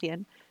Baratheon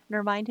and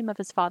remind him of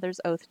his father's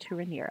oath to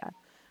Rhaenyra.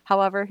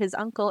 However, his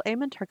uncle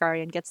Aemon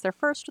Targaryen gets there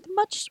first with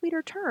much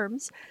sweeter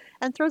terms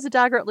and throws a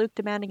dagger at Luke,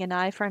 demanding an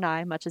eye for an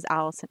eye, much as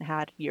Alicent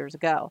had years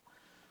ago.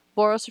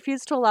 Boros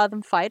refuses to allow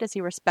them fight as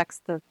he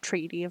respects the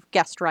Treaty of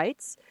Guest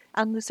Rights,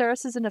 and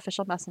Lucerys is an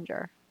official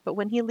messenger. But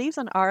when he leaves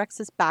on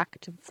Arx's back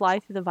to fly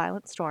through the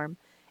violent storm,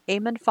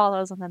 Aemon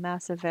follows on the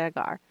massive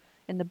Vhagar.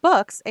 In the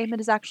books, Aemon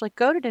is actually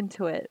goaded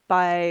into it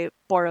by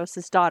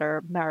Boros'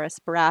 daughter, Maris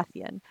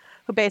Baratheon,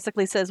 who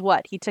basically says,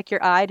 what, he took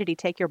your eye, did he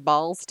take your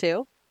balls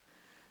too?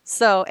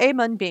 So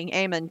Aemon, being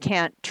Aemon,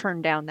 can't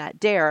turn down that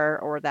dare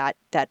or that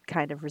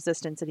kind of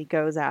resistance, and he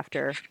goes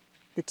after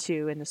the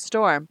two in the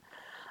storm.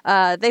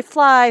 They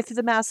fly through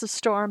the massive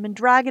storm, and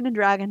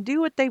dragon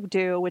do what they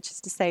do, which is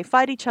to say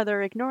fight each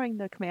other, ignoring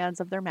the commands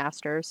of their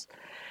masters.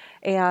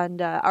 And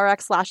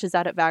RX lashes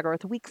out at Vhagar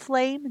with a weak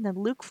flame, and then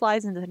Luke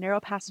flies into the narrow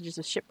passages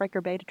of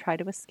Shipbreaker Bay to try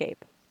to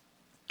escape.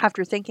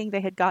 After thinking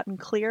they had gotten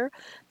clear,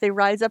 they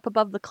rise up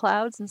above the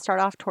clouds and start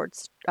off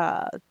towards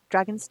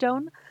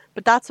Dragonstone,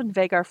 but that's when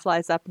Vhagar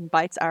flies up and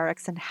bites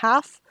Arx in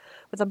half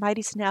with a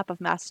mighty snap of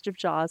massive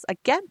jaws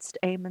against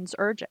Aemon's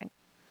urging.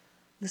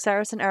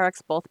 Lucerys and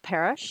Arx both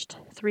perished.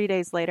 3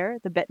 days later,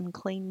 the bitten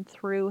clean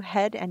through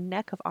head and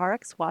neck of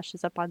Arx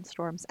washes up on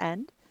Storm's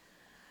End.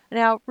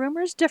 Now,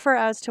 rumors differ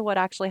as to what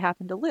actually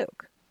happened to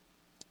Luke.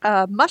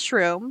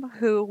 Mushroom,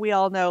 who we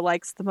all know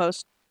likes the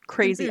most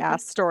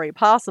crazy-ass story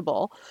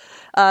possible,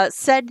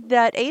 said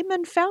that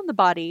Aemon found the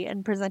body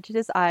and presented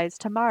his eyes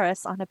to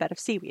Maris on a bed of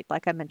seaweed,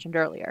 like I mentioned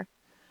earlier.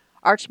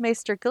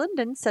 Archmaester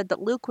Glyndon said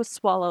that Luke was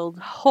swallowed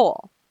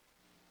whole.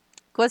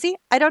 Was he?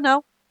 I don't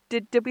know.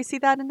 Did we see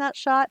that in that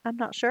shot? I'm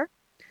not sure.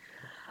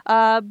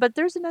 But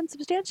there's an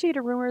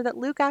unsubstantiated rumor that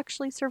Luke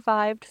actually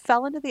survived,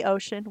 fell into the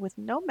ocean with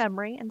no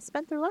memory, and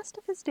spent the rest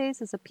of his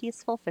days as a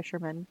peaceful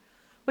fisherman,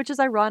 which is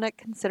ironic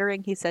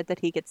considering he said that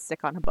he gets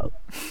sick on a boat.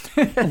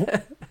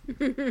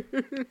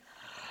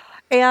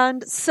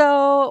 And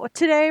so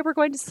today we're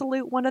going to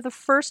salute one of the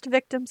first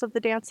victims of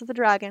the Dance of the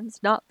Dragons.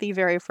 Not the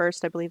very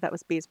first, I believe that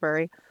was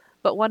Beesbury,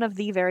 but one of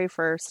the very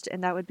first,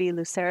 and that would be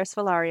Lucerys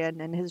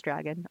Velaryon and his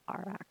dragon,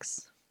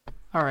 Arrax.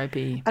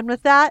 R.I.P. And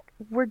with that,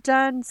 we're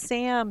done.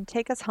 Sam,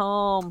 take us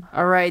home.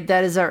 All right,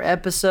 that is our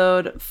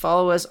episode.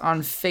 Follow us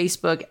on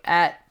Facebook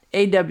at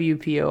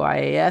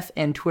AWPOIAF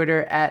and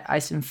Twitter at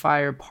Ice and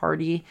Fire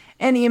Party,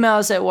 and email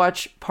us at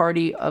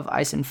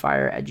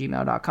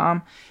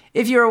watchpartyoficeandfire@gmail.com.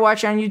 If you are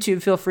watching on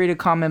YouTube, feel free to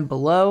comment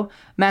below.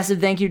 Massive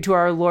thank you to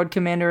our Lord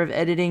Commander of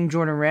Editing,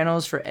 Jordan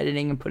Reynolds, for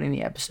editing and putting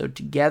the episode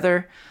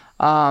together.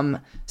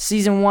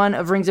 Season 1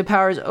 of Rings of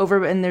Power is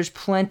over, and there's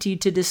plenty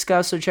to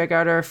discuss, so check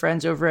out our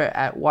friends over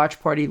at Watch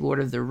Party Lord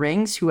of the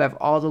Rings, who have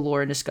all the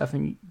lore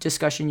and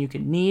discussion you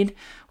could need.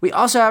 We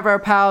also have our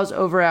pals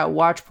over at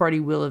Watch Party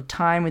Wheel of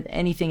Time with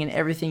anything and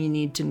everything you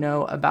need to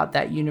know about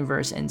that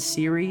universe and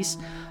series.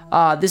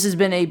 This has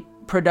been a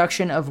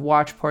production of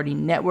Watch Party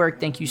Network.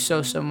 Thank you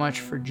so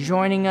much for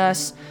joining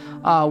us.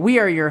 We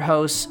are your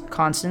hosts,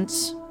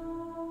 Constance.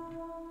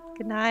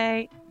 Good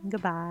night.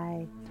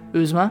 Goodbye.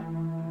 Uzma.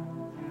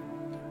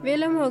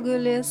 Willem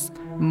Ogulis.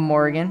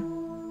 Morgan.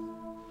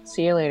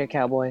 See you later,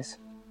 cowboys.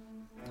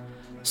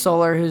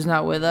 Solar, who's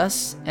not with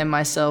us, and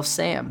myself,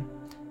 Sam.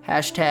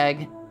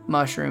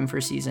 #mushroom for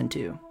season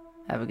 2.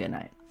 Have a good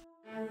night.